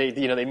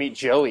 they meet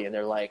Joey and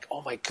they're like,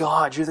 oh my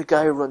God, you're the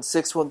guy who runs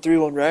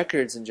 6131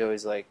 Records. And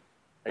Joey's like,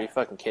 are you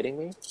fucking kidding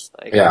me?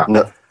 Like, yeah.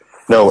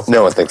 No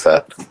one thinks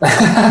that.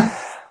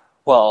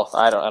 Well,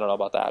 I don't know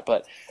about that,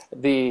 but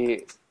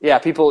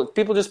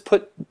people just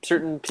put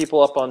certain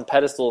people up on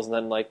pedestals, and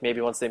then like maybe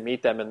once they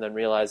meet them and then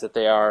realize that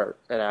they are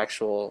an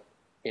actual,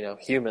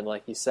 human,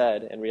 like you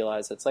said, and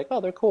realize it's like, oh,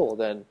 they're cool,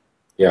 then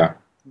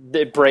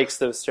it breaks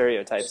those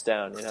stereotypes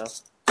down,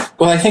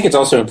 Well, I think it's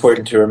also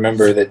important to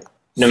remember that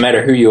no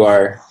matter who you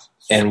are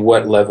and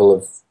what level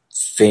of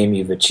fame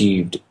you've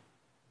achieved,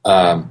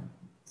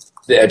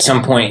 at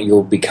some point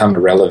you'll become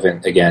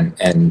irrelevant again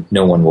and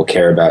no one will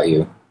care about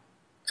you.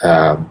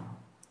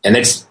 And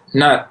it's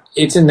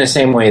in the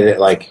same way that,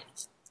 like,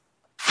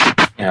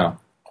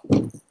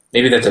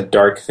 maybe that's a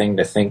dark thing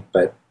to think,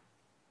 but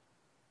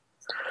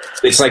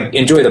it's like,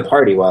 enjoy the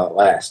party while it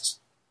lasts.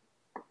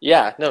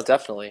 Yeah, no,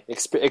 definitely.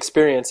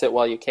 Experience it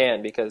while you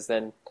can, because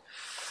then,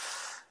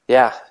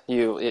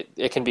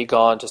 it can be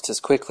gone just as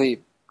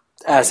quickly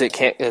as it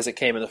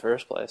came in the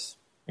first place.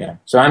 Yeah.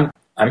 So I'm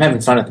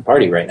having fun at the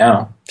party right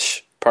now.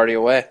 Party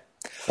away.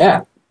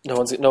 Yeah. No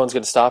one's going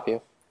to stop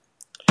you.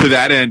 To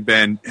that end,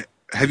 Ben,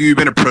 have you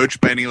been approached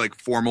by any like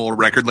formal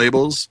record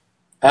labels?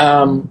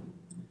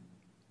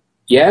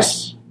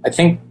 Yes, I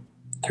think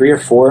 3 or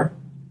 4.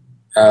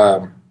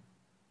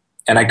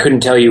 And I couldn't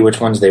tell you which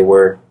ones they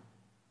were,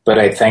 but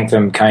I thanked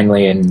them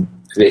kindly, and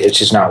it's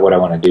just not what I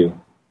want to do.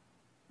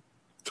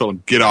 Told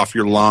them, get off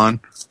your lawn.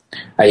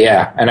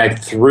 And I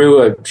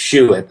threw a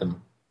shoe at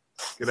them.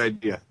 Good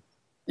idea.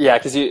 Yeah,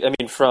 because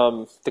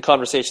from the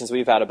conversations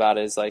we've had about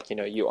it, is like,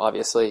 you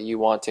obviously you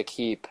want to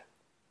keep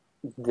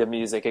the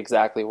music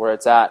exactly where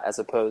it's at, as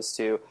opposed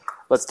to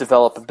let's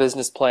develop a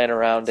business plan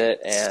around it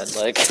and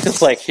like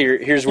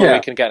here's where we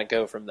can kind of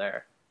go from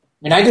there.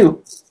 I mean, I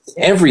do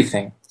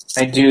everything.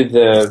 I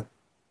do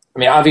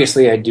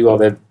obviously I do all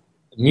the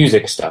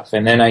music stuff,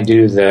 and then I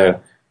do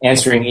the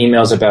answering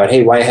emails about,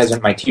 hey, why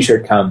hasn't my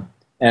t-shirt come?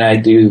 and I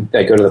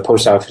go to the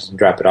post office and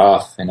drop it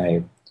off, and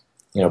I,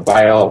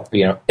 buy all,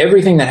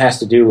 everything that has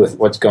to do with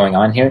what's going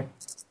on here,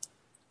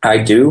 I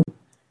do.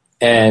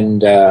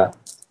 And,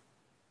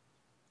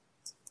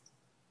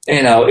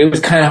 it was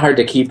kind of hard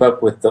to keep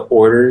up with the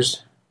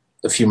orders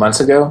a few months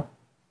ago,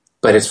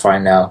 but it's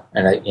fine now.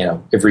 And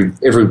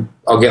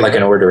I'll get like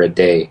an order a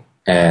day,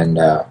 and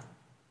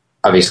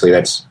obviously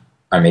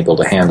I'm able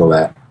to handle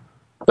that.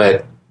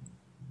 But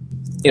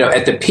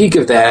at the peak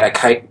of that,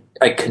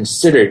 I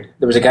considered,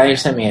 there was a guy who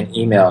sent me an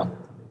email,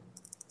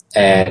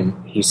 and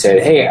he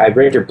said, "Hey, I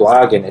read your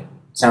blog, and it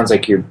sounds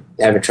like you're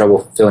having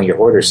trouble filling your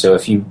orders. So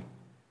if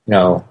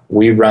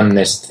we run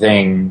this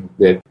thing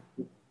that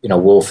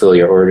we'll fill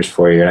your orders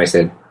for you." And I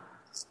said,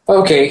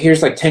 "Okay,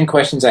 here's like 10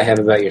 questions I have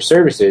about your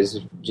services.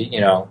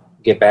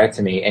 Get back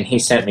to me." And he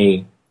sent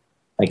me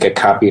like a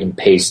copy and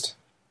paste,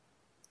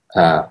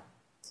 as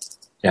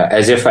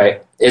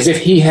if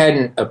he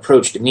hadn't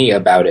approached me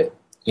about it.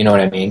 You know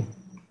what I mean?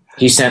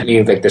 He sent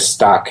me like the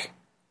stock.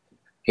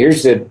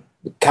 Here's the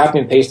copy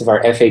and paste of our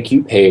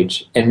FAQ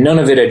page, and none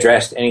of it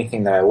addressed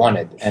anything that I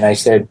wanted. And I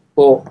said,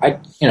 "Well, I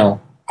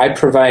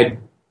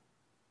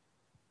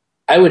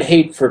would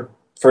hate for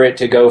it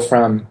to go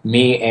from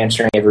me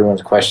answering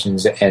everyone's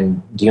questions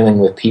and dealing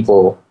with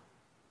people,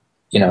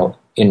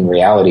 in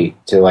reality,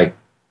 to like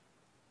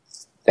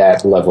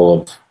that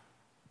level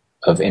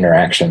of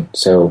interaction."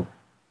 So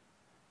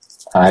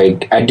I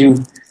do,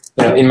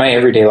 in my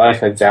everyday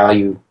life, I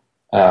value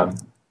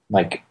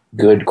like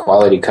good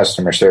quality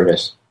customer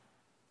service.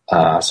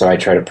 So I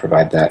try to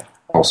provide that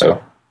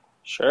also.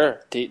 Sure.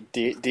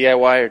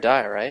 DIY or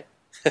die, right?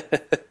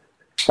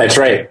 That's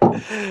right.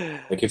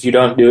 Like, if you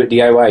don't do it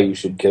DIY, you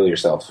should kill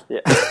yourself.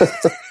 Yeah.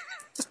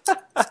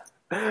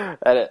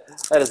 That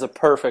is a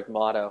perfect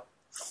motto.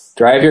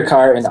 Drive your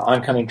car into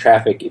oncoming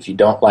traffic if you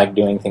don't like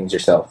doing things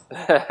yourself.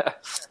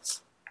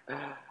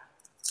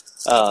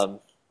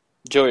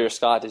 Joey or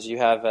Scott, did you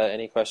have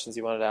any questions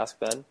you wanted to ask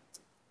Ben?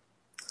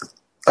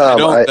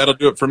 That'll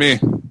do it for me.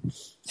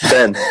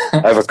 Ben,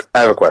 I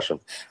have a question.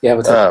 Yeah,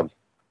 what's up?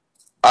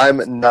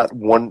 I'm not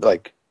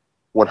 100%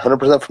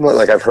 familiar.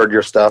 Like, I've heard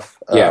your stuff.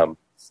 Yeah.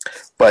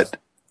 But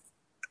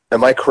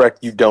am I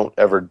correct? You don't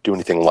ever do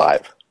anything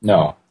live?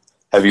 No.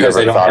 Have you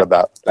ever thought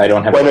about? I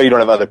don't have. Well, I know you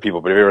don't have other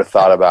people, but have you ever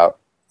thought about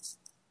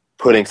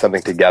putting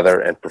something together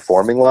and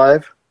performing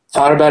live?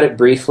 Thought about it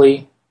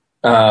briefly,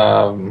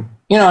 and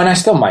I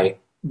still might,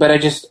 but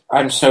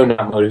I'm so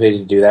not motivated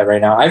to do that right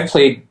now. I've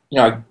played,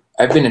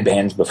 I've been in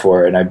bands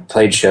before, and I've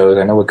played shows.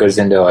 I know what goes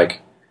into like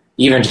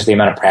even just the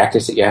amount of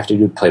practice that you have to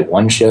do to play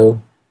one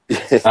show.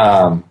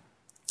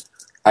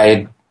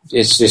 I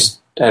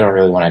don't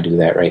really want to do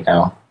that right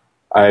now.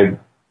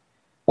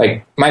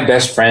 My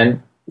best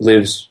friend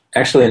lives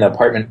actually in the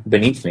apartment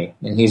beneath me,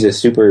 and he's a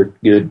super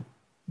good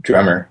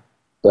drummer,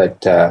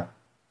 but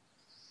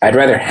I'd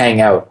rather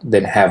hang out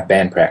than have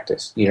band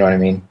practice. You know what I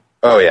mean?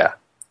 Oh yeah.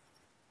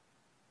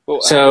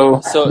 Well,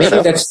 so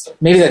maybe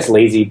that's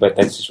lazy, but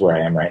that's just where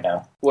I am right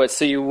now. What?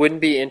 So you wouldn't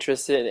be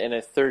interested in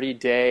a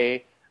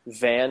 30-day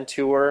van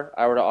tour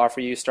I were to offer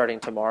you starting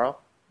tomorrow?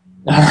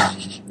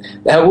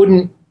 That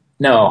wouldn't.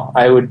 No,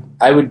 I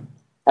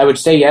would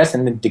say yes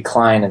and then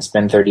decline and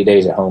spend 30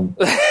 days at home.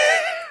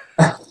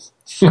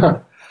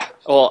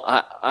 Well,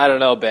 I don't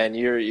know, Ben.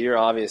 You're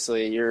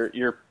obviously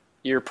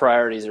your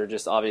priorities are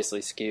just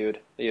obviously skewed.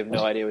 You have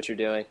no idea what you're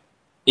doing.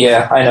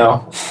 Yeah, I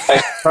know.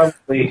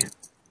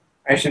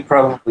 I should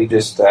probably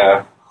just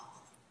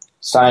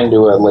sign to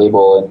a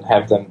label and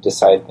have them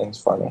decide things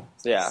for me.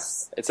 Yeah,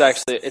 it's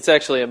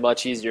actually a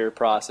much easier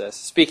process.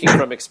 Speaking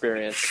from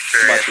experience,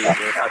 much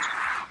easier.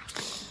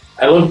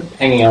 I love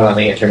hanging out on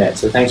the internet,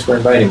 so thanks for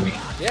inviting me.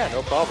 Yeah,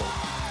 no problem.